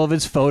puts all of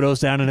his photos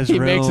down in his He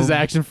room. makes his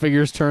action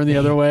figures turn the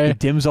other He way.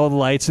 dims all the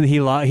lights, and he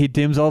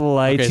dims all the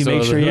lights. Okay, he so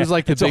makes sure who's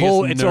like the it's a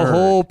whole biggest it's a nerd?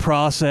 whole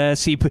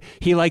process.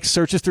 He like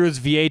searches through his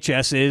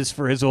VHSs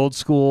for his old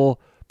school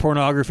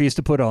pornographies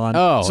to put on.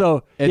 Oh,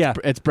 so it's,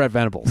 it's Brett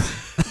Venables.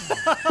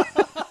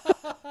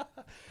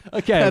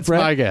 okay, that's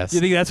Brett, my guess. You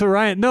think that's what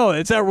Ryan? No,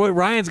 it's not what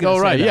Ryan's going to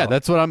Oh say. right, though. yeah,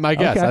 that's what my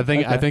guess.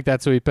 Okay, I think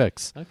that's who he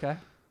picks. okay.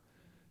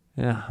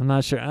 Yeah, I'm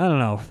not sure. I don't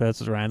know if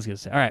that's what Ryan's going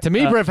to say. All right, To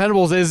me, Brett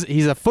Venables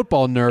he's a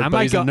football nerd,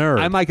 but he's a nerd.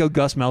 I might go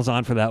Gus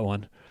Malzahn for that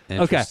one.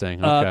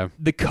 Interesting. Okay. Okay.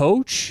 The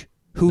coach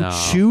who No.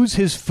 chews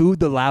his food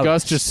the loudest.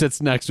 Gus just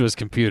sits next to his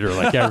computer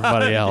like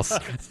everybody else.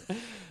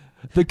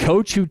 The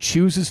coach who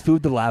chews his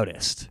food the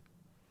loudest.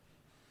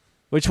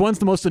 Which one's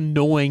the most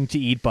annoying to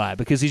eat by?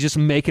 Because he's just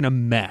making a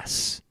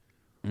mess.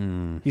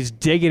 He's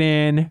digging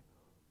in.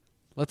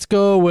 Let's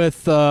go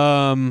with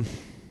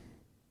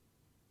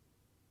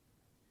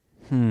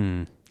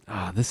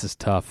this is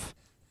tough.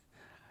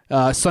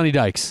 Sonny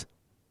Dykes.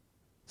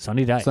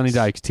 Sonny Dykes. Sonny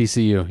Dykes,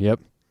 TCU. Yep.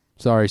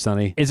 Sorry,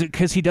 Sonny. Is it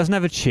because he doesn't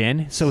have a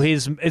chin? So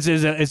is it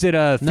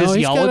a No, he's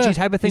physiology got a-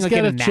 type of thing, he's like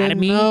an got a chin.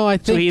 anatomy? No, I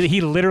so think- he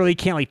literally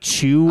can't like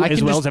chew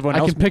as well as everyone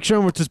else. I can picture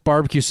him with just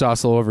barbecue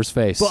sauce all over his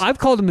face. Well, I've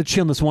called him the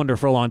chinless wonder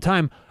for a long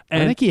time.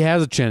 And I think he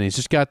has a chin. He's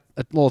just got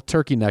a little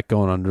turkey neck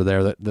going under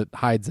there that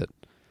hides it.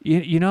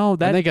 you know I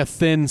that think a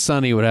thin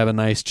Sonny would have a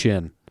nice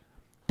chin.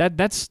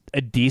 that's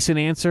a decent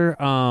answer.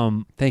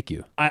 Thank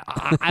you.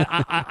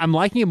 I'm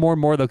liking it more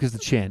and more though because the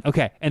chin.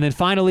 Okay, and then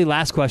finally,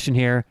 last question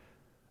here: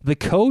 the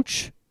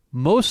coach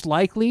most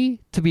likely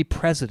to be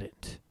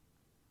president.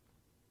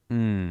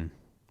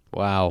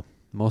 Wow.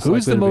 Most Who's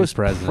likely the to be most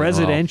president.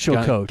 presidential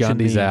coach in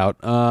Gundy's the- out.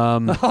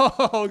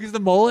 Oh, because the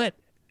mullet.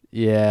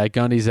 Yeah,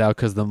 Gundy's out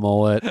because the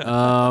mullet.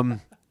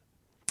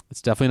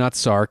 It's definitely not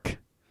Sark.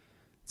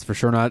 It's for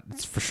sure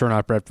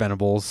not Brett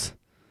Venables.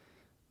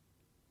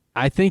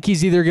 I think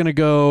he's either going to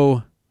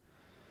go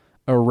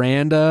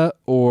Aranda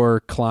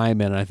or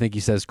Kleiman. I think he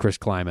says Chris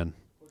Kleiman.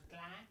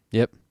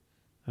 Yep.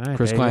 All right,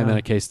 Chris Kleiman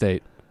at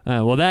K-State.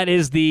 Well, that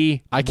is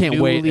the I can't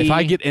wait. If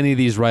I get any of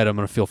these right, I'm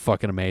going to feel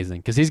fucking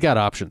amazing because he's got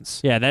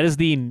options. Yeah, that is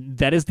the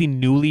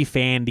newly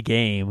fanned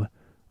game.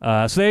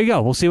 So there you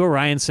go. We'll see what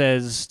Ryan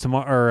says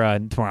tomorrow,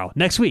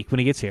 next week when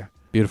he gets here.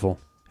 Beautiful.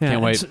 Yeah,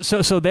 Can't wait.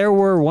 So there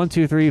were 1,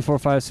 2, 3, 4,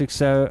 5, 6,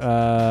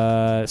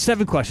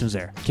 7 questions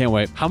there. Can't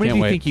wait. How many do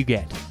you think you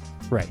get?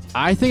 Right.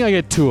 I think I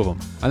get 2 of them.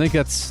 I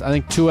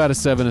think 2 out of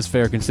 7 is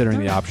fair considering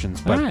the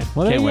options. But All right.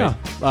 Well, can't there wait.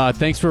 you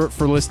Thanks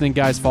for listening,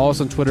 guys. Follow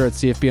us on Twitter at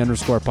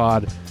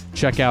CFB_pod.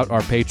 Check out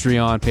our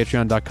Patreon,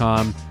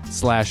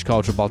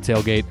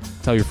 patreon.com/collegefootballtailgate.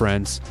 Tell your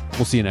friends.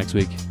 We'll see you next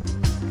week.